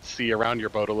actually see around your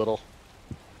boat a little.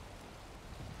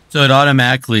 So it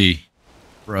automatically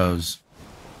rows.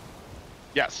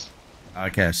 Yes.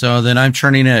 Okay, so then I'm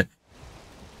turning it.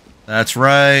 That's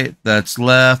right, that's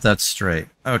left, that's straight.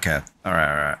 Okay, all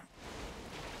right.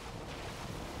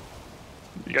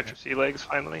 You got your sea legs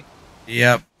finally?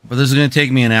 Yep, but this is going to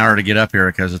take me an hour to get up here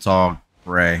because it's all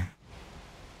gray.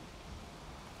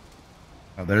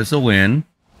 Oh, there's the wind.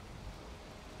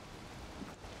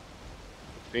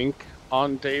 I think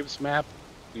on Dave's map,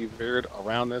 we veered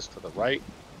around this to the right,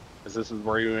 because this is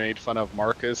where you made fun of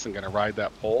Marcus and going to ride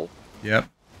that pole. Yep.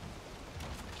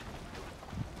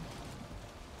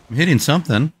 I'm hitting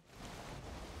something.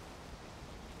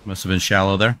 Must have been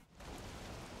shallow there.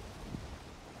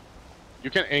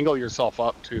 You can angle yourself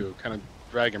up to kind of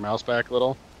drag your mouse back a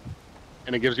little,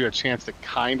 and it gives you a chance to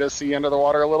kind of see under the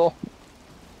water a little.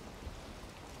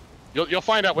 You'll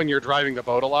find out when you're driving the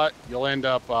boat a lot, you'll end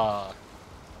up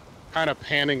kind of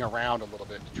panning around a little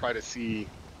bit to try to see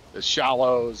the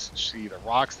shallows, see the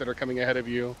rocks that are coming ahead of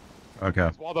you. Okay.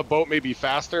 So while the boat may be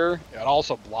faster, it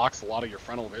also blocks a lot of your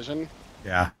frontal vision.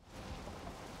 Yeah.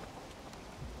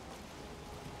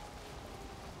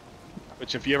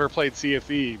 Which, if you ever played Sea of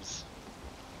Thieves,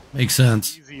 Makes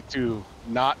sense. it's easy to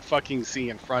not fucking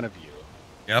see in front of you.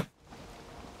 Yep.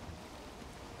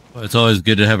 But it's always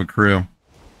good to have a crew.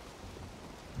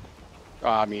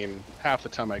 I mean, half the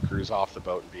time my crew's off the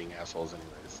boat and being assholes anyway,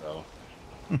 so.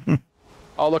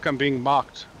 Oh, look, I'm being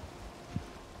mocked.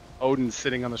 Odin's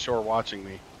sitting on the shore watching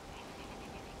me.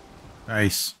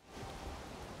 Nice.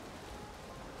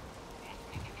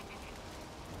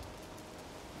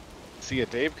 See a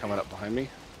Dave coming up behind me.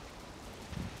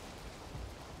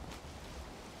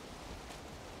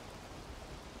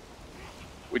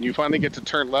 When you finally get to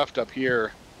turn left up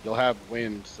here, you'll have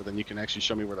wind, so then you can actually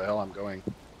show me where the hell I'm going.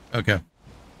 Okay.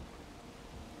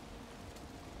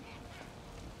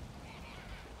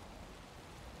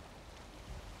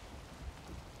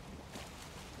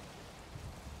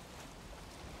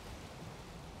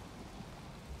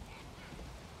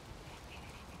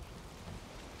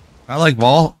 I like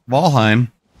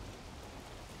Valheim.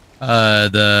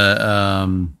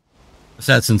 The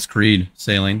Assassin's Creed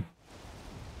sailing.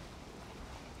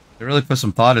 They really put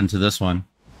some thought into this one.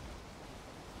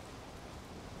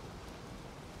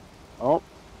 Oh,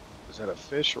 is that a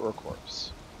fish or a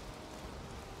corpse?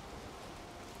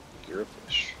 You're a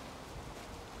fish.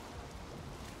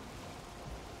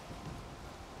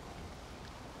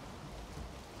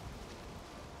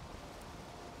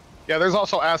 Yeah, there's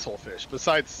also asshole fish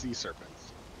besides sea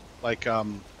serpents. Like,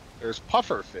 there's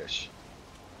puffer fish.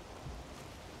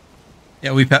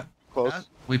 Yeah, we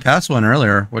passed one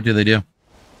earlier. What do they do?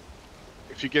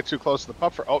 If you get too close to the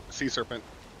puffer, oh, sea serpent.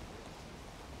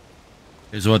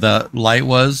 Is what that light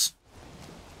was?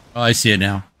 Oh, I see it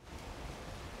now.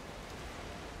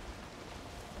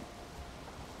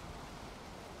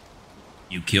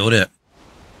 You killed it.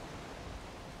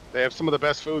 They have some of the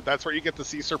best food. That's where you get the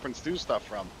sea serpent stew stuff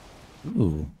from.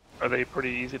 Ooh. Are they pretty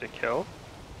easy to kill?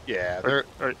 Yeah,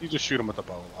 you just shoot them with the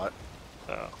bow a lot.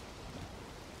 Oh.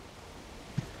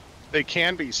 They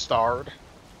can be starred,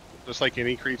 just like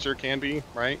any creature can be,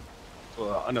 right?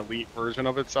 So an elite version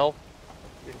of itself.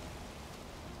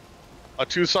 A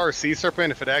 2-star sea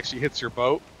serpent, if it actually hits your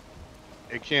boat,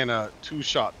 it can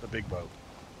two-shot the big boat.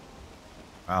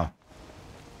 Wow.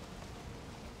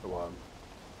 So,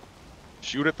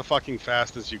 shoot it the fucking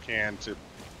fast as you can to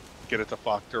get it to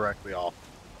fuck directly off.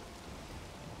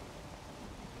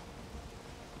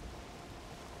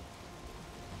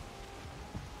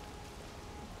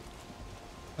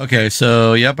 Okay,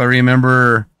 so yep, I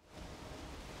remember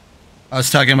I was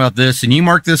talking about this, and you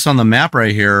marked this on the map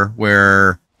right here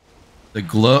where the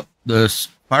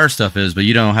fire stuff is, but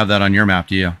you don't have that on your map,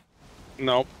 do you?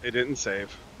 Nope, it didn't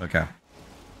save. Okay.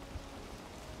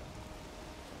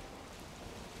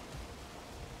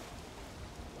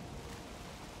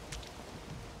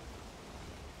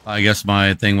 I guess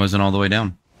my thing wasn't all the way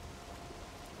down.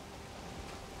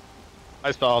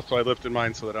 I saw, so I lifted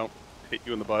mine so they don't hit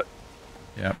you in the butt.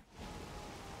 Yep.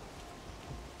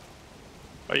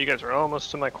 Oh, you guys are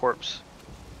almost to my corpse.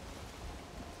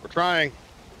 We're trying.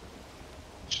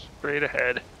 Straight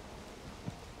ahead.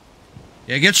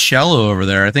 Yeah, it gets shallow over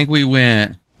there. I think we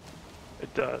went...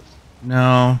 It does.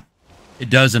 No, it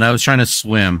doesn't. I was trying to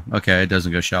swim. Okay, it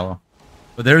doesn't go shallow.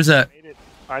 But there's a...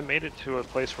 I made it to a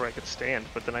place where I could stand,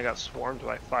 but then I got swarmed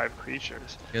by 5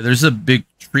 creatures. Yeah, there's a big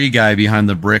tree guy behind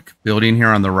the brick building here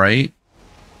on the right.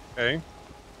 Okay.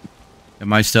 And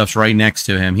my stuff's right next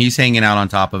to him. He's hanging out on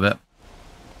top of it.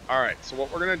 Alright, so what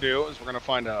we're going to do is we're going to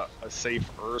find a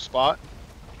safer spot.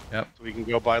 Yep. So we can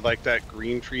go by like that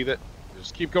green tree that...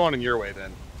 Just keep going in your way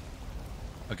then.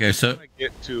 Okay, so...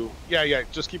 Get to... Yeah,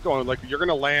 just keep going. Like, you're going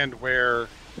to land where...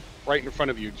 Right in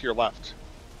front of you, to your left.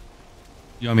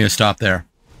 You want me to stop there?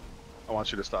 I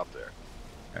want you to stop there.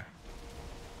 Okay.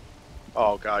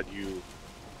 Oh god, you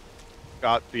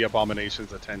got the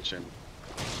abomination's attention.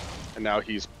 And now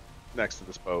he's next to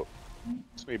this boat.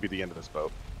 This may be the end of this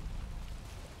boat.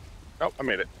 Oh, I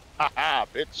made it. Haha,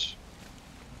 bitch.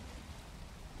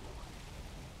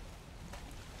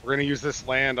 We're gonna use this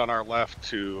land on our left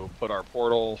to put our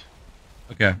portal.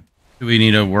 Okay. Do we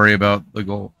need to worry about the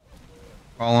gold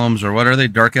columns, or what are they?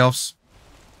 Dark elves?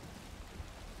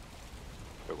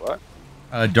 Wait, what?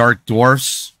 Dark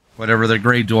dwarfs? Whatever, they're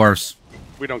great dwarfs.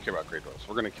 We don't care about great dwarfs.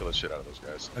 We're gonna kill the shit out of those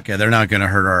guys. Okay, they're not gonna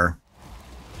hurt our...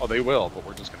 Oh, they will, but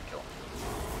we're just gonna kill them.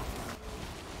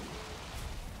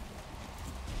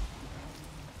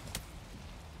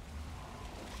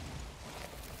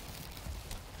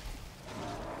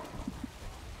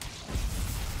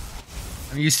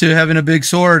 I'm used to having a big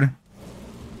sword.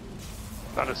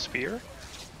 Not a spear?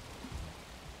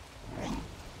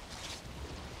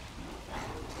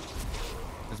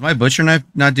 Does my butcher knife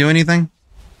not do anything?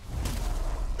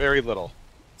 Very little.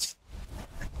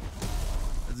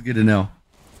 That's good to know.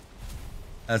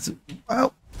 That's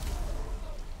well.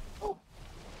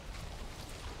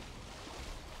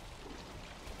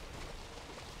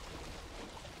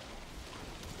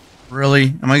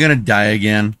 Really? Am I gonna die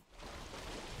again?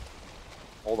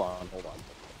 Hold on.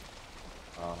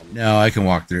 No, I can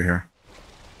walk through here.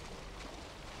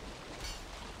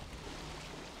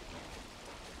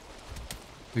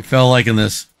 We fell like in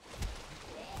this.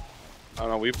 I don't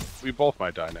know. We both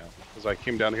might die now because I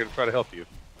came down here to try to help you.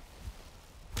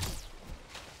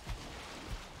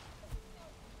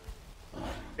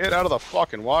 Get out of the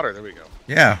fucking water. There we go.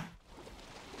 Yeah.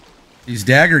 These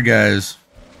dagger guys,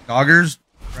 doggers,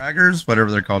 draggers,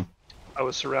 whatever they're called. I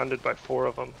was surrounded by 4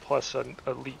 of them, plus a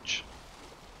leech.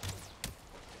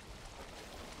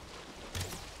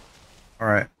 All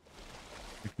right.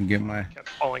 I can get my. Kept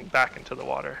falling back into the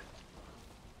water.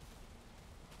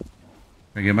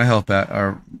 I get my health back,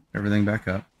 or everything back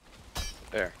up.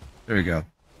 There. There we go.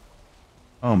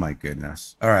 Oh my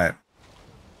goodness. All right.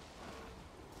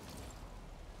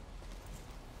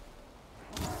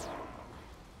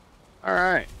 All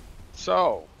right.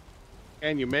 So,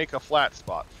 can you make a flat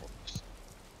spot for us?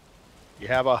 You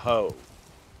have a hoe.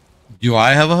 Do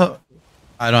I have a hoe?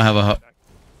 I don't have a hoe.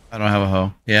 I don't have a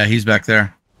hoe. Yeah, he's back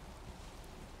there.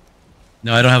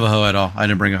 No, I don't have a hoe at all. I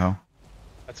didn't bring a hoe.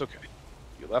 That's okay.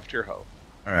 You left your hoe.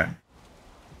 All right.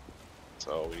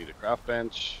 So we need a craft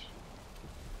bench.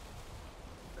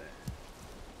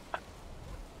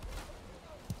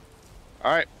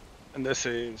 All right. And this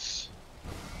is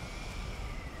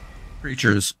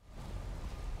Creatures.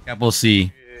 Capital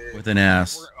C with an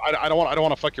S. I don't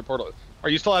want to fuck your portal. Are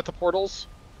you still at the portals,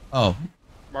 Oh,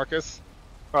 Marcus?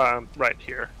 Right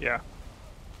here, yeah.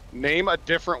 Name a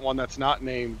different one that's not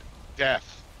named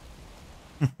Death.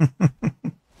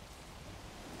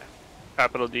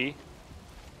 Capital D.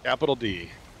 Capital D.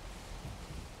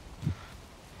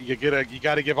 You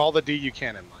got to give all the D you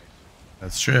can in life.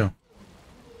 that's true.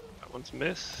 That one's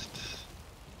missed.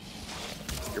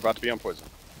 You're about to be on poison.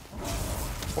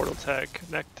 Portal tag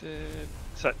connected.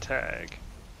 Set tag.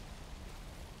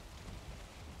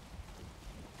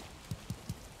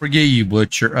 Forget you,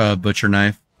 butcher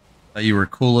knife. Thought you were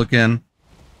cool looking.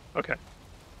 Okay.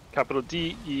 Capital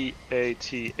D E A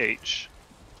T H.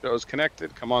 Show's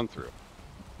connected. Come on through.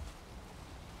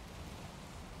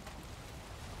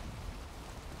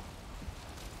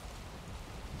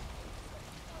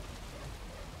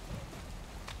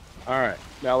 All right.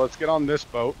 Now let's get on this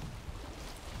boat.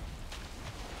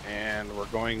 And we're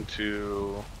going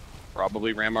to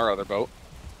probably ram our other boat.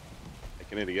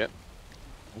 Like an idiot.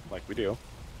 Like we do.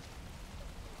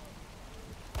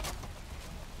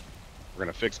 We're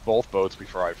going to fix both boats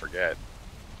before I forget.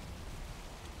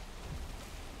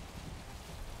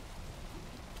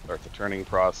 Start the turning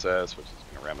process, which is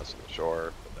going to ram us to the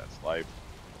shore, but that's life.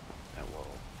 And we'll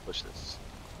push this.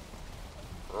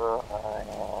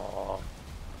 Alright,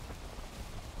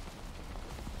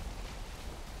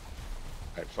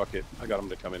 fuck it. I got him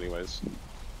to come anyways.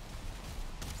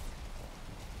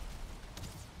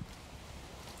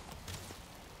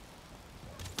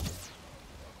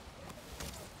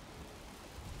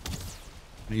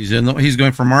 He's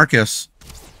going for Marcus.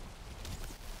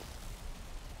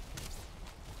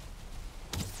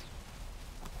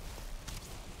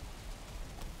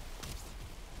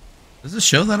 Does it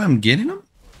show that I'm getting him?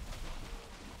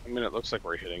 I mean, it looks like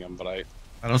we're hitting him, but I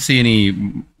don't see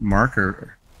any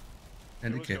marker It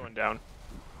was indicator. going down.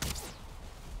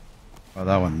 Oh,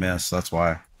 that one missed. That's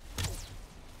why.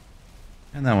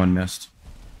 And that one missed.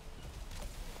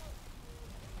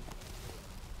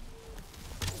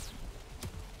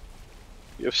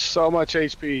 You have so much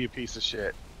HP, you piece of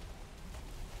shit.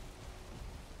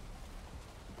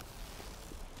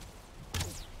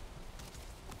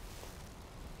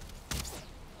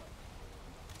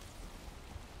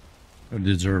 I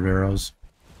deserve arrows.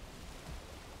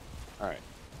 Alright,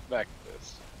 back to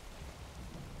this.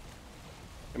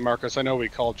 And Marcus, I know we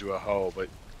called you a hoe, but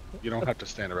you don't have to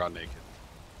stand around naked.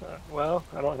 Well,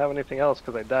 I don't have anything else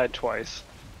because I died twice.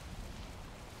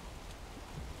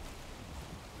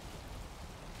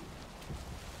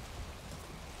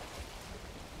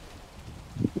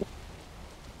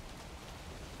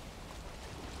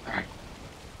 Alright.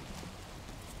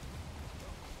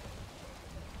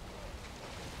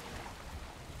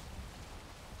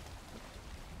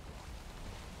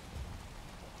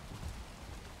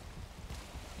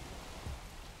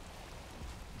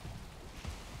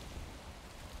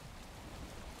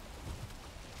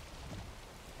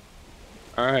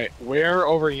 Alright, where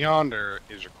over yonder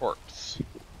is your corpse?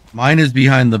 Mine is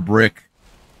behind the brick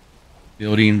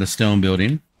building, the stone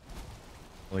building.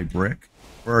 Holy brick.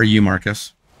 Where are you,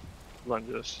 Marcus? Hold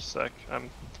on just a sec. I'm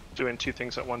doing two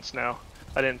things at once now.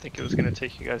 I didn't think it was going to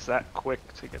take you guys that quick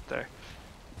to get there.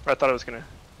 Or I thought it was going to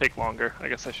take longer, I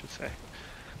guess I should say.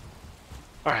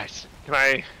 Alright,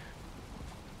 can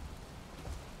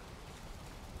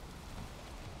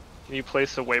you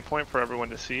place a waypoint for everyone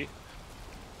to see?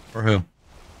 For who?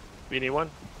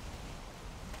 Anyone?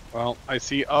 Well, I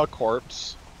see a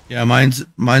corpse. Yeah,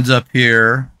 mine's up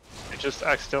here. I just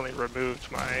accidentally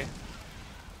removed my...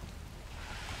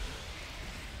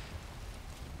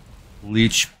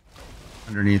 Leech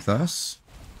underneath us.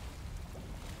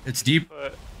 It's deep.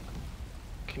 But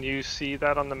can you see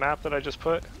that on the map that I just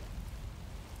put?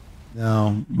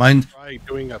 No, Try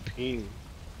doing a ping.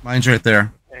 mine's right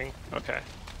there. Dang. Okay.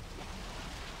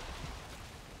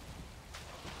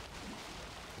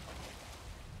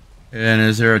 And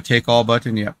is there a take all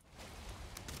button? Yep.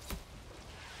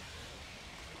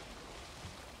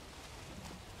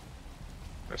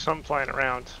 There's something flying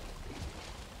around.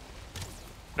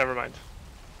 Never mind.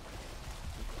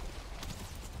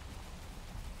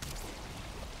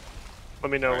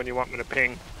 Let me know when you want me to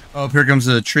ping. Oh, here comes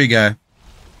the tree guy.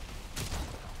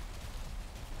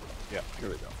 Yeah, here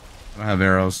we go. I don't have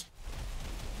arrows.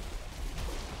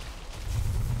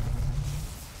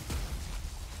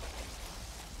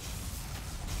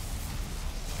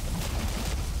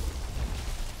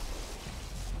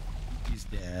 He's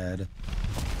dead.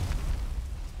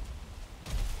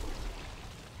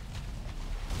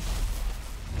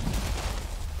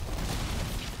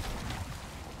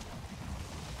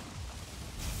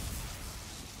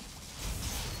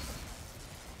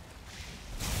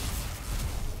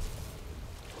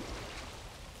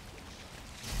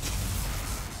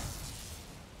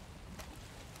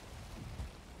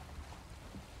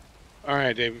 All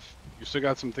right, Dave. You still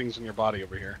got some things in your body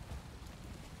over here.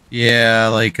 Yeah,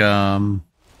 like I don't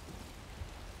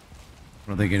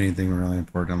think anything really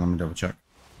important. Let me double check.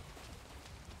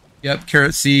 Yep,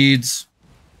 carrot seeds.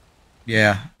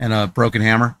 Yeah, and a broken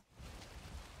hammer.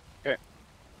 Okay,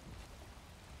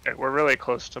 we're really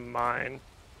close to mine.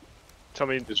 Tell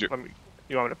me, you want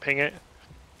me to ping it?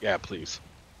 Yeah, please.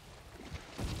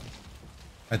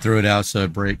 I threw it out so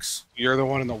it breaks. You're the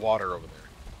one in the water over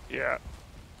there. Yeah.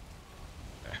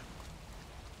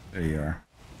 There you are.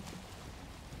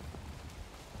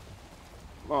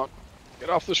 Come on. Get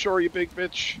off the shore, you big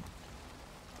bitch.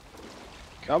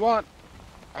 Come on.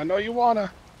 I know you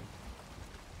wanna.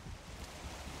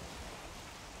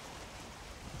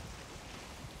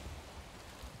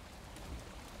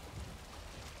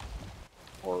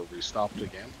 Or we stopped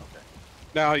again. Okay.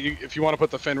 Now, if you want to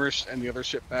put the Fenris and the other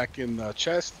ship back in the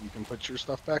chest, you can put your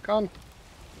stuff back on.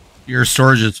 Your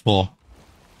storage is full.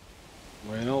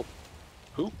 Well,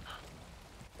 poop.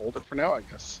 Hold it for now, I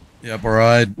guess. Yep, or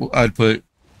I'd put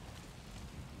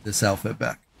this outfit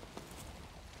back.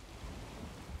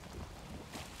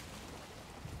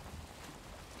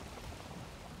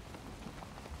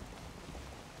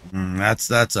 That's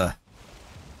a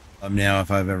thumbnail if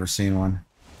I've ever seen one.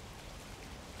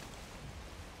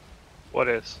 What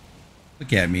is?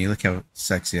 Look at me. Look how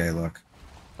sexy I look.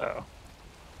 Oh.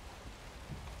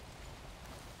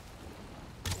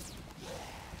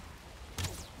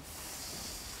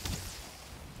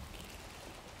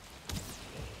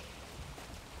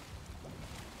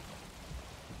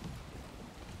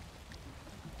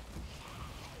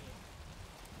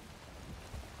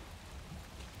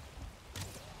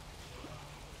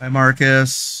 Hi,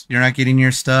 Marcus. You're not getting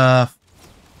your stuff.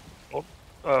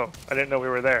 Oh, I didn't know we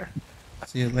were there.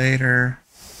 See you later.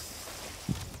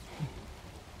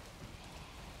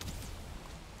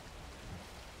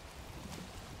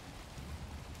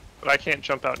 But I can't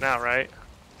jump out now, right?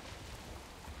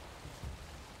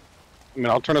 I mean,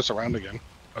 I'll turn us around again.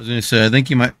 I was gonna say, I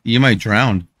think you might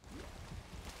drown.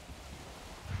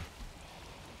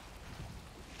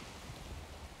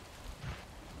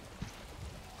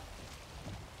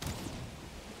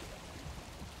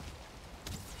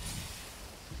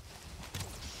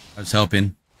 I was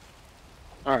helping.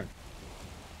 Alright.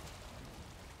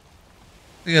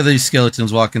 Look at these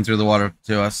skeletons walking through the water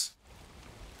to us.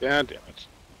 Yeah, damn it.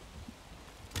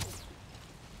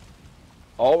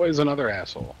 Always another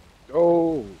asshole.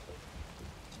 Go!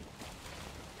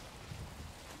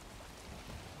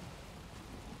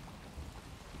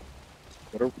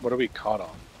 What are we caught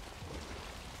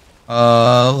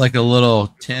on? Like a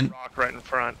little tin. Rock right in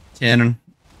front. Tin.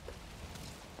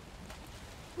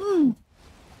 Woo.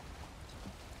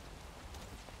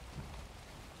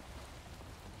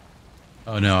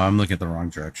 Oh no, I'm looking at the wrong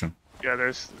direction.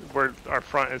 Yeah, our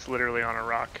front is literally on a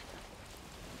rock.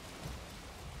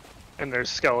 And there's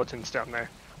skeletons down there.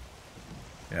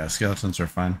 Yeah, skeletons are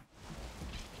fine.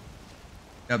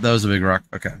 Yep, that was a big rock.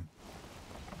 Okay.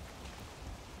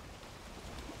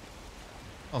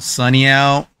 All sunny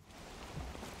out.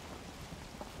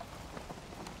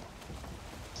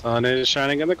 Sun is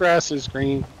shining and the grass is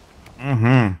green.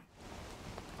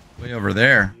 Mm-hmm. Way over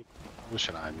there. What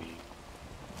should I mean?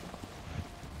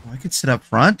 Oh, I could sit up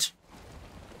front.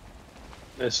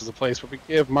 This is a place where we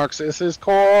give Marxus his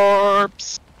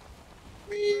corpse.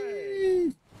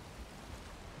 Whee!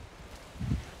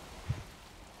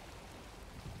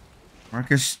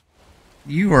 Marcus,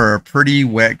 you are a pretty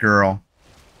wet girl.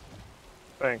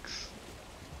 Thanks.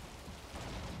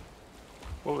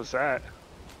 What was that?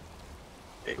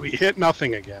 We hit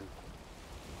nothing again.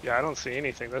 Yeah, I don't see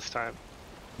anything this time.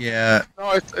 Yeah.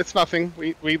 No, it's nothing.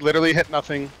 We literally hit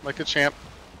nothing like a champ.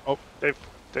 Oh,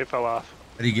 They fell off.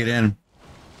 How do you get in?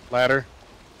 ladder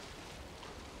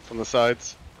from the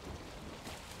sides.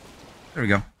 There we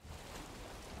go.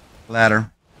 Ladder.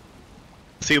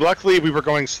 See, luckily we were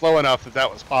going slow enough that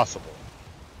that was possible.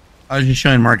 I was just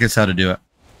showing Marcus how to do it.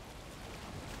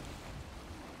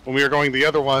 When we were going the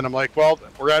other one, I'm like, well,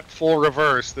 we're at full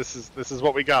reverse. This is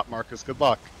what we got, Marcus. Good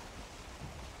luck.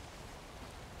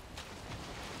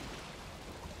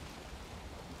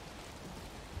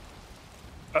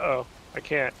 Uh-oh. I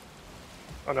can't.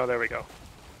 Oh, no, there we go.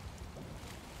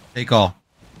 Take all.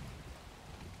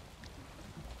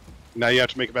 Now you have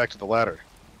to make it back to the ladder.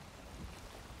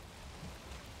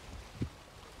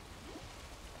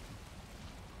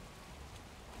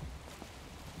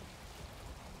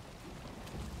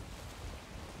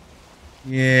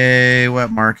 Yay,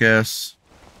 wet Marcus.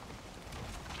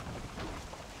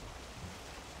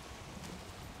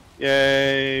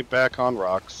 Yay, back on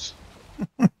rocks.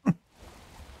 I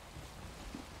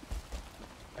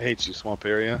hate you, swamp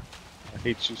area. I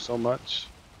hate you so much.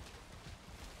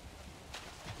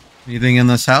 Anything in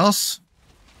this house?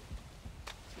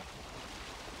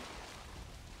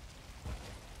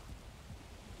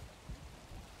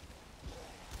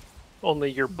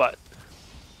 Only your butt.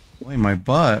 Boy, my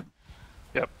butt.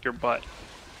 Yep, your butt.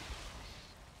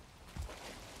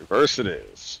 Reverse it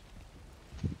is.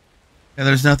 Yeah,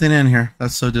 there's nothing in here.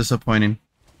 That's so disappointing.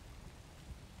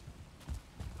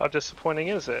 How disappointing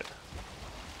is it?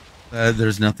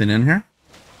 There's nothing in here?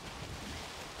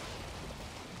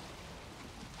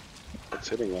 It's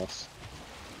hitting us.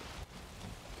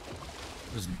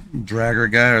 This dragger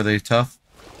guy, are they tough?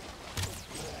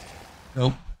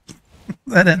 Nope.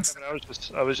 That ends.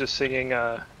 I was just singing.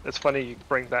 It's funny you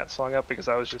bring that song up because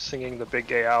I was just singing the Big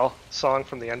Gay Owl song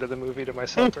from the end of the movie to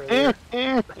myself earlier.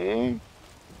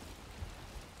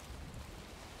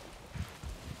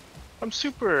 I'm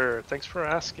super. Thanks for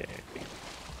asking.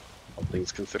 All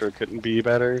things considered, couldn't be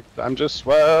better. I'm just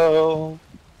swell.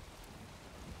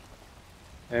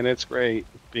 And it's great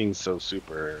being so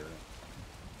super.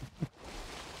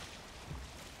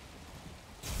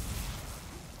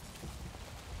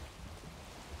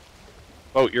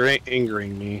 Oh, you're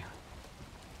angering me.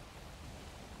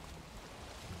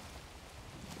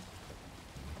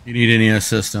 You need any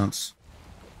assistance?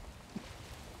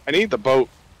 I need the boat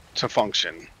to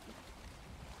function.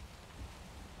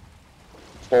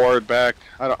 Forward, back.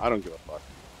 I don't give a fuck.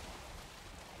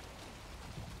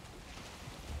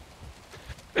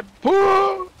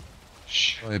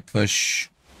 Push. I push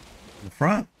in the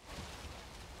front.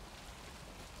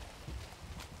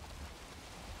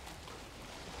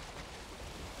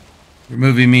 You're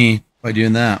moving me by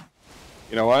doing that.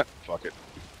 You know what? Fuck it.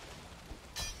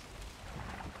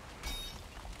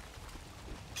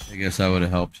 I guess that would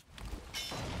have helped.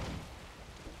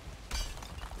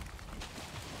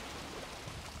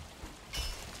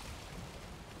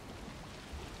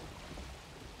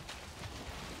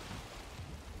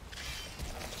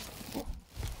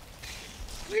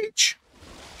 Leech.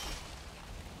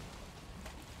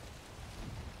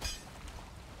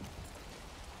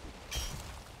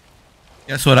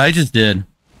 Guess what I just did?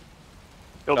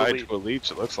 Killed a Died leech. to a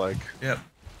leech, it looks like. Yep.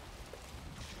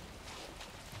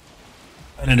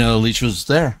 I didn't know the leech was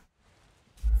there.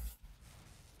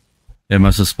 It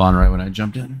must have spawned right when I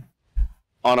jumped in.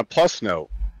 On a plus note.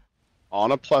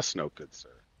 On a plus note, good sir.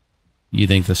 You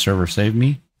think the server saved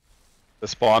me? The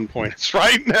spawn point is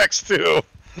right next to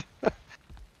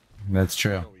That's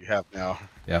true. what we have now.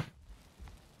 Yep.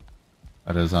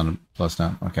 That is on a plus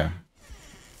now. Okay.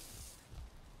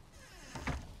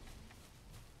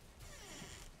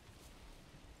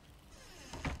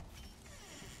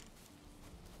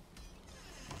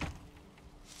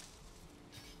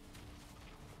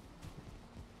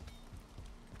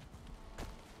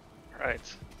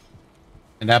 Right.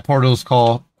 And that portal is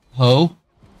called Ho?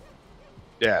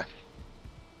 Yeah.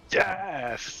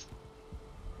 Yes.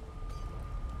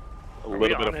 A Are we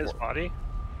little bit on of his body?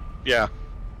 Yeah.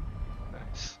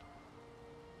 Nice.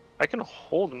 I can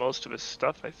hold most of his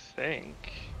stuff, I think.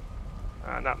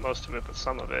 Not most of it, but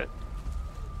some of it.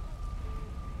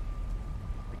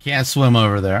 I can't swim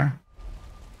over there.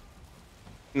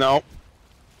 No.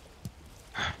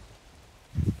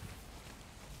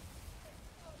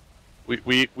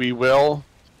 We will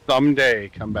someday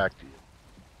come back to you.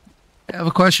 I have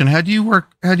a question. How do you work?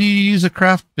 How do you use a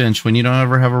craft bench when you don't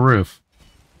ever have a roof?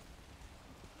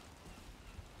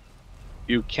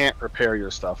 You can't repair your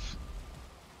stuff,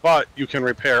 but you can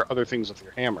repair other things with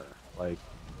your hammer. Like,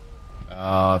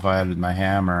 Oh, if I had my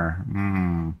hammer.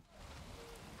 Hmm.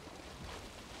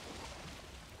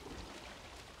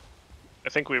 I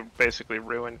think we basically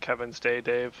ruined Kevin's day,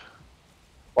 Dave.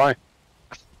 why?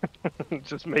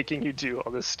 Just making you do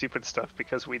all this stupid stuff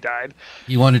because we died.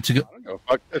 You wanted to go. I don't know.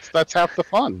 Fuck, that's half the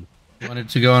fun. You wanted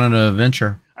to go on an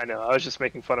adventure. I know, I was just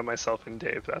making fun of myself and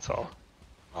Dave, that's all.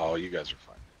 Oh, you guys are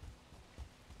fine.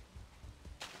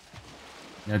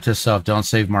 Note to self: don't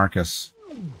save Marcus.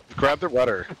 Grab the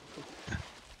rudder.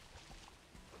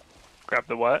 Grab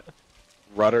the what?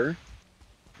 Rudder.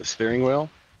 The steering wheel.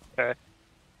 Okay.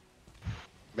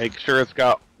 Make sure it's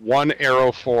got one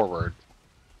arrow forward.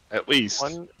 At least.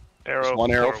 One arrow Just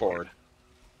one arrow forward.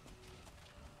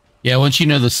 Yeah, once you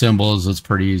know the symbols, it's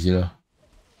pretty easy to.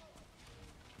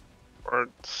 Or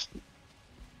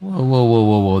Whoa, whoa, whoa,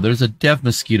 whoa, whoa! There's a death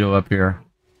mosquito up here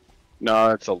No,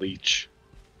 it's a leech.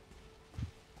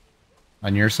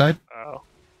 on your side. oh,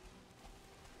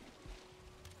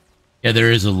 Yeah,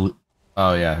 there is a.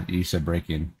 Oh yeah, you said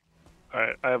breaking.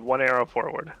 alright, I have one arrow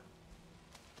forward.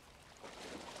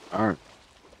 Alright.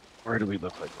 Where do we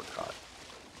look like we're caught?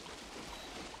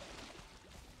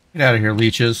 Get out of here,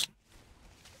 leeches.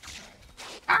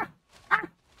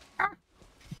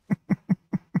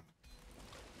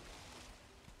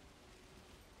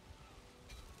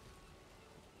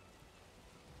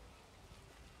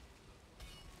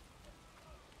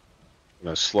 I'm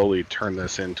going to slowly turn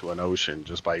this into an ocean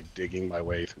just by digging my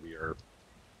way through the earth.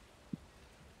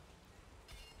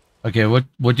 Okay, what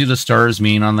do the stars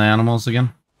mean on the animals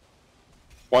again?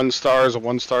 1 star is a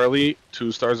 1-star elite,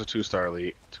 2 stars a 2-star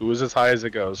elite. 2 is as high as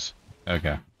it goes.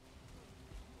 Okay.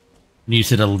 And you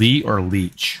said elite or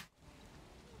leech?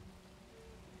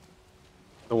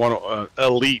 The one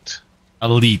elite.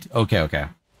 Elite. Okay, okay.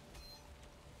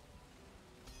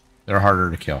 They're harder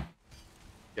to kill.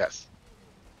 Yes.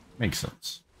 Makes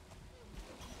sense.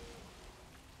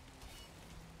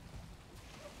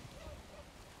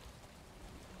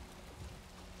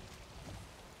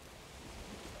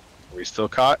 Are we still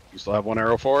caught? You still have 1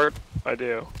 arrow forward? I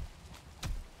do.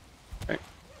 Okay.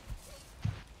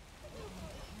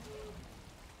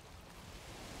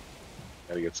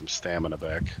 Gotta get some stamina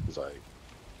back as I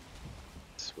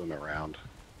swim around.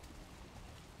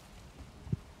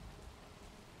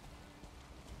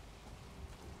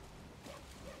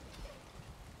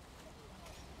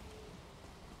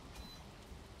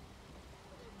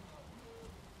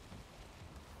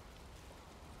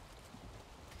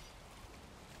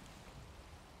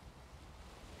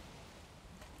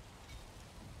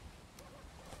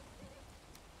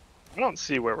 I don't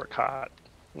see where we're caught.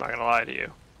 I'm not gonna lie to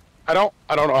you. I don't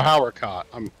know how we're caught.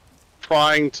 I'm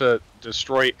trying to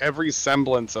destroy every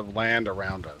semblance of land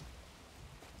around us.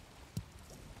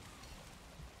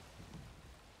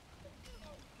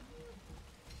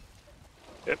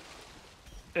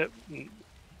 It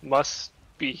must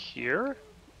be here?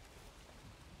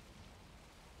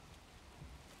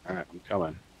 Alright, I'm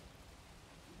coming.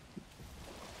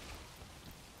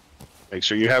 Make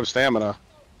sure you have stamina,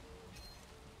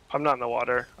 I'm not in the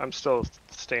water. I'm still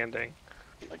standing.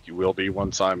 like you will be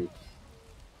once I'm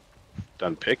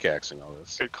done pickaxing all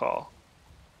this. Good call.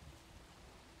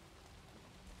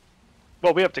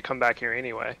 Well, we have to come back here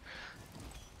anyway.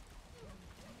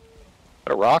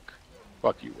 A rock?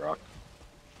 Fuck you, rock.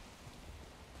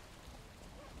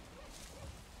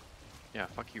 Yeah,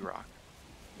 fuck you, Rock.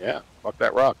 Yeah, fuck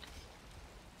that rock.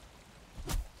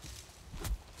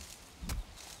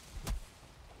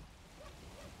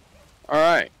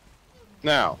 Alright.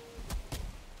 Now.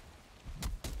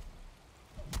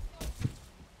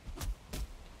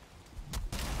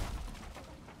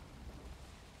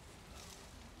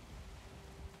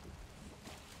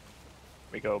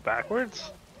 We go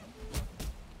backwards?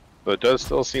 But it does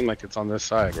still seem like it's on this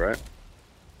side, right?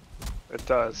 It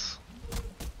does.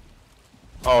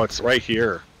 Oh, it's right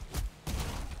here.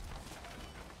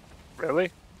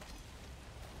 Really?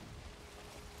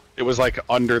 It was like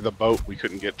under the boat. We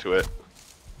couldn't get to it.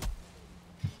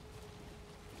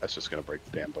 That's just gonna break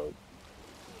the damn boat.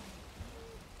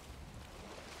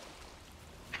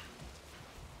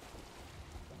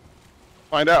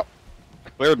 Find out. I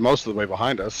cleared most of the way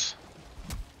behind us.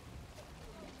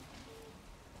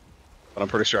 But I'm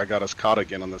pretty sure I got us caught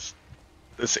again on this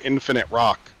infinite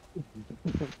rock.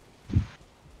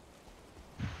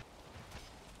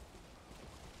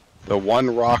 The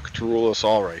one rock to rule us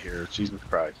all right here. Jesus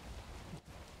Christ.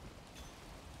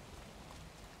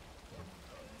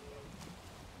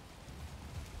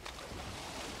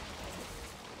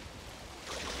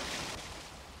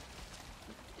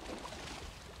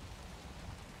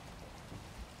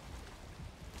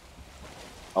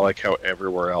 I like how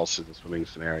everywhere else is a swimming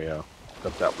scenario,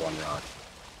 except that one rock.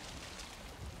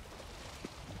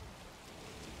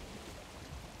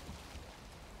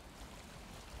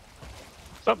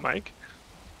 What's up, Mike?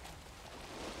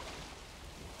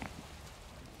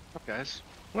 Up, guys?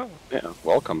 Well, Yeah,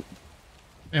 welcome.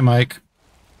 Hey, Mike.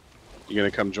 You gonna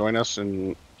come join us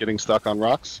in getting stuck on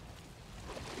rocks?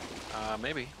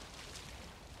 Maybe.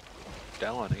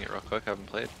 Downloading it real quick. I haven't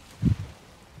played.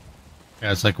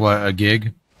 Yeah, it's like what, a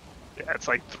gig? yeah, it's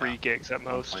like 3 gigs at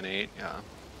most. 1.8, yeah.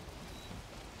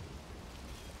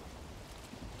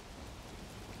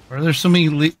 Why are there so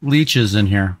many leeches in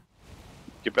here?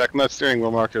 Get back on that steering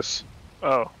wheel, Marcus.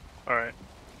 Oh, alright.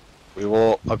 We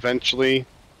will eventually,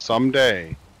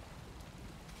 someday,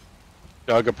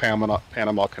 dug a Panama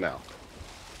Canal.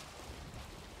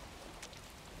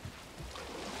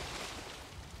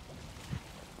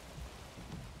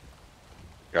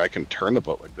 Yeah, I can turn the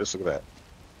boat like this. Look at that.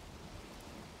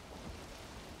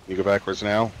 You go backwards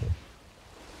now?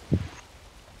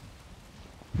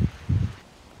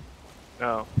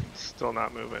 No, still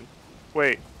not moving.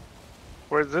 Wait,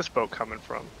 where's this boat coming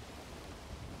from?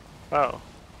 Oh.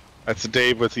 That's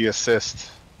Dave with the assist.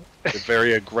 The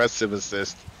very aggressive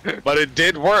assist. But it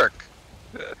did work.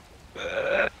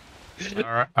 All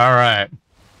right.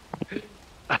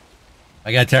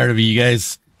 I got tired of you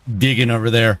guys digging over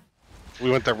there. We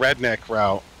went the redneck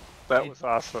route. That was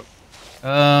awesome.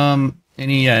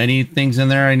 Any things in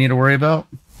there I need to worry about?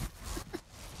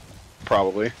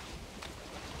 Probably.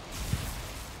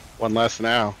 One less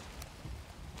now.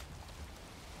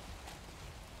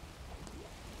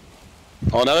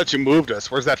 Oh, now that you moved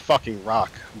us, where's that fucking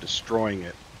rock? I'm destroying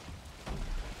it.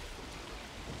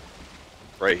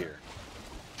 Right here.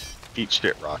 Eat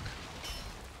shit rock.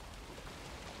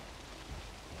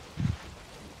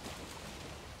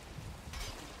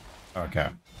 Okay.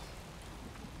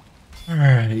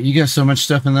 Alright, you got so much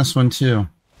stuff in this one too.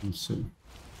 Let's see.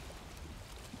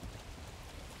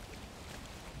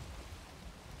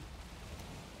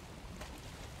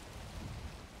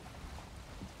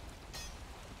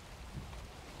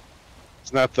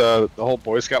 Isn't that the whole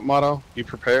Boy Scout motto? Be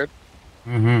prepared?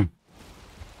 Mm-hmm.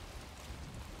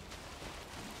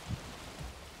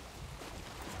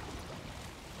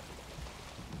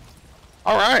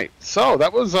 Alright, so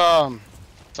that was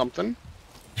something.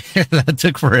 That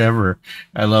took forever.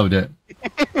 I loved it.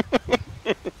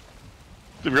 If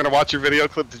you're gonna watch your video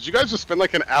clip, did you guys just spend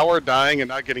like an hour dying and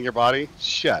not getting your body?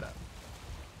 Shut up.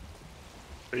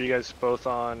 Are you guys both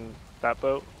on that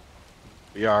boat?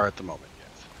 We are at the moment,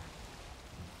 yes.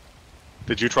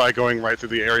 Did you try going right through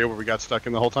the area where we got stuck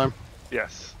in the whole time?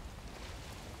 Yes.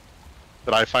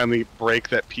 Did I finally break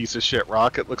that piece of shit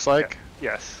rock, it looks like?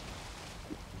 Yeah. Yes.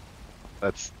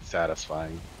 That's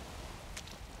satisfying.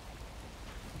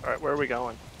 Alright, where are we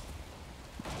going?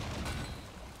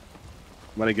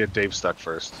 I'm gonna get Dave stuck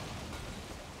first.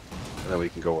 And then we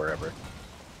can go wherever.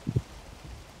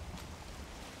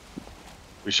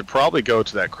 We should probably go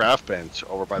to that craft bench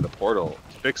over by the portal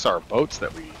to fix our boats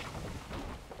that we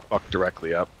fucked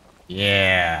directly up.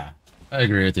 Yeah. I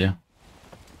agree with you.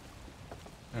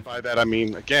 By that I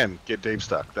mean, again, get Dave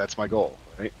stuck. That's my goal,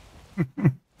 right?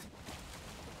 There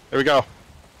we go.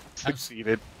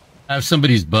 Succeeded. I have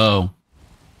somebody's bow.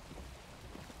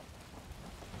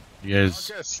 You guys...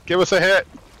 Marcus, give us a hit.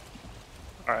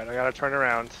 Alright, I gotta turn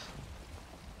around.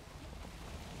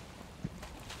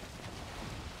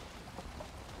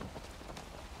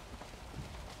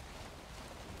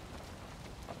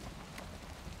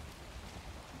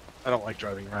 I don't like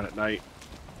driving around at night.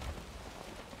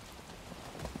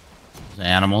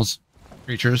 Animals.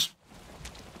 Creatures.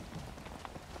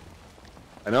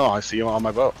 I know, I see him on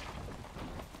my boat.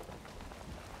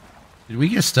 Did we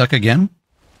get stuck again?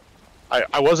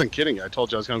 I wasn't kidding you. I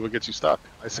told you I was going to go get you stuck.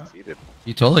 I succeeded.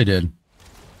 You totally did.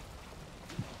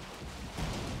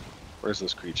 Where's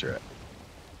this creature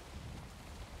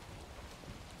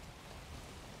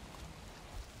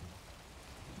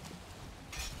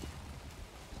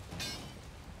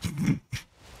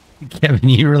at? Kevin,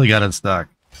 you really got us stuck.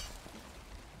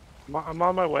 I'm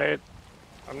on my way.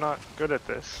 I'm not good at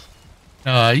this.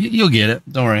 You'll get it.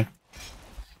 Don't worry.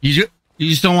 You You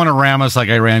just don't want to ram us like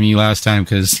I rammed you last time,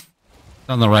 because it's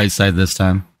on the right side this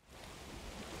time.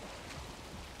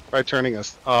 Try turning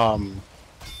us to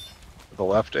the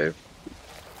left, Dave.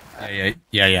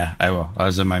 Yeah, I will. I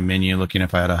was in my menu looking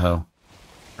if I had a hoe.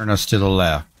 Turn us to the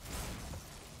left.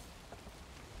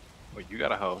 Wait, you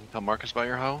got a hoe. Tell Marcus about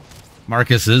your hoe?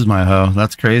 Marcus is my hoe.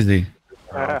 That's crazy.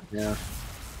 Yeah. I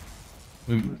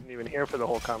wasn't even here for the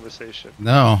whole conversation.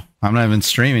 No, I'm not even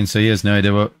streaming, so he has no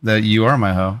idea that you are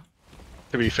my hoe.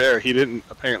 To be fair, he didn't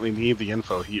apparently need the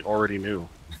info. He already knew.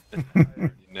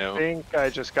 No. I think I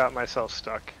just got myself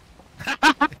stuck.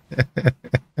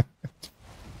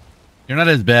 You're not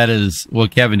as bad as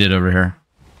what Kevin did over here.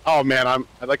 Oh man, I'm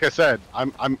like I said,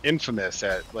 I'm infamous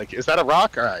at like, is that a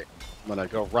rock? All right, I'm gonna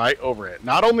go right over it.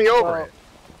 Not only over it.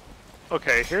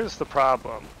 Okay, here's the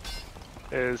problem.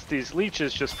 Is these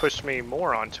leeches just pushed me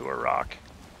more onto a rock.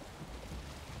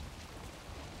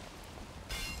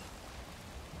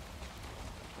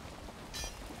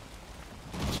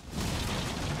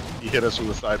 He hit us from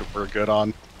the side we're good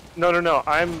on. No.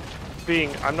 I'm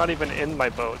not even in my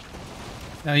boat.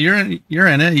 No, you're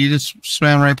in it. You just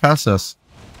swam right past us.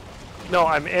 No,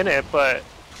 I'm in it, but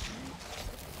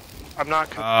I'm not.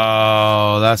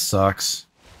 Oh, that sucks.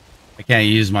 I can't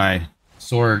use my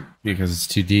sword because it's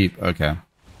too deep. Okay.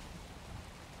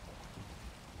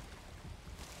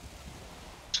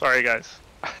 Sorry, guys.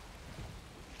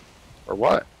 Or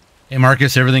what? Hey,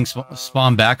 Marcus, everything's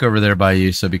spawned back over there by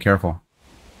you, so be careful.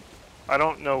 I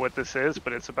don't know what this is,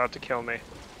 but it's about to kill me.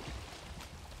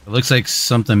 It looks like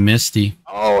something misty.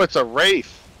 Oh, it's a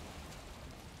wraith.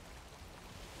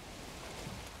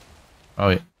 Oh,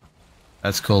 yeah.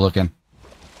 That's cool looking.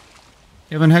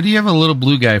 Kevin, how do you have a little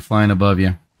blue guy flying above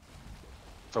you?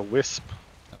 It's a wisp.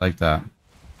 I like that.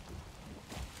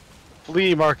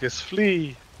 Flee, Marcus,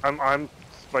 flee. I'm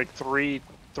like 3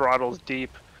 throttles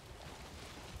deep.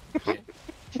 Talk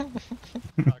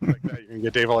like that, you're gonna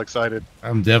get Dave all excited.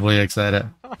 I'm definitely excited.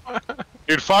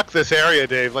 Dude, fuck this area,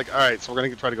 Dave. Like, alright, so we're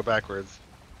gonna try to go backwards.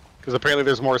 Because apparently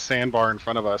there's more sandbar in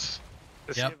front of us.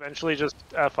 Does Yep. he eventually just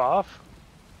F off?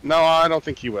 No, I don't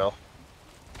think he will.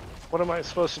 What am I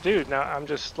supposed to do? Now I'm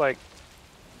just like...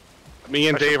 Me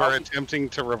and I should Dave are probably- attempting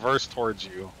to reverse towards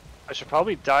you. I should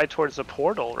probably die towards the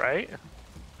portal, right?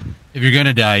 If you're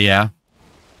gonna die, yeah.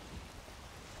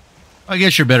 I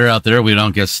guess you're better out there. We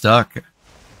don't get stuck.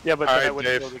 Yeah, but All then I right,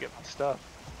 wouldn't Dave. be able to get my stuff.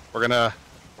 We're gonna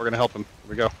help him. Here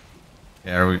we go.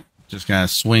 Yeah, are we just gonna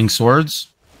swing swords?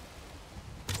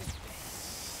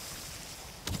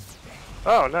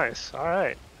 Oh, nice. All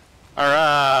right.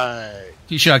 Alright.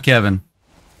 He shot Kevin.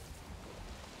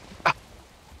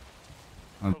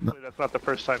 Hopefully that's not the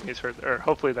first time he's heard, or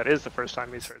hopefully that is the first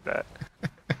time he's heard that.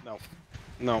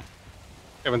 No.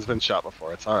 Kevin's been shot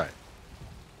before. It's alright.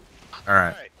 All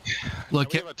right.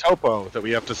 Look, Look, we have a topo that we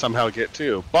have to somehow get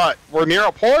to. But we're near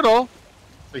a portal,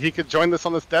 so he could join us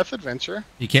on this death adventure.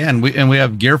 you can. We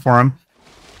have gear for him.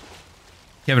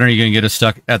 Kevin, are you gonna get us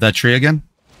stuck at that tree again?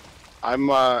 I'm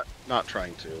not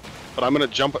trying to. But I'm gonna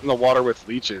jump in the water with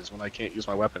leeches when I can't use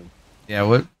my weapon. Yeah.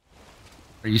 What?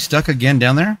 Are you stuck again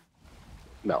down there?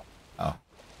 No. Oh. All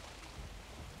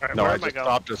right, No, where I am I just going?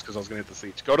 stopped just because I was gonna hit this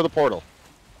leech. Go to the portal.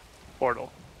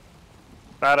 Portal.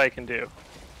 That I can do.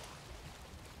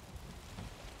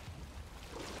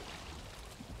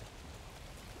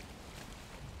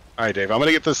 Alright, Dave, I'm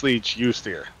gonna get this leech. You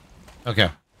steer. Okay.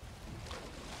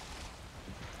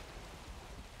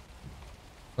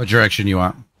 What direction you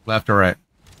want? Left or right?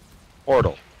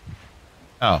 Portal.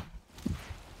 Oh.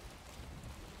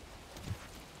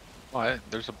 What?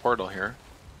 There's a portal here.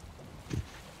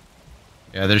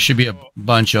 Yeah, there should be a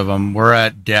bunch of them. We're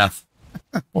at death.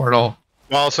 Portal.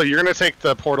 Well, so you're gonna take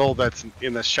the portal that's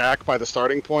in the shack by the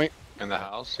starting point. In the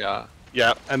house, yeah.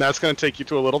 Yeah, and that's gonna take you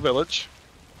to a little village.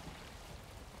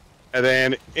 And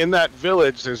then in that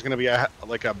village, there's gonna be a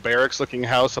barracks-looking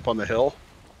house up on the hill.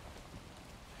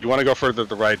 You want to go further to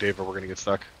the right, Dave, or we're gonna get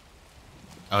stuck.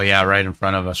 Oh yeah, right in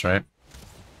front of us, right?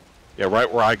 Yeah,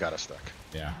 right where I got us stuck.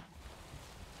 Yeah.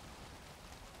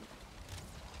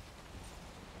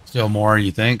 Still more,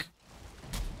 you think?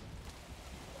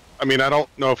 I mean, I don't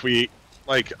know if we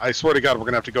I swear to God, we're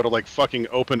gonna have to go to like fucking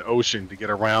open ocean to get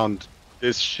around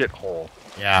this shithole.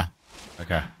 Yeah.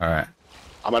 Okay. All right.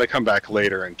 I'm gonna come back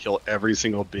later and kill every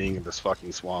single being in this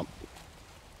fucking swamp.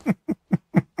 And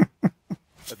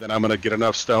then I'm gonna get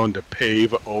enough stone to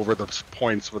pave over the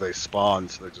points where they spawn,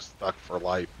 so they're just stuck for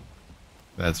life.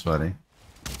 That's funny.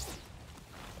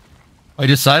 I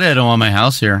decided I don't want my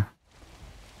house here.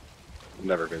 I'm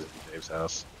never visiting Dave's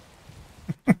house.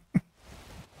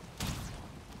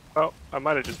 Oh, I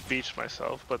might have just beached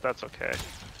myself, but that's okay.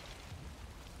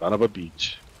 Son of a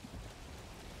beach.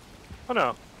 Oh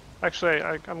no. Actually,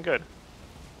 I'm good.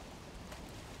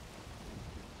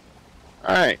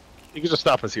 Alright. You can just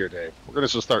stop us here, Dave. We're gonna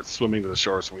just start swimming to the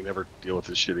shore so we never deal with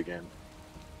this shit again.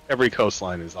 Every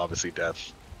coastline is obviously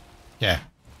death. Yeah.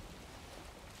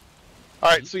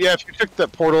 Alright, so yeah, if you check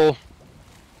that portal,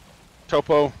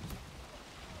 Topo,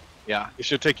 Yeah. it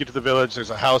should take you to the village. There's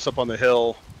a house up on the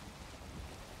hill.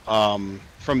 From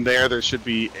there should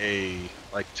be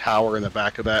a tower in the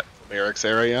back of that barracks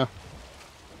area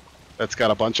that's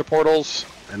got a bunch of portals,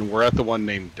 and we're at the one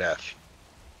named Death.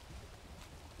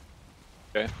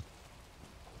 Okay.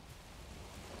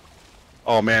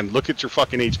 Oh man, look at your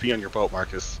fucking HP on your boat,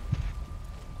 Marcus.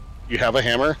 You have a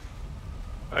hammer?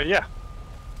 Yeah.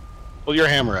 Pull your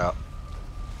hammer out.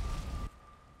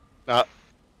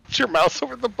 Put your mouse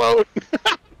over the boat.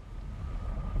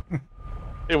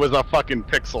 It was a fucking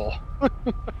pixel.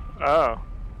 Oh.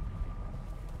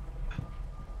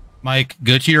 Mike,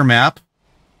 go to your map.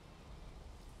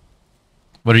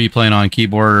 What are you playing on,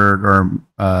 keyboard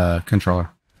or controller?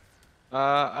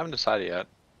 I haven't decided yet.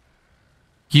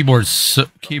 Keyboard,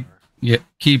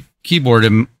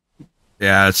 keyboard.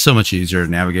 Yeah, it's so much easier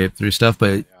to navigate through stuff.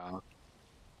 But Yeah.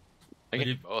 I can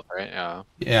do both, right? Yeah.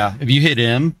 yeah, if you hit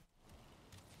M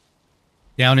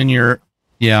down in your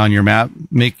on your map,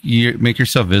 make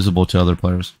yourself visible to other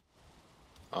players.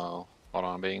 Oh, hold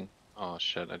on, oh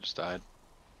shit, I just died.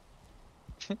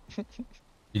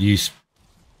 You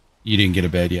didn't get a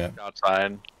bed yet.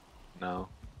 Outside. No.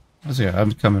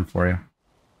 I'm coming for you.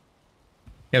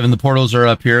 Kevin, the portals are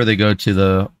up here. They go to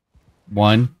the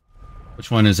one.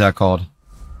 Which one is that called?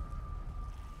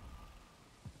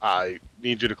 I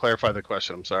need you to clarify the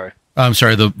question. I'm sorry. I'm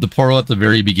sorry, the portal at the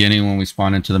very beginning when we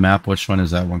spawn into the map. Which one is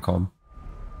that one called?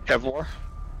 Kevlar?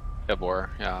 Kevlar,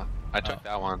 yeah. I took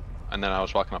that one, and then I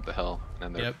was walking up the hill,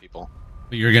 and there were people.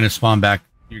 But you're gonna spawn back.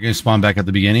 You're gonna spawn back at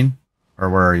the beginning, or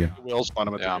where are you? We'll spawn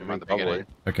them at Yeah, the I'm beginning, at the probably. beginning.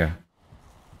 Okay.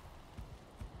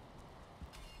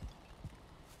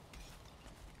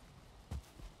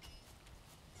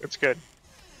 It's good.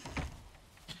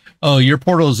 Oh, your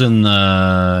portal's in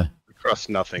the Trust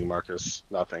nothing, Marcus.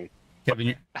 Nothing.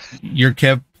 Kevin. Your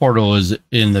Kev portal is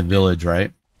in the village,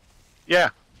 right? Yeah.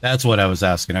 That's what I was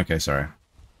asking. Okay, sorry.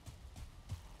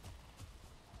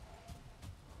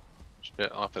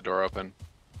 Shit, I'll have the door open.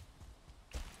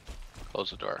 Close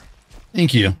the door.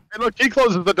 Thank you. Hey, look, he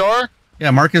closes the door.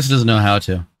 Yeah, Marcus doesn't know how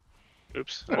to.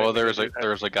 Oops. Well, there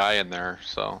was a guy in there,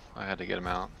 so I had to get him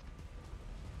out.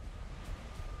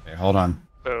 Okay, hold on.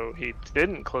 So he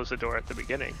didn't close the door at the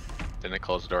beginning. Didn't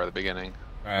close the door at the beginning.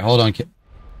 All right, hold on. Here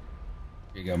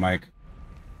you go, Mike.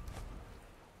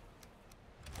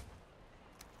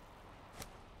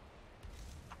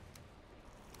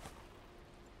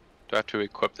 Do I have to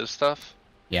equip this stuff?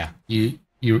 Yeah, you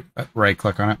right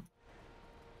click on it.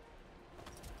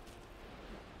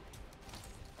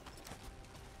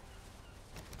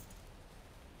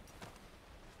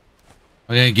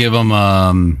 I'm gonna give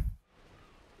him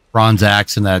bronze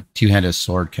axe and that two-handed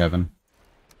sword, Kevin.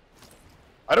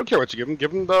 I don't care what you give him.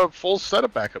 Give him the full set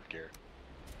of backup gear.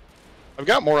 I've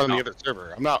got more on the other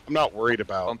server. I'm not worried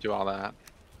about. Don't do all that.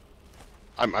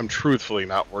 I'm truthfully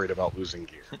not worried about losing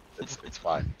gear. It's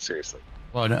fine. Seriously.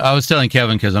 Well, no, I was telling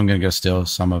Kevin because I'm gonna go steal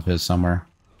some of his somewhere.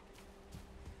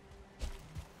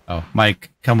 Oh,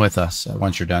 Mike, come with us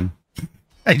once you're done.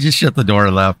 I just shut the door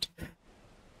and left.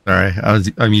 Sorry,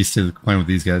 I'm used to playing with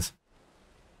these guys.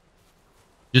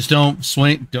 Just don't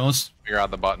swing. Don't. Figure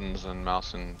out the buttons and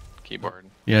mouse and keyboard.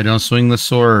 Yeah, don't swing the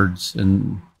swords.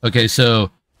 And okay,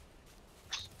 so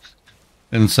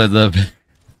inside the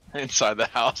Inside the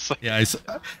house. yeah,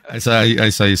 I saw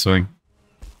you swing.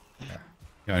 Yeah.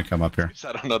 You want to come up here?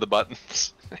 I don't know the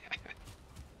buttons.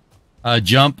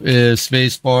 Jump is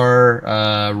spacebar.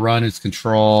 Run is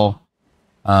control.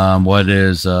 What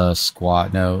is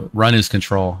squat? No, run is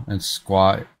control and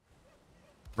squat.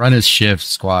 Run is shift.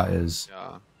 Squat is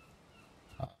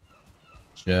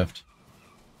shift.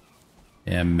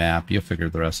 And map. You'll figure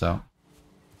the rest out.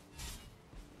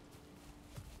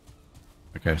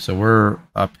 Okay, so we're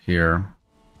up here.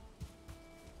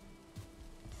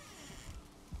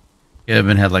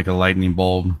 Kevin had like a lightning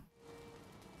bulb.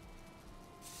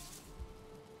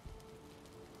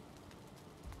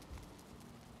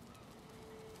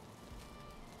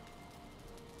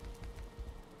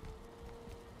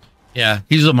 Yeah,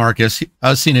 he's a Marcus. I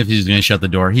was seeing if he was going to shut the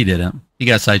door. He didn't. He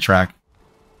got sidetracked.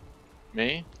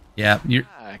 Me? Yeah, you're.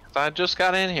 Yeah, 'cause I just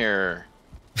got in here.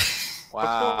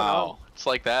 Wow. It's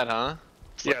like that, huh?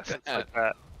 It's Yes, like it's like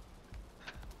that.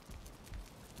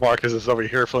 Marcus is over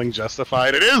here feeling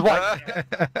justified. It is like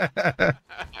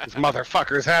these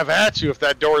motherfuckers have at you if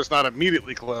that door is not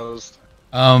immediately closed.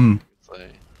 It's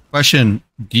like, Question: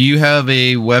 do you have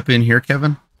a weapon here,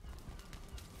 Kevin?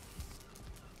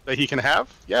 That he can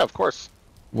have? Yeah, of course.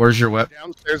 Where's your weapon?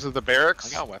 Downstairs of the I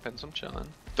barracks. got weapons. I'm chilling.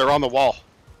 They're on the wall.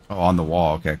 Oh, on the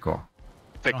wall. Okay, cool.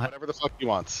 Pick whatever the fuck you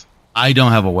want. I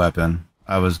don't have a weapon.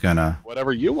 I was gonna.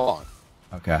 Whatever you want.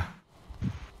 Okay.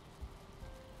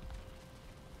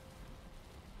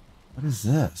 What is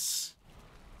this?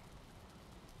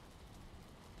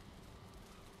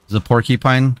 Is the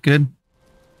porcupine good?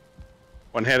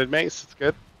 One-handed mace. It's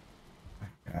good.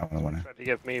 Yeah, I want to. Tried to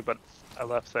give me, but I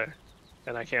left there,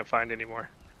 and I can't find anymore.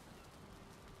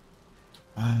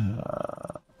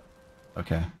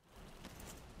 Okay.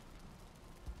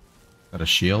 Got a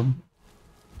shield.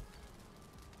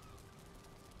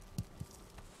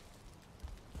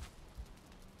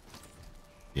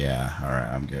 Yeah, alright,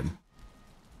 I'm good.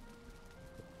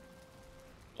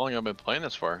 How long have I been playing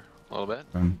this for? A little bit.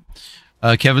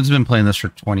 Kevin's been playing this for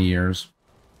 20 years.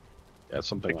 Yeah,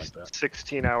 something like that.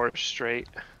 16 hours straight.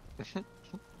 I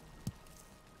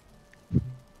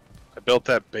built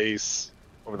that base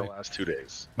over the last 2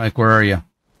 days. Mike, where are you?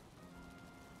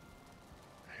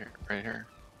 Here, right here.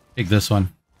 Take this one.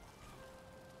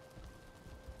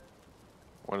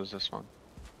 What is this one?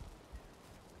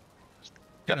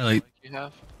 Kinda like, You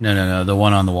have? no, the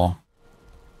one on the wall.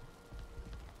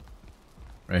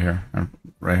 Right here.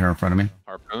 Right here in front of me.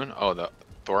 Harpoon? Oh, the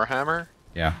Thor hammer?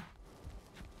 Yeah.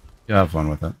 You'll have fun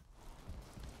with it.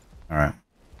 Alright.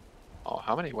 Oh,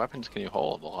 how many weapons can you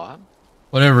hold? A lot?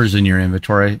 Whatever's in your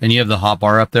inventory. And you have the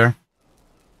hotbar up there?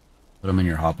 Put them in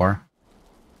your hotbar.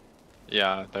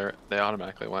 Yeah, they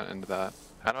automatically went into that.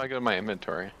 How do I go to my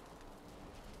inventory?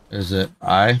 Is it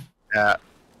I?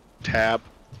 Tab.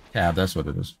 Tab, that's what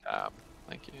it is. Tab.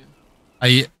 Thank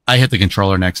you. I hit the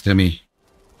controller next to me.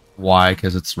 Why?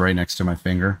 Because it's right next to my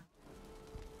finger.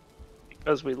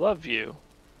 Because we love you.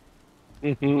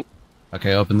 Mm-hmm.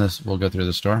 Okay, open this. We'll go through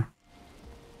the store.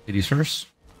 Ladies first.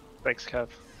 Thanks, Kev.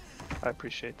 I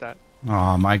appreciate that.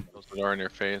 Oh, Mike. Close the door in your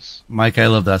face. Mike, I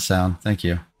love that sound. Thank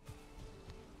you.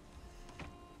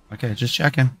 Okay, just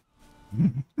checking.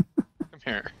 Come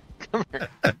here. Come here.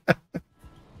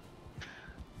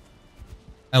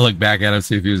 I look back at him,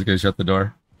 see if he was going to shut the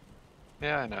door.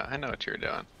 Yeah, I know what you're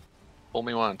doing. Fool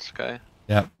me once, okay?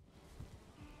 Yep.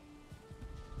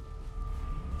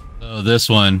 So this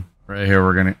one right here,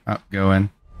 we're going to go in.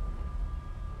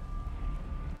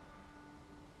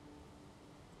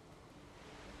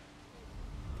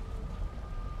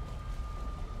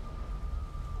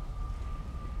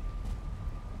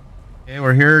 Okay,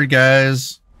 we're here,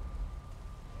 guys.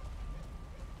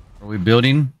 Are we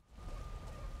building?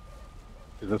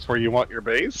 Is this where you want your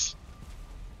base?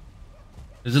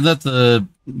 Isn't that the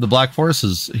Black Forest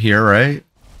is here, right?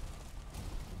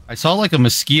 I saw like a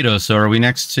mosquito, so are we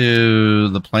next to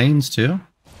the plains too?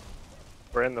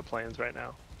 We're in the plains right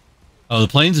now. Oh, the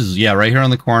plains is, yeah, right here on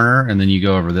the corner, and then you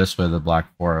go over this way, the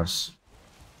Black Forest.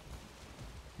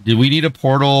 Did we need a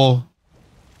portal?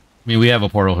 I mean, we have a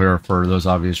portal here for those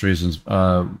obvious reasons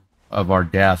of our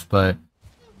death, but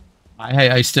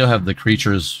I still have the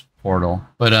creatures portal.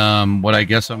 But what I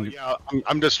guess Yeah,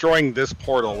 I'm destroying this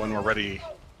portal when we're ready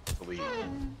to leave.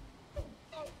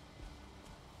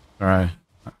 All right,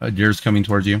 a deer's coming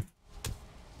towards you.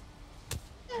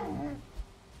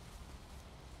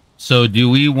 So do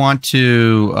we want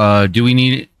to, do we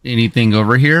need anything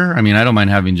over here? I mean, I don't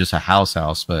mind having just a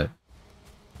house, but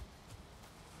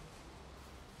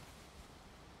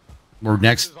we're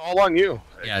next. This is all on you.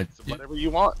 Yeah. It's whatever you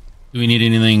want. Do we need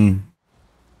anything?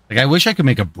 Like, I wish I could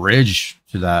make a bridge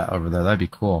to that over there. That'd be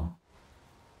cool.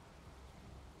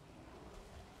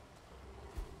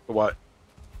 What?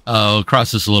 Oh,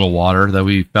 across this little water that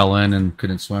we fell in and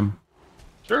couldn't swim.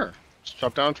 Sure. Just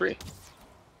chop down a tree.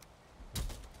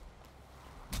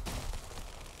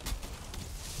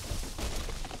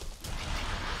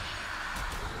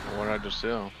 What did I just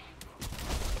do?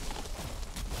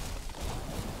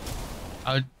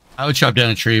 I would chop down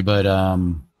a tree, but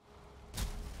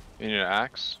You need an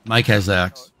axe? Mike has the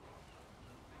axe.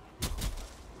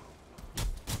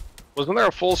 Wasn't there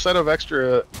a full set of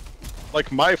extra...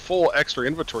 Like, my full extra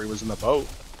inventory was in the boat.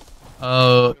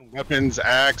 Weapons,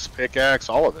 axe, pickaxe,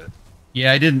 all of it.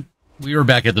 Yeah, I didn't. We were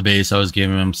back at the base. I was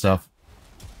giving him stuff.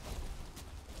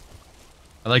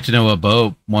 I'd like to know what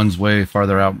boat. One's way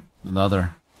farther out than the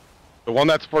other. The one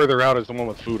that's further out is the one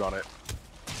with food on it.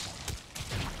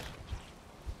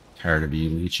 Tired of you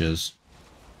leeches.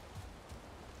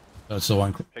 That's the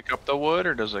one. Pick up the wood,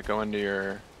 or does it go into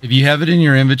your... If you have it in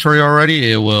your inventory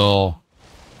already, it will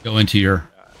go into your...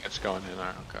 It's going in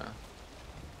there, okay.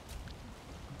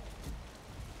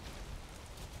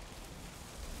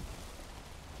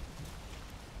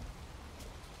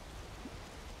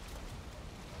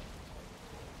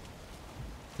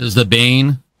 Does the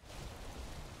Bane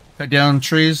cut down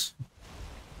trees?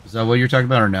 Is that what you're talking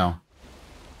about, or no?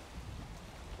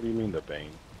 What do you mean the Bane?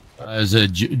 Is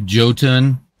it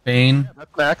Jotunn Bane? Yeah,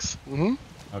 that's Max. Mm-hmm.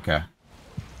 Okay.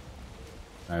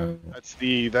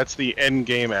 That's the end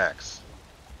game axe.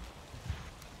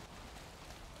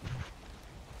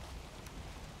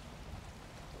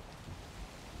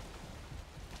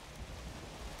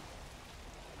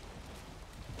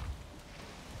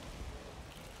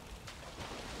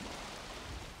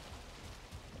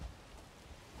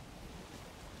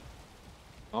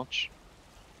 Ouch.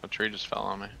 A tree just fell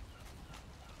on me.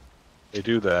 They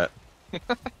do that.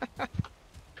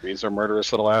 Trees are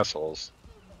murderous little assholes.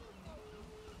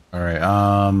 All right.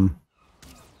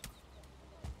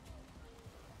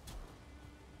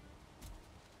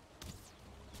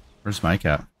 Where's Mike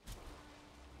at?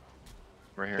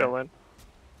 Right here. Go in.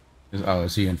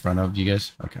 Is he in front of you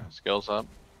guys? Okay. Skills up.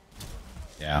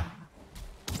 Yeah.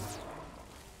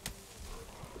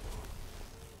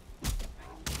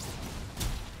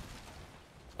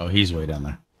 Oh, he's way down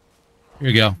there. Here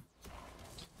you go.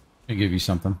 I'll give you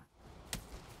something.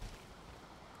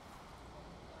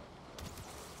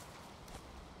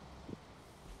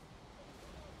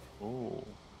 Ooh.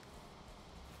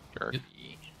 Jerky.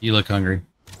 You look hungry.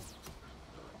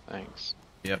 Thanks.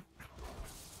 Yep.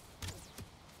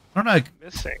 I don't know.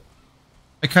 Missing.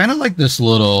 I kind of like this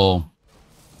little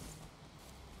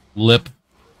lip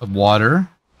of water.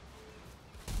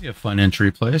 Be a fun entry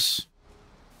place.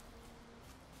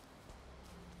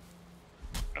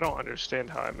 I don't understand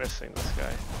how I'm missing this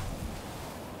guy.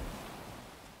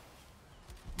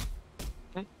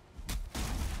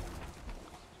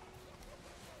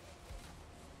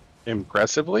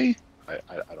 Impressively? I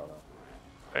don't know.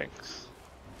 Thanks.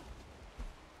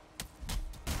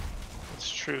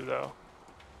 It's true though.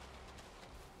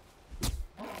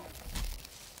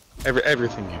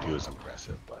 Everything you do is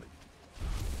impressive, buddy.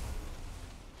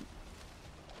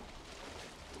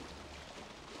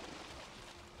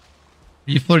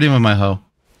 Are you flirting with my hoe?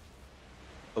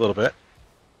 A little bit.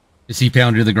 Is he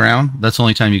pounding the ground? That's the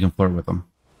only time you can flirt with him.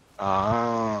 Oh.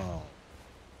 Are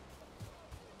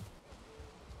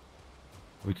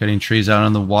we cutting trees out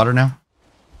on the water now?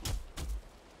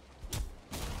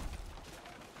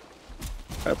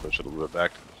 I push it a little bit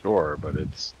back to the shore, but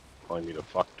it's telling me to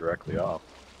fuck directly off.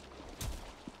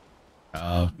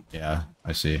 Oh, yeah,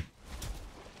 I see.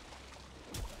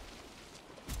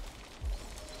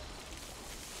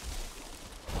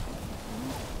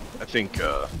 I think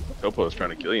Topo is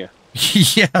trying to kill you.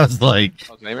 Yeah, I was like,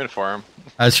 I was aiming for him.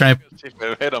 I was trying to See if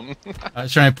it hit him. I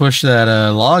was trying to push that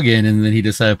log in, and then he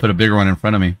decided to put a bigger one in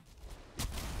front of me.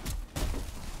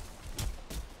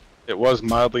 It was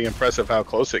mildly impressive how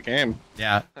close it came.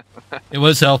 Yeah, it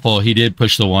was helpful. He did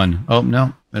push the one. Oh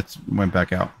no, that's went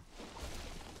back out.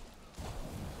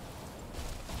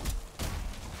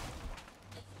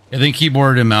 I think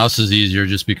keyboard and mouse is easier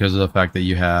just because of the fact that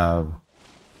you have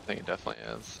I think it definitely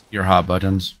is. your hot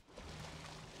buttons.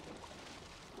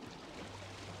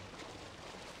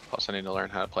 Plus, I need to learn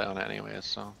how to play on it anyways,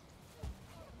 so.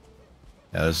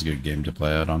 Yeah, this is a good game to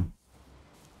play out on.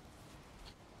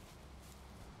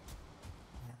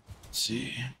 Let's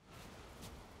see.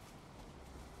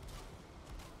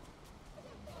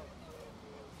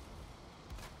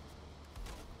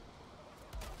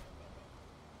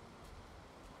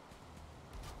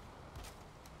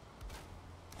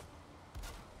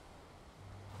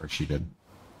 Or she did.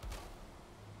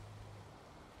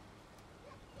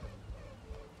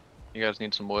 You guys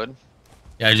need some wood?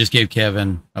 Yeah, I just gave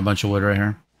Kevin a bunch of wood right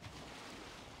here.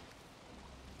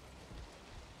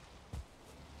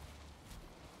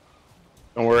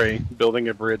 Don't worry, building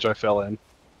a bridge I fell in.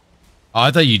 Oh,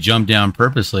 I thought you jumped down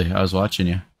purposely. I was watching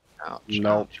you. Ouch.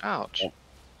 No. Ouch. Ouch.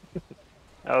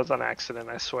 That was on accident,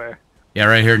 I swear. Yeah,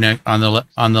 right here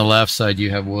on the left side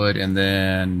you have wood, and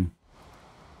then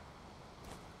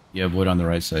you have wood on the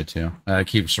right side too. I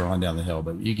keep scrolling down the hill,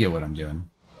 but you get what I'm doing.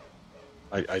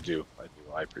 I do.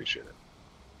 I appreciate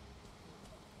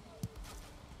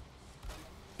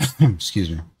it. Excuse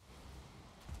me.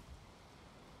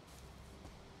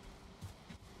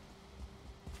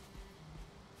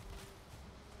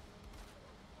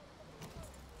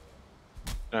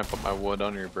 Can I put my wood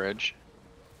under your bridge?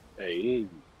 Hey.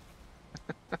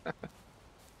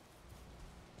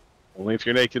 Only if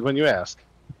you're naked when you ask.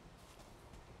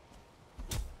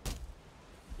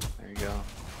 There you go.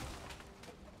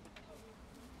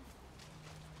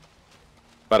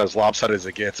 About as lopsided as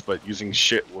it gets, but using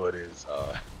shit wood is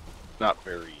not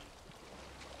very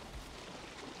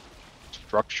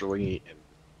structurally and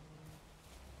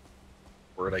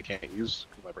word I can't use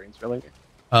because my brain's failing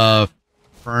me.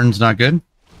 Fern's not good.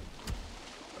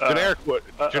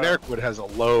 Generic wood has a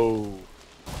low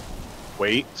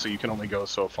weight, so you can only go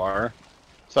so far.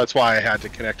 So that's why I had to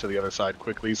connect to the other side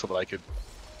quickly so that I could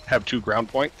have 2 ground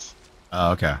points.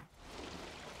 Oh, okay.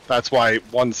 That's why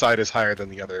one side is higher than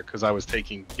the other, because I was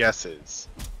taking guesses.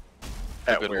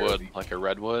 A good wood, like a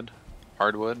redwood,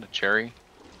 hardwood, a cherry.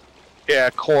 Yeah,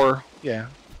 core. Yeah.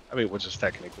 I mean, which is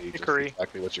technically just Hickory.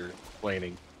 exactly what you're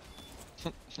explaining.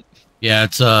 Yeah,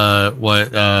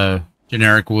 it's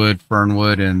generic wood,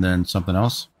 fernwood, and then something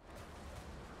else.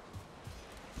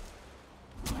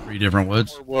 3 different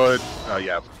woods. Core wood,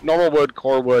 yeah, normal wood,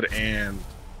 core wood, and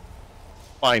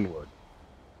fine wood.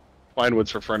 Fine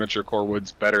wood's for furniture, core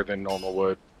wood's better than normal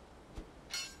wood.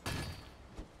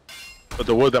 But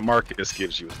the wood that Marcus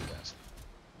gives you is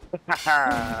the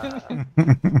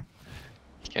best.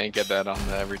 You can't get that on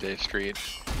the everyday street.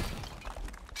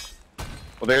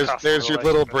 Well, there's your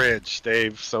little bridge,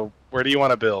 Dave. So where do you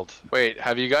want to build? Wait,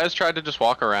 have you guys tried to just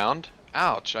walk around?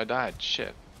 Ouch, I died.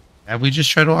 Shit. Have we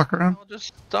just tried to walk around? Oh,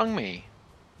 just stung me.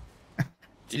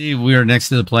 See, we are next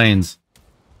to the plains.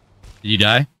 Did you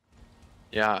die?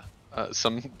 Yeah,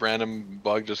 some random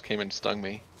bug just came and stung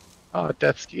me. Oh,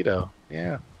 Death Skeeto.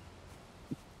 Yeah.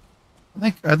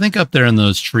 I think up there in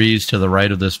those trees to the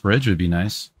right of this bridge would be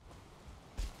nice.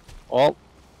 Well,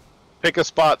 pick a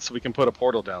spot so we can put a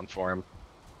portal down for him.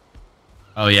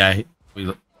 Oh yeah, I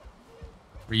can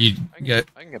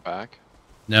get back.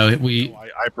 No,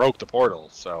 I broke the portal,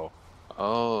 so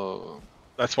Oh.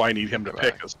 that's why I need him to Go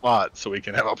pick back. a spot so we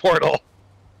can have a portal.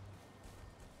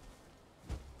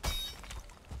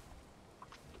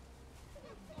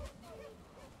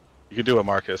 You can do it,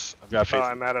 Marcus. I've got faith. Oh,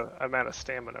 I'm out of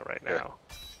stamina right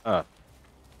now.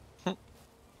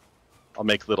 I'll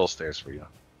make little stairs for you.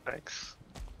 Thanks.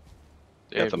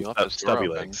 Dave, Got them you left this door stubby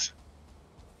open. legs.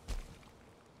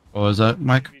 what was that,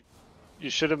 Mike? You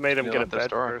should have made him You get a left this bed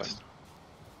door first. open.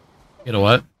 Get a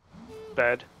what?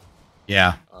 Bed.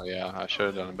 Yeah. Oh yeah, I should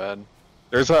have done a bed.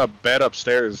 There's a bed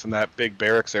upstairs in that big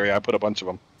barracks area. I put a bunch of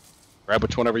them. Grab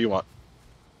which whenever you want.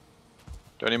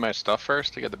 Do I need my stuff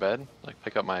first to get the bed? Like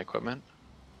pick up my equipment?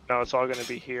 No, it's all gonna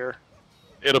be here.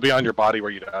 It'll be on your body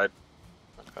where you died.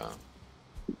 Okay.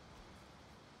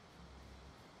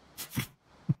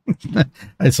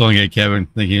 I swung at Kevin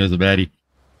thinking it was a baddie.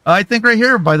 I think right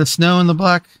here by the snow and the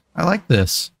black. I like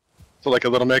this. So like a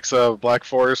little mix of Black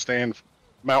Forest and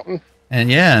mountain. And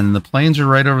yeah, and the plains are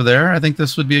right over there. I think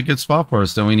this would be a good spot for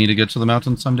us. Don't we need to get to the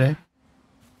mountain someday?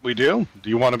 We do. Do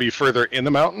you want to be further in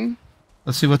the mountain?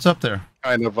 Let's see what's up there.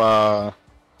 Kind of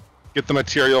get the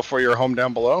material for your home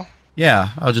down below? Yeah,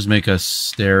 I'll just make us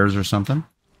stairs or something.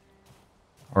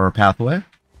 Or a pathway.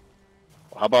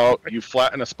 How about you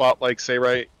flatten a spot like, say,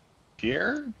 right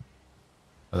here?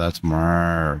 Oh, that's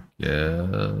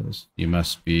Marcus. You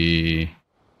must be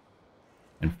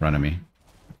in front of me.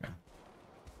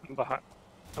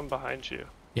 I'm behind you.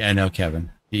 Yeah, I know Kevin.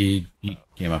 He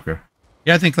came up here.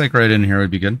 Yeah, I think like right in here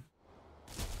would be good.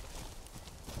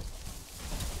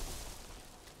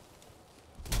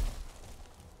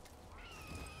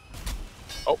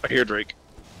 Oh, I hear Drake.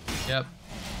 Yep.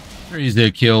 They're easy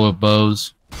to kill with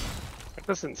bows. That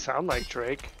doesn't sound like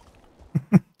Drake.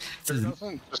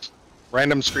 Doesn't just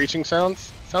random screeching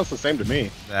sounds? Sounds the same to me.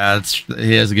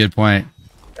 He has a good point.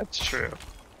 That's true.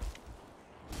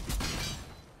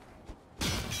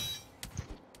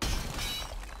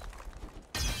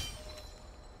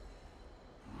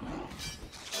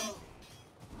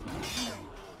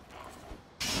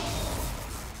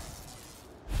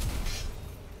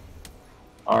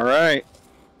 All right,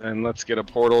 then let's get a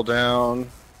portal down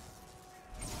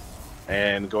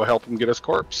and go help him get his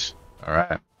corpse. All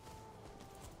right.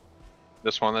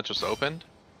 This one that just opened?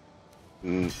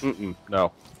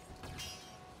 No.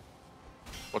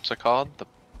 What's it called?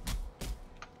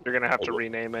 You're gonna have to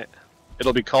rename it.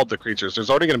 It'll be called the creatures. There's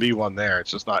already going to be one there.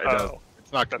 It's just not. Oh,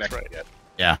 it's not that's connected right. yet.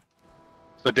 Yeah.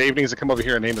 So Dave needs to come over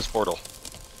here and name his portal,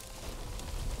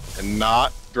 and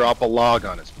not drop a log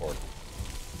on his portal.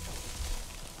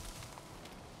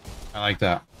 I like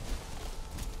that.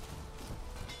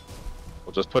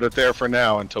 We'll just put it there for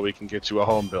now until we can get you a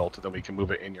home built, and then we can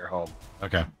move it in your home.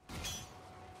 Okay.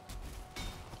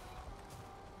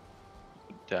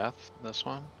 Death? This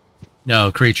one?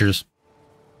 No, creatures.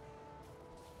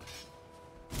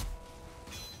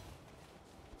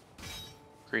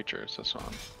 Creatures, this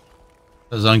one.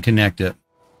 Let's unconnect it.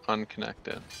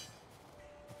 Unconnected.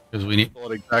 Because we need...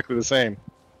 Well, exactly the same.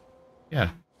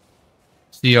 Yeah.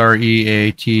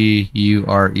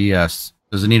 CREATURES.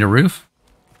 Does it need a roof?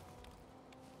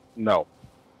 No.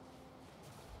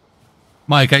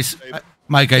 Mike, I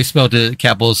spelled it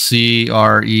capital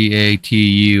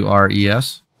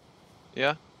CREATURES.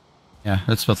 Yeah? Yeah,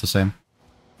 it's about the same.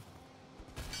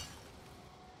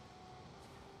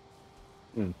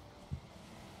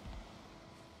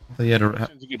 But you had a,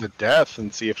 You get to death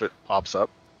and see if it pops up.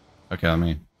 okay, let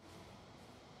me.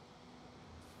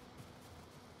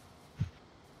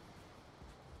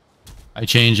 I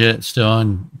change it,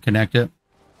 stone, connect it.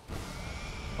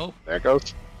 Oh, there it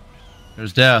goes.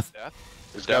 There's death.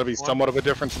 There's got to be somewhat of a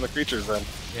difference in the creatures then.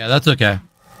 Yeah, that's okay.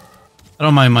 I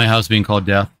don't mind my house being called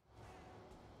death.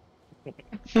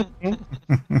 It's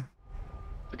a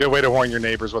good way to warn your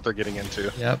neighbors what they're getting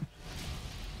into. Yep.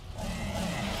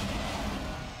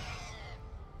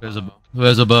 Who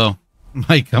has a bow?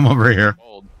 Mike, come over here.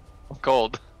 Cold.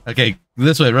 Cold. Okay,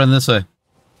 this way. Run this way.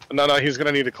 No, he's going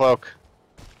to need a cloak.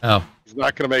 Oh, He's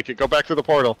not going to make it. Go back through the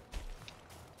portal.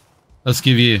 let's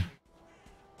give you.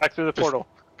 Back through the portal.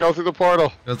 Go through the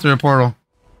portal. Go through a portal.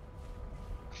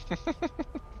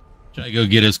 Should I go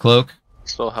get his cloak?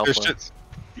 Still There helpless.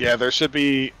 there should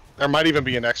be. There might even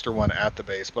be an extra one at the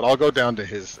base, but I'll go down to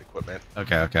his equipment.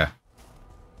 Okay.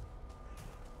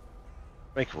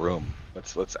 Make room.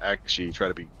 Let's actually try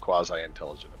to be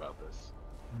quasi-intelligent about this.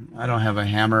 I don't have a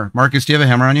hammer. Marcus, do you have a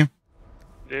hammer on you?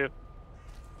 Do.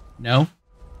 No?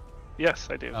 Yes,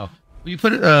 I do. Oh. Will you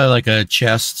put like a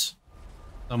chest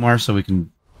somewhere so we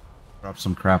can drop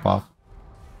some crap off?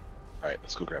 All right,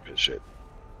 let's go grab his shit.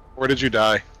 Where did you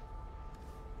die?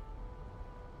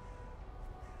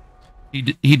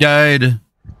 He died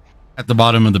at the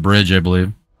bottom of the bridge, I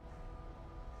believe.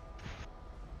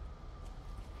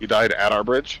 You died at our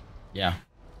bridge? Yeah.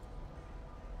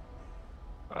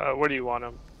 Where do you want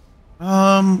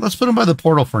him? Let's put him by the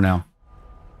portal for now.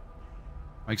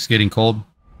 Mike's getting cold.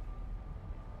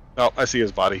 Oh, I see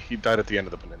his body. He died at the end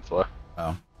of the peninsula.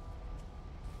 Oh.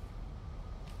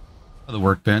 The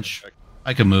workbench.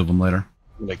 I can move him later.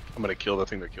 I'm gonna kill the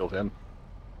thing that killed him.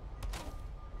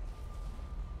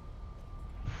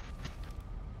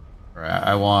 Alright,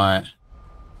 I want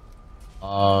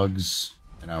logs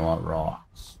and I want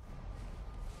rocks.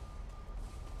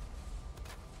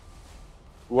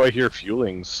 Ooh, I hear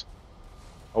fuelings.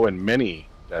 Oh, and many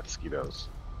death mosquitoes.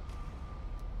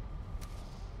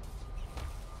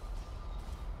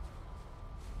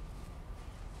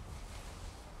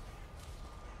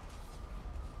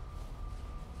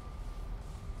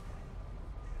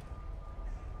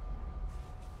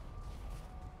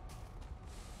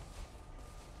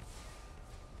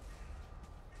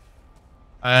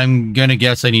 I'm gonna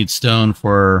guess I need stone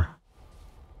for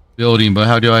building, but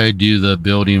how do I do the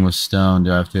building with stone?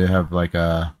 Do I have to have like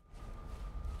a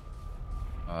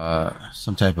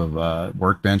some type of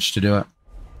workbench to do it?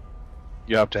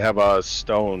 You have to have a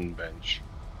stone bench.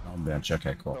 Stone bench.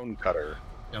 Okay, cool. Stone cutter.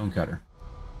 Stone cutter.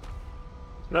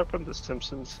 Isn't that from The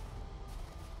Simpsons?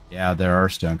 Yeah, there are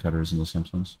stone cutters in The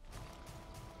Simpsons.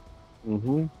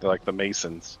 Mm-hmm. They're like the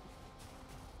masons.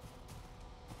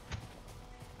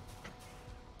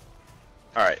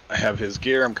 Alright, I have his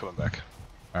gear. I'm coming back.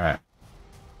 All right.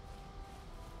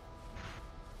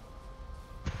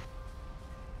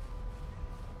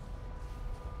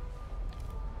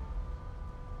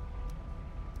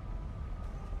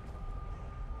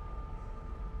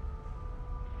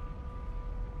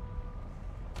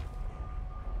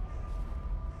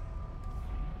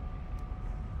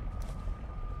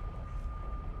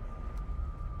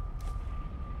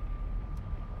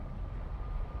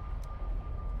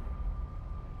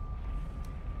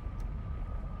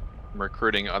 I'm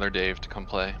recruiting other Dave to come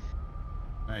play.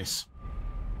 Nice.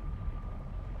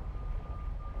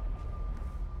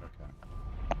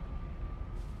 Okay.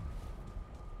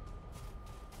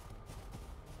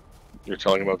 You're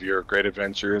telling him of your great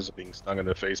adventures of being stung in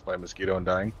the face by a mosquito and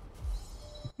dying?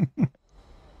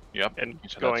 Yep. And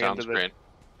That going sounds into the great.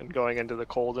 and going into the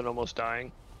cold and almost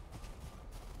dying.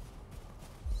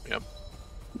 Yep.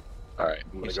 Alright,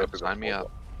 I'm You gonna said go through the sign me portal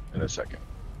up. in a second.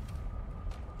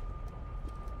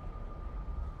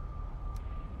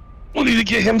 We'll need to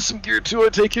get him some gear too, I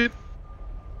take it.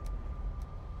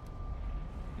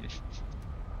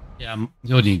 Yeah,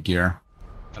 you'll need gear.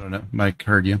 I don't know. Mike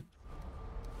heard you.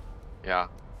 Yeah.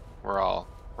 We're all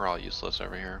useless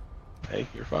over here. Hey,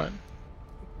 you're fine.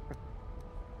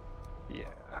 Yeah.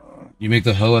 You make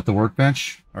the hoe at the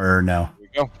workbench, or no? Here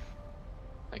we go.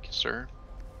 Thank you, sir.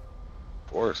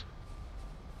 Of course.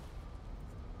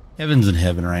 Heaven's in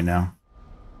heaven right now.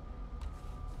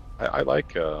 I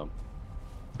like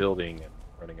building and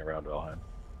running around Valheim.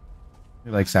 He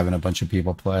likes having a bunch of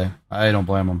people play. I don't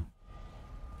blame him.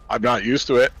 I'm not used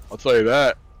to it, I'll tell you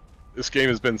that. This game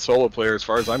has been solo player as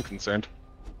far as I'm concerned.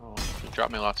 Oh, you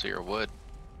dropped me lots of your wood.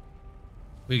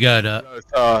 We got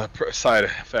Side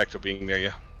effect of being near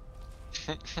you.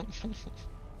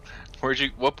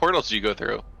 What portals did you go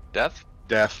through? Death?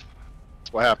 Death.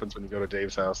 That's what happens when you go to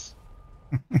Dave's house.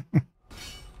 How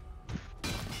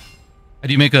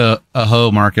do you make a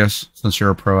hoe, Marcus, since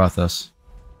you're a pro at this?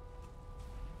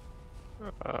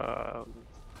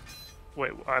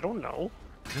 Wait, I don't know.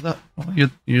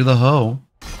 You're the hoe.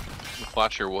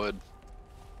 Watch your wood.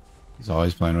 He's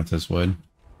always playing with this wood.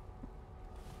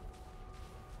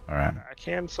 Alright.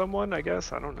 Backhand someone, I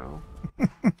guess? I don't know.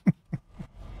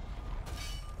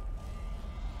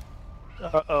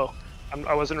 Uh-oh.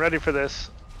 I wasn't ready for this.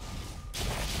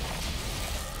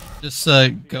 Just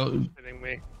go. Hitting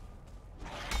me.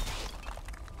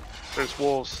 There's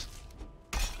wolves.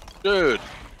 Dude,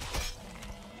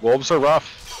 Wolves are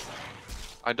rough.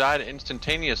 I died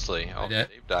instantaneously. Oh, did.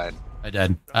 Dave died. I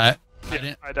did. I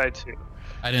died too.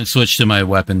 I didn't switch to my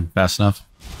weapon fast enough.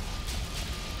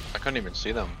 I couldn't even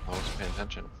see them. I wasn't paying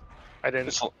attention. I didn't.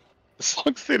 As long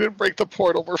as they didn't break the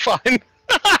portal, we're fine.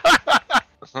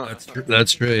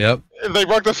 That's true. Yep. If they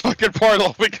broke the fucking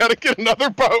portal, we gotta get another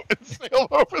boat and sail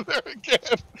over there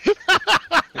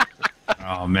again.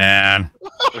 Oh man.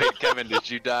 Wait, Kevin, did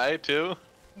you die too?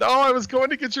 No, I was going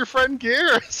to get your friend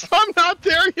gear, so I'm not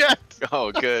there yet.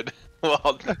 Oh, good.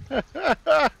 Well,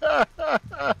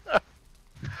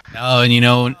 Oh, and you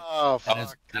know, Oh, and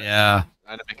fuck. yeah.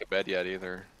 I didn't make a bed yet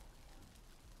either.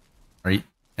 Right.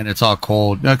 And it's all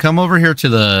cold. Now come over here to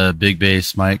the big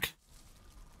base, Mike.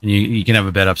 And you can have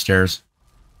a bed upstairs.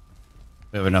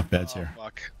 We have enough beds here.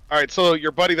 Fuck. All right, so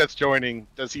your buddy that's joining,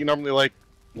 does he normally like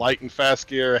light and fast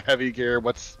gear, heavy gear?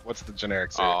 What's the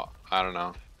generics here? Oh, I don't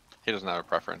know. He doesn't have a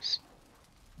preference.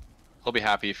 He'll be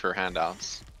happy for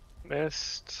handouts.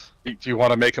 Missed. Do you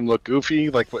want to make him look goofy?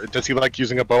 Like, does he like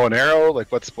using a bow and arrow?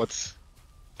 Like, what's?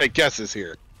 Take guesses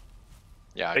here.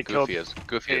 Yeah, They Goofy is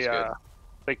good.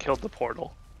 They killed the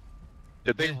portal.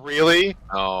 Did they really?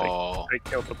 Oh, They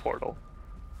killed the portal.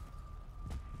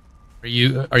 Are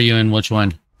you in which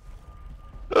one?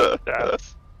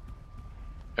 That's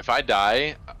if I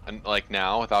die, like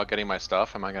now, without getting my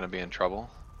stuff, am I gonna be in trouble?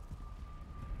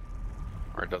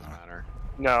 Or it doesn't matter.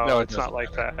 no, it it's not doesn't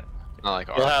like matter. that. Not like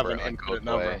You'll have Arthur, an like, infinite goes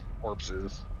number away. of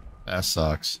corpses. That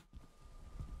sucks.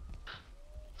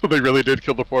 So they really did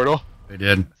kill the portal. They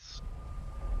did.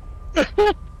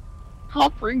 I'll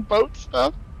bring boat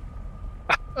stuff.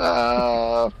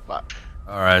 Fuck.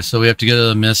 All right, so we have to go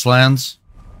to the Mistlands.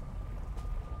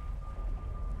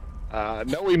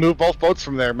 No, we moved both boats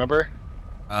from there. Remember?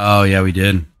 Oh yeah, we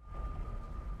did.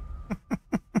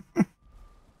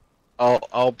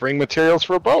 I'll bring materials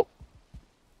for a boat.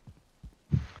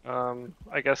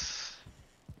 I guess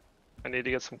I need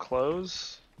to get some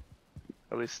clothes.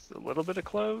 At least a little bit of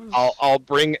clothes. I'll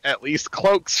bring at least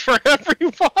cloaks for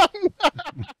everyone.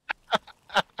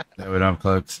 They would have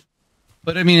cloaks.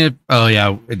 But I mean,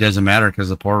 it doesn't matter because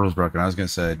the portal's broken. I was gonna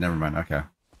say, never mind. Okay,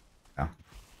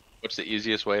 What's the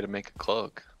easiest way to make a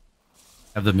cloak?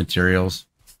 have the materials.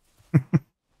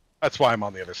 That's why I'm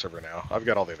on the other server now. I've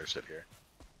got all the other shit here.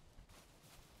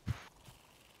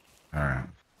 All right.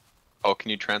 Oh,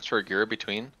 can you transfer gear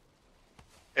between?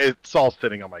 It's all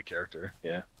sitting on my character.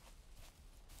 Yeah.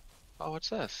 Oh, what's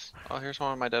this? Oh, here's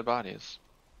one of my dead bodies.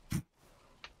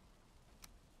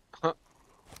 All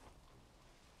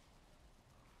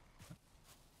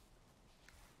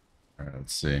right,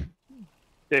 let's see.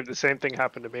 Dave, the same thing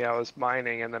happened to me. I was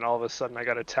mining, and then all of a sudden I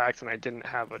got attacked, and I didn't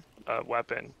have a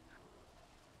weapon.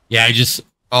 Yeah,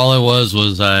 all it was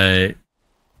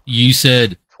you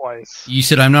said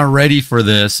Twice. I'm not ready for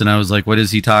this, and I was like, what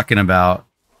is he talking about?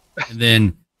 And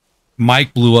then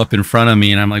Mike blew up in front of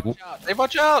me, and I'm like, Hey,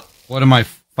 watch out! what am I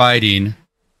fighting?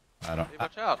 Hey,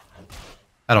 watch out!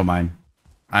 I don't mind.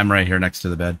 I'm right here next to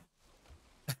the bed.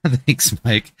 Thanks,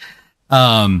 Mike.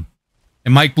 And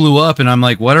Mike blew up, and I'm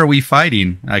like, what are we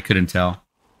fighting? I couldn't tell.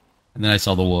 And then I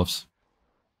saw the wolves.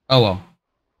 Oh, well.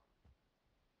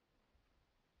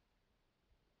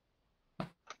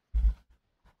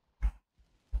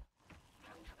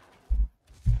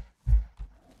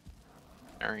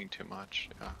 Carrying too much.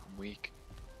 Yeah, I'm weak.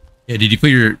 Yeah, did you put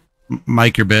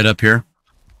your bed up here?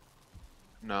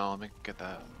 No, let me get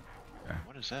that. Okay.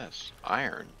 What is this?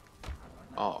 Iron.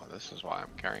 Oh, this is why I'm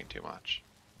carrying too much.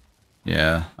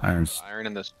 Yeah, iron's. Iron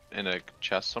in a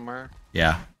chest somewhere.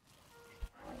 Yeah.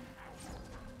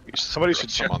 Somebody Throw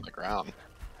should some check. on the ground.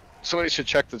 Somebody should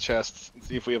check the chests and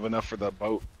see if we have enough for the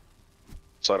boat,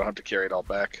 so I don't have to carry it all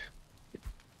back.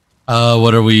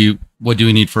 What do we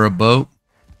need for a boat?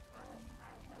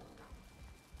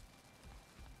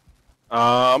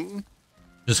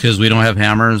 Just because we don't have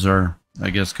hammers, or I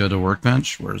guess go to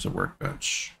workbench. Where's the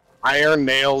workbench? Iron,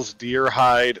 nails, deer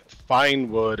hide, fine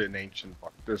wood, and ancient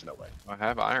bark. There's no way. I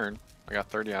have iron. I got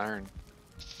 30 iron.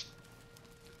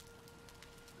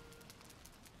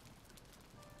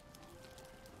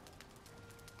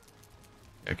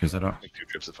 Yeah, because I don't Make 2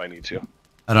 trips if I need to.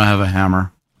 have a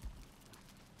hammer.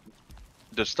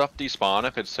 Does stuff despawn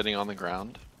if it's sitting on the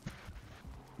ground?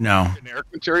 No. Generic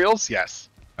materials, yes.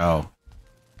 Oh.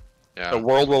 Yeah. The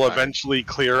world will Fine. eventually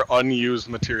clear unused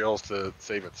materials to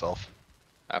save itself.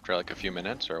 After like a few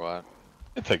minutes or what?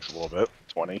 It takes a little bit,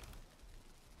 20.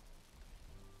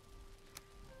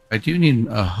 I do need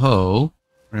a hoe.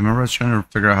 Remember, I was trying to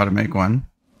figure out how to make one.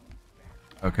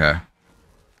 Okay.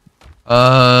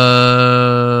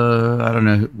 I don't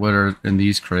know what are in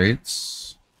these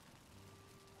crates.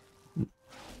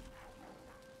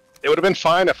 It would have been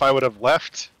fine if I would have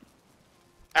left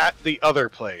at the other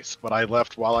place, but I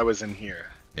left while I was in here.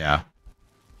 Yeah.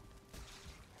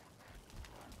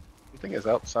 Something is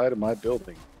outside of my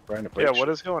building. Trying to break Yeah, what shit.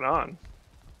 is going on?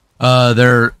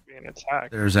 Being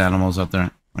attacked. there's animals up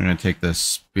there. I'm gonna take this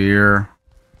spear.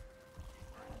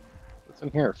 What's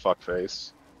in here,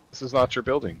 fuckface? This is not your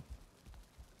building.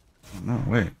 No,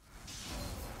 wait.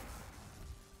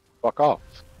 Fuck off.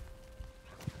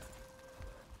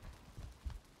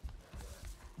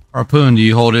 Harpoon, do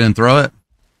you hold it and throw it?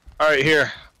 Alright,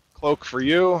 here. Cloak for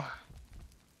you.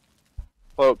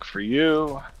 Cloak for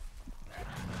you.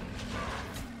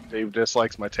 Dave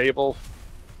dislikes my table.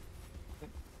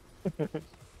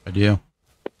 I do.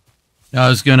 I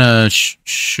was gonna.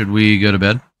 Should we go to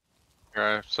bed? Here,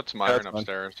 I set some Yeah, iron that's fine.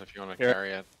 upstairs if you want to Here.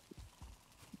 carry it.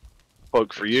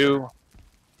 Cloak for you.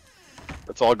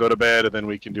 Let's all go to bed and then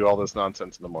we can do all this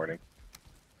nonsense in the morning.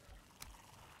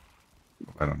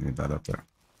 I don't need that up there.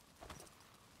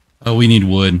 Oh, we need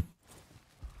wood.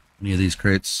 Any of these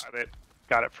crates?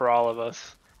 Got it for all of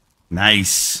us.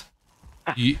 Nice.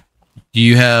 Do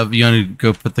you have? You want to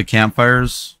go put the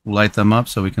campfires, light them up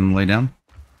so we can lay down?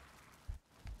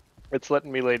 It's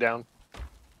letting me lay down.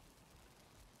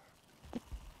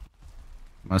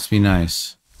 Must be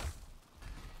nice.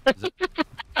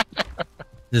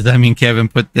 Does that mean Kevin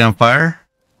put down fire?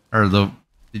 Or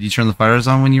did you turn the fires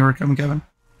on when you were coming, Kevin?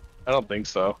 I don't think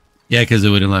so. Yeah, because it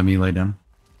wouldn't let me lay down.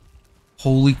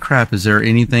 Holy crap, is there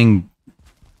anything...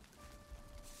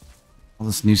 All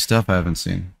this new stuff I haven't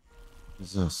seen. What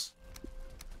is this?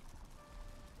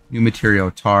 New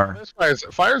material, tar.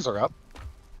 Fires are up.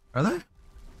 Are they?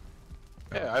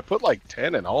 Yeah, I put like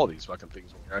 10 in all of these fucking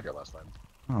things when you were out here last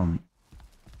time.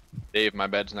 Dave, my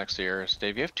bed's next to yours.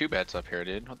 Dave, you have 2 beds up here,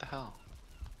 dude. What the hell?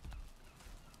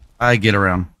 I get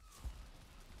around.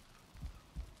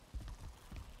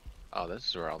 Oh, this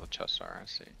is where all the chests are. I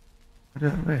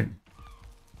see. Wait.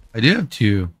 I do have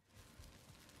 2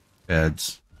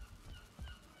 beds.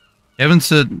 Kevin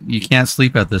said you can't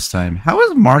sleep at this time. How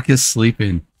is Marcus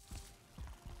sleeping?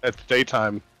 It's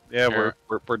daytime. Yeah, Here.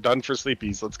 we're done for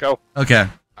sleepies. Let's go. Okay.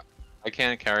 I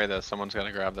can't carry this. Someone's got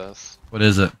to grab this. What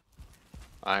is it?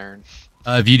 Iron.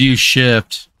 If you do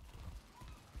shift.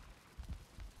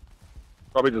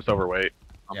 Probably just overweight.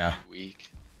 I'm Yeah.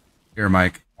 weak. Here,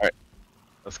 Mike.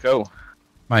 Let's go.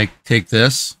 Mike, take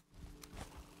this.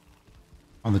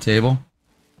 On the table.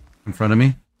 In front of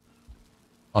me.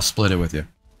 I'll split it with you.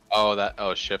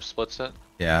 Oh, shift splits it?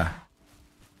 Yeah.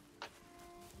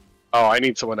 Oh, I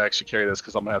need someone to actually carry this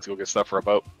because I'm gonna have to go get stuff for a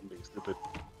boat. I'm being stupid.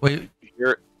 Wait.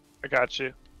 Here, I got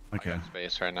you. Okay. I got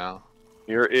space right now.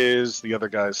 here is the other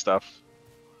guy's stuff.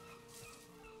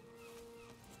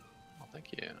 Oh,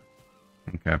 thank you.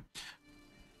 Okay.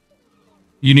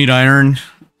 You need iron.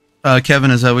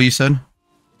 Kevin, is that what you said?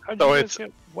 How do So you guys it's-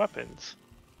 get weapons?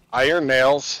 Iron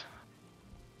nails,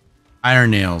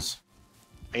 Iron nails.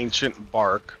 ancient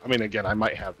bark. I mean, again, I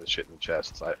might have this shit in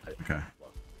chests. Okay.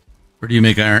 Where do you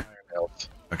make iron? Iron nails.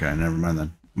 Okay, never mind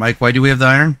then. Mike, why do we have the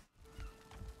iron?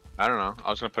 I don't know. I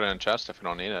was going to put it in a chest if we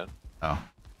don't need it. Oh,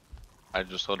 I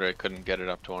just literally couldn't get it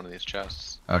up to one of these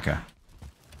chests. okay.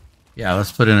 Yeah,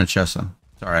 let's put in a chest then.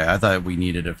 Sorry, I thought we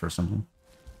needed it for something.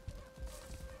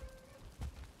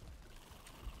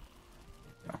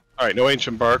 All right, no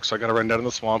ancient bark, so I gotta run down in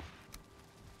the swamp.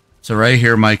 So right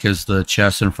here, Mike, is the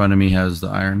chest in front of me has the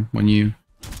iron. When you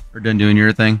are done doing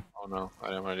your thing, Oh no, I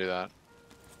didn't want to do that.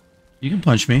 you can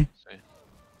punch me. Let's see.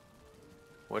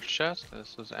 Which chest?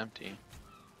 This is empty.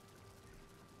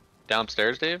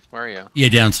 Downstairs, Dave? Where are you? Yeah,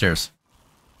 downstairs.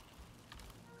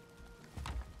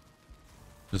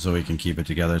 Just so we can keep it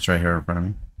together. It's right here in front of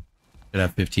me. Should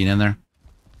have 15 in there.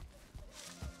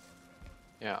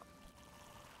 Yeah.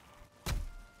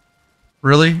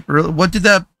 Really? Really? What did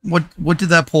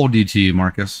that pole do to you,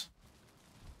 Marcus?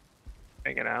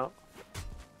 Hanging out.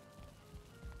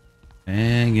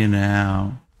 Hanging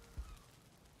out.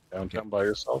 Downtown by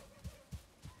yourself.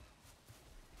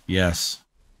 Yes.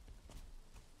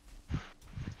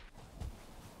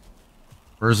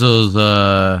 Where's those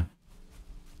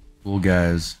cool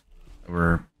guys that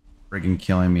were freaking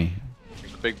killing me?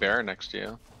 There's a big bear next to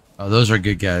you. Oh, those are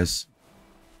good guys.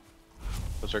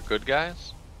 Those are good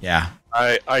guys? Yeah.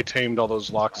 I tamed all those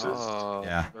loxes. Oh.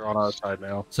 Yeah. They're on our side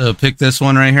now. So pick this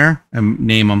one right here and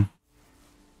name them.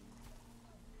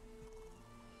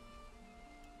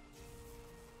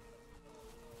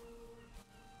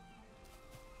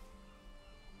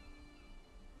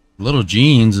 Little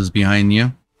Jeans is behind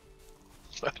you.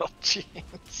 Little jeans.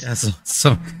 Yes.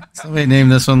 So somebody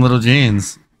named this one Little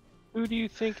Jeans. Who do you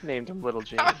think named him Little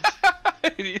Jeans? Who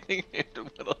do you think named him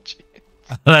Little jeans?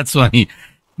 That's funny.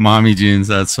 Mommy Jeans,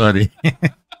 that's funny.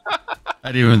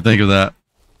 I didn't even think of that.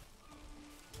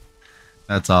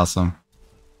 That's awesome.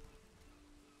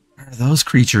 What are those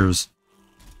creatures?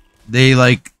 They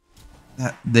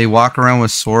they walk around with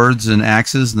swords and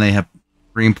axes and they have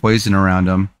green poison around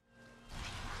them.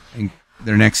 And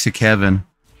they're next to Kevin.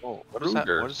 Oh, what is that?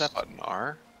 What is that button?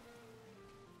 R?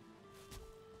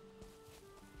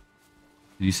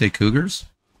 Did you say cougars?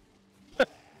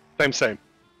 Same.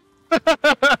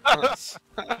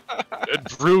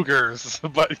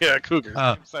 Drugers, but yeah, cougars.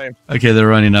 Oh. Same. Okay, they're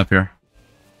running up here.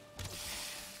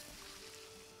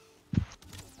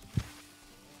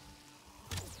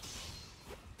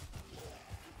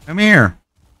 Come here.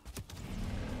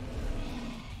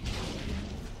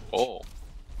 Oh.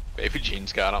 Baby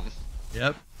jeans got him.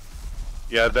 Yep.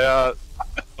 Yeah, the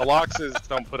loxes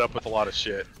don't put up with a lot of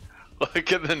shit.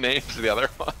 Look at the names of the other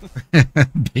one.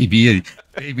 baby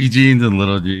jeans and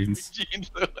little jeans. Jeans,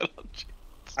 the little jeans.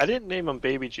 I didn't name him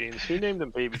Baby Jeans. Who named him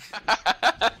Baby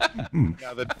Jeans?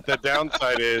 Yeah, the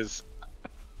downside is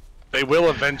they will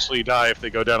eventually die if they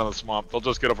go down in the swamp. They'll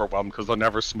just get overwhelmed because they're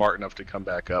never smart enough to come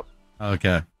back up.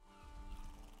 Okay.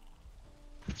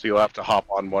 So you'll have to hop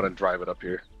on one and drive it up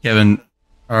here. Kevin,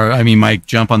 or I mean Mike,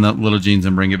 jump on the little jeans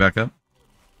and bring it back up.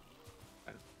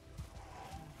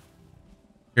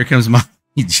 Here comes my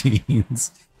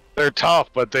jeans. They're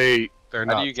tough, but they're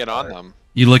not. How do you get on them?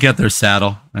 You look at their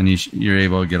saddle and you're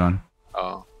able to get on.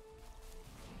 Oh.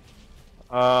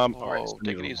 Alright, so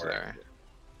take it easy there.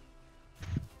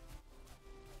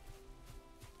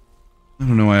 I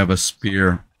don't know why I have a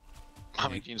spear.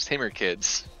 Mommy jeans, tame your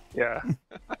kids. Yeah.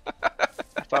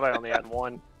 I thought I only had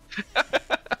one.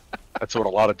 That's what a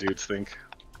lot of dudes think.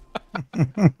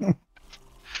 Alright,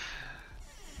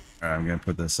 I'm gonna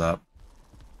put this up.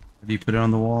 How do you put it on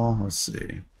the wall? Let's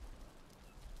see.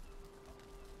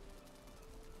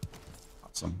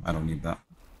 Awesome. I don't need that.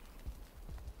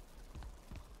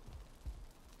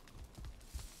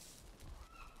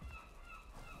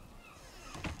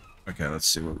 Okay, let's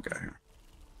see what we got here.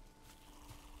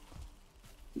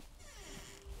 Am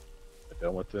I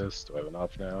done with this? Do I have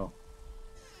enough now?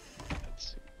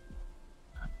 Let's see.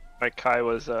 My Kai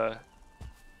was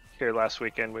here last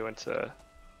weekend. We went to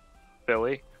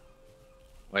Philly.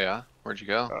 Oh yeah? Where'd you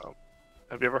go?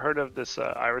 Have you ever heard of this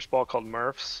Irish ball called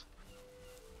Murph's?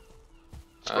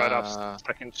 It's right off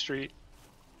 2nd Street.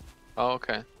 Oh,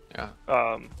 okay.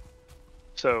 Yeah.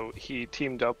 So he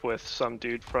teamed up with some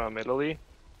dude from Italy.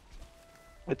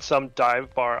 It's some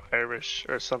dive bar Irish,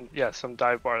 or some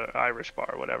dive bar Irish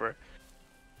bar, whatever.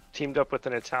 Teamed up with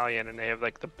an Italian, and they have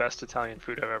like the best Italian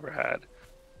food I've ever had.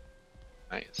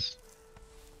 Nice.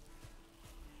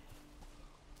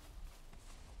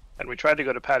 And we tried to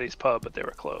go to Patty's Pub, but they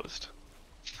were closed.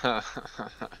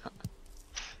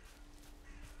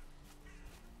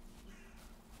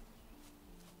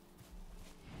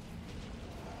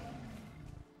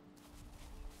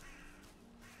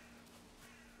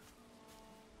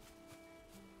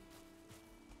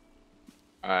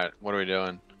 Alright, what are we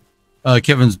doing?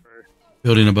 Kevin's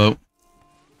building a boat.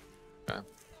 Okay.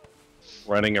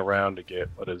 Running around to get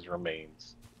what is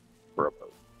remains for a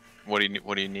boat. What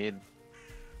do you need?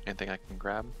 Anything I can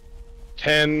grab?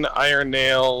 10 iron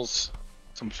nails,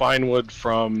 some fine wood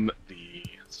from the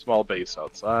small base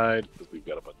outside, because we've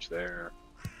got a bunch there.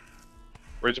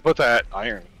 Where'd you put that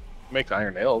iron? Make the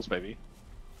iron nails, maybe.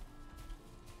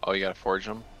 Oh, you gotta forge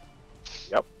them?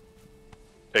 Yep.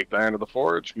 Take the iron to the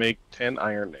forge, make 10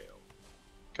 iron nails.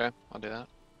 Okay, I'll do that.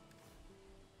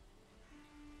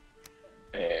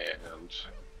 And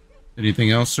Anything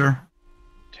else, sir?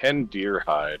 10 deer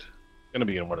hide. Gonna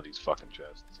be in one of these fucking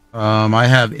chests. I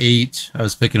have 8. I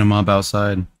was picking them up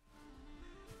outside.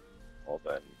 Well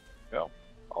then,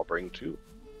 I'll bring 2.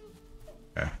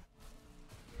 Okay.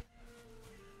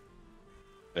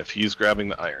 If he's grabbing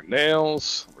the iron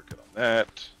nails, we're good on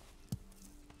that.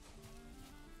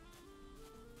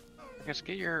 I guess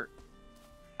get your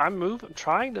I'm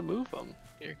trying to move them.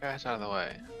 guys out of the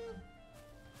way.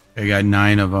 I got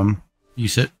 9 of them. You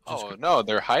said. Oh no,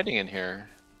 they're hiding in here.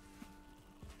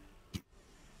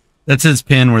 That's his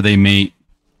pin where they mate.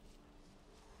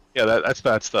 Yeah, that's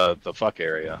the fuck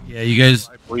area. Yeah, you guys.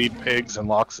 I breed pigs and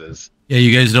loxes. Yeah,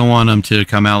 you guys don't want them to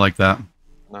come out like that.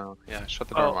 No, yeah, shut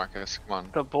the door, Oh. Marcus. Come on.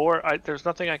 The boar. There's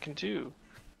nothing I can do.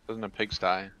 Doesn't a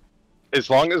pigsty? As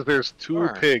long as there's 2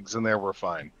 Sure. pigs in there, we're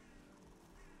fine.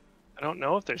 I don't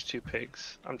know if there's 2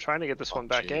 pigs. I'm trying to get this one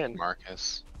back Jeez, in.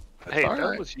 Marcus. Hey, all that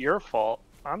right. was your fault.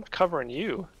 I'm covering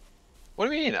you. What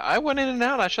do you mean? I went in and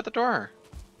out. I shut the door.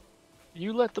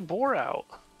 You let the boar out.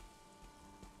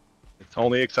 It's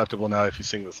only acceptable now if you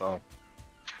sing the song.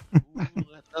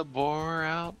 Let the boar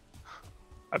out.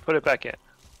 I put it back in.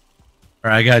 All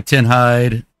right, I got 10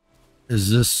 hide. Is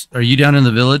this? Are you down in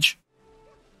the village?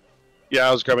 Yeah,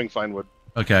 I was grabbing fine wood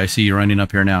Okay, I see you running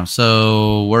up here now.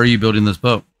 So, where are you building this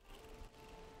boat?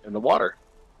 in the water.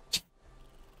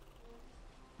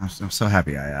 I'm so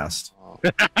happy I asked. Oh,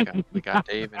 we got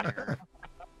Dave in here.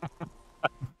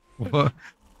 What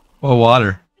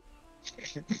water?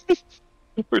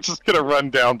 We're just gonna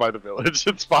run down by the village.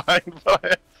 It's fine.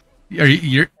 But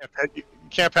You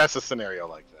can't pass a scenario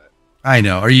like that. I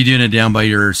know. Are you doing it down by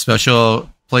your special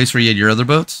place where you had your other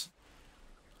boats?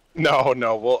 No.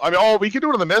 Well, I mean, we can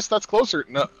do it in the mist. That's closer,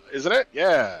 no, isn't it?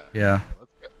 Yeah. Yeah.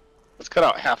 Let's cut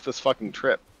out half this fucking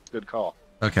trip. Good call.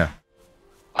 Okay.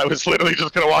 I was literally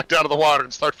just gonna walk down to the water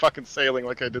and start fucking sailing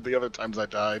like I did the other times I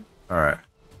died. All right.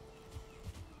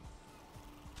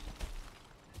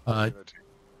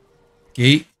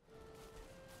 Gate.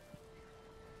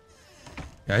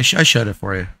 Yeah, I shut it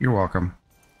for you. You're welcome.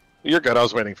 You're good. I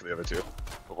was waiting for the other 2,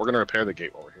 but we're gonna repair the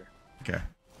gate while we're here. Okay.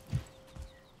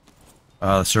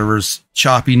 The server's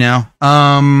choppy now.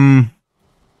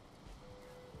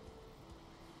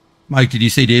 Mike, did you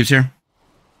say Dave's here?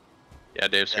 Yeah,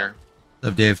 Dave's here.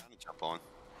 What's up, Dave? Jump on.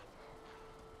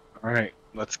 All right,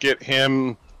 let's get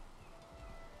him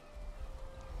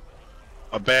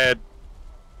a bed,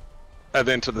 and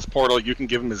then to this portal, you can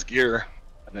give him his gear,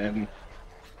 and then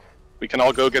we can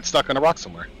all go get stuck on a rock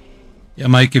somewhere. Yeah,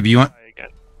 Mike, if you want Again.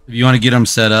 to get them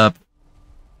set up,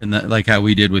 and that, like how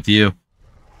we did with you,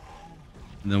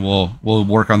 and then we'll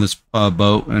work on this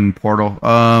boat and portal.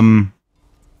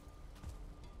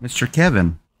 Mr.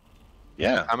 Kevin.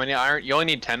 Yeah, How many iron? You only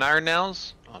need 10 iron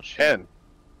nails? Oh, shit. 10.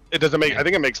 It doesn't make. I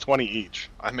think it makes 20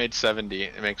 each. I made 70.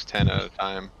 It makes 10 at a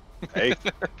time. Hey,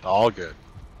 all good.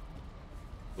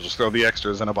 We'll just throw the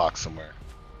extras in a box somewhere.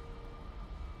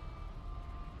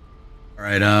 All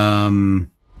right. I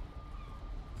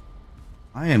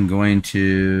am going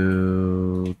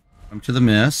to come to the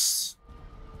miss.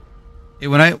 Hey,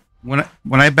 when I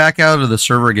back out of the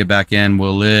server, and get back in,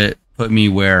 will it put me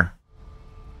where?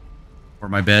 Where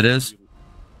my bed is?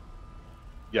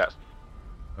 Yes.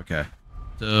 Okay.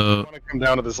 You So want to come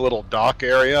down to this little dock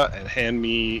area and hand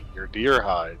me your deer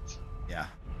hides. yeah,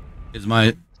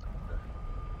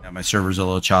 my server's a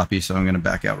little choppy, so I'm gonna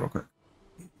back out real quick.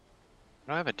 I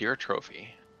don't have a deer trophy.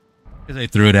 Because I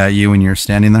threw it at you when you're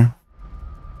standing there.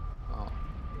 Oh.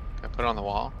 Can I put it on the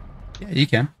wall? Yeah, you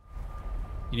can.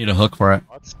 You need a hook for it.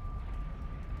 What?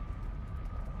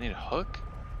 I need a hook?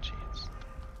 Jeez.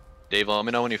 Dave, let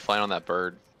me know when you fly on that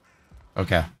bird.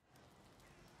 Okay.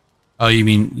 Oh, you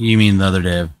mean the other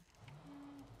Dave?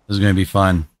 This is gonna be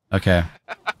fun. Okay.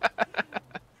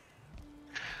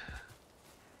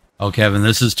 Oh, Kevin,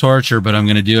 this is torture, but I'm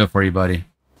gonna do it for you, buddy.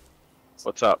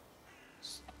 What's up?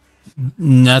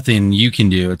 Nothing you can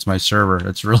do. It's my server.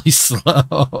 It's really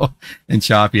slow and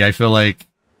choppy. I feel like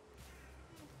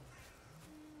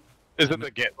Is it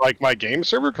like my game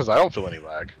server? Because I don't feel any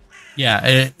lag.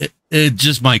 yeah, it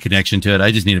just my connection to it. I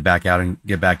just need to back out and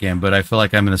get back in, but I feel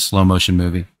like I'm in a slow motion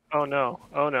movie. Oh no.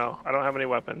 Oh no. I don't have any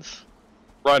weapons.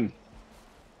 Run.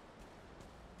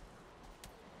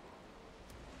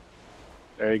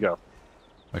 There you go.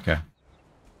 Okay.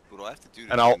 What do I have to do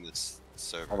to And I'll- join this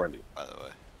server, I'll run you. by the way?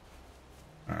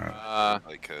 All right.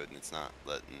 My code, and it's not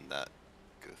letting that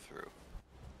go through.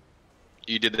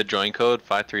 You did the join code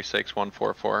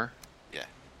 536144. Yeah.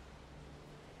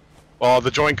 Well,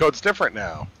 the join code's different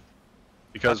now.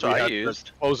 Because That's we what I had to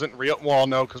used. close it and reopen. Well,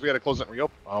 no, because we had to close it and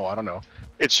reopen. Oh, I don't know.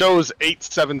 It shows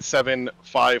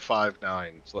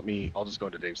 877559. So I'll just go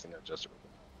into Dave's thing and adjust it.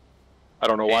 I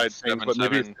don't know why it's saying, but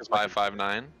maybe it's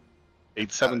 559.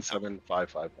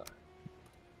 877559.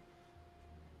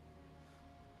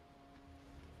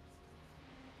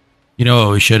 You know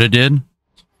what we should have did?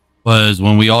 Was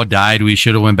when we all died, we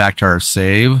should have went back to our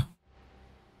save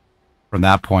from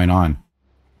that point on.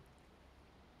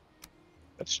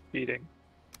 That's cheating.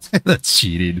 That's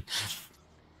cheating.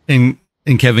 And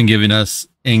Kevin giving us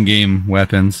in-game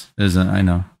weapons isn't. I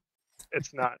know.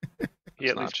 It's not. He It's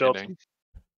at not least built. cheating.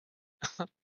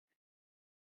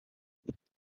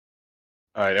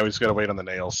 All right, now we just gotta wait on the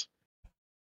nails.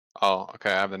 Oh,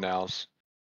 okay. I have the nails.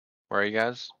 Where are you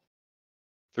guys?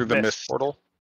 Through the Mist. mist portal.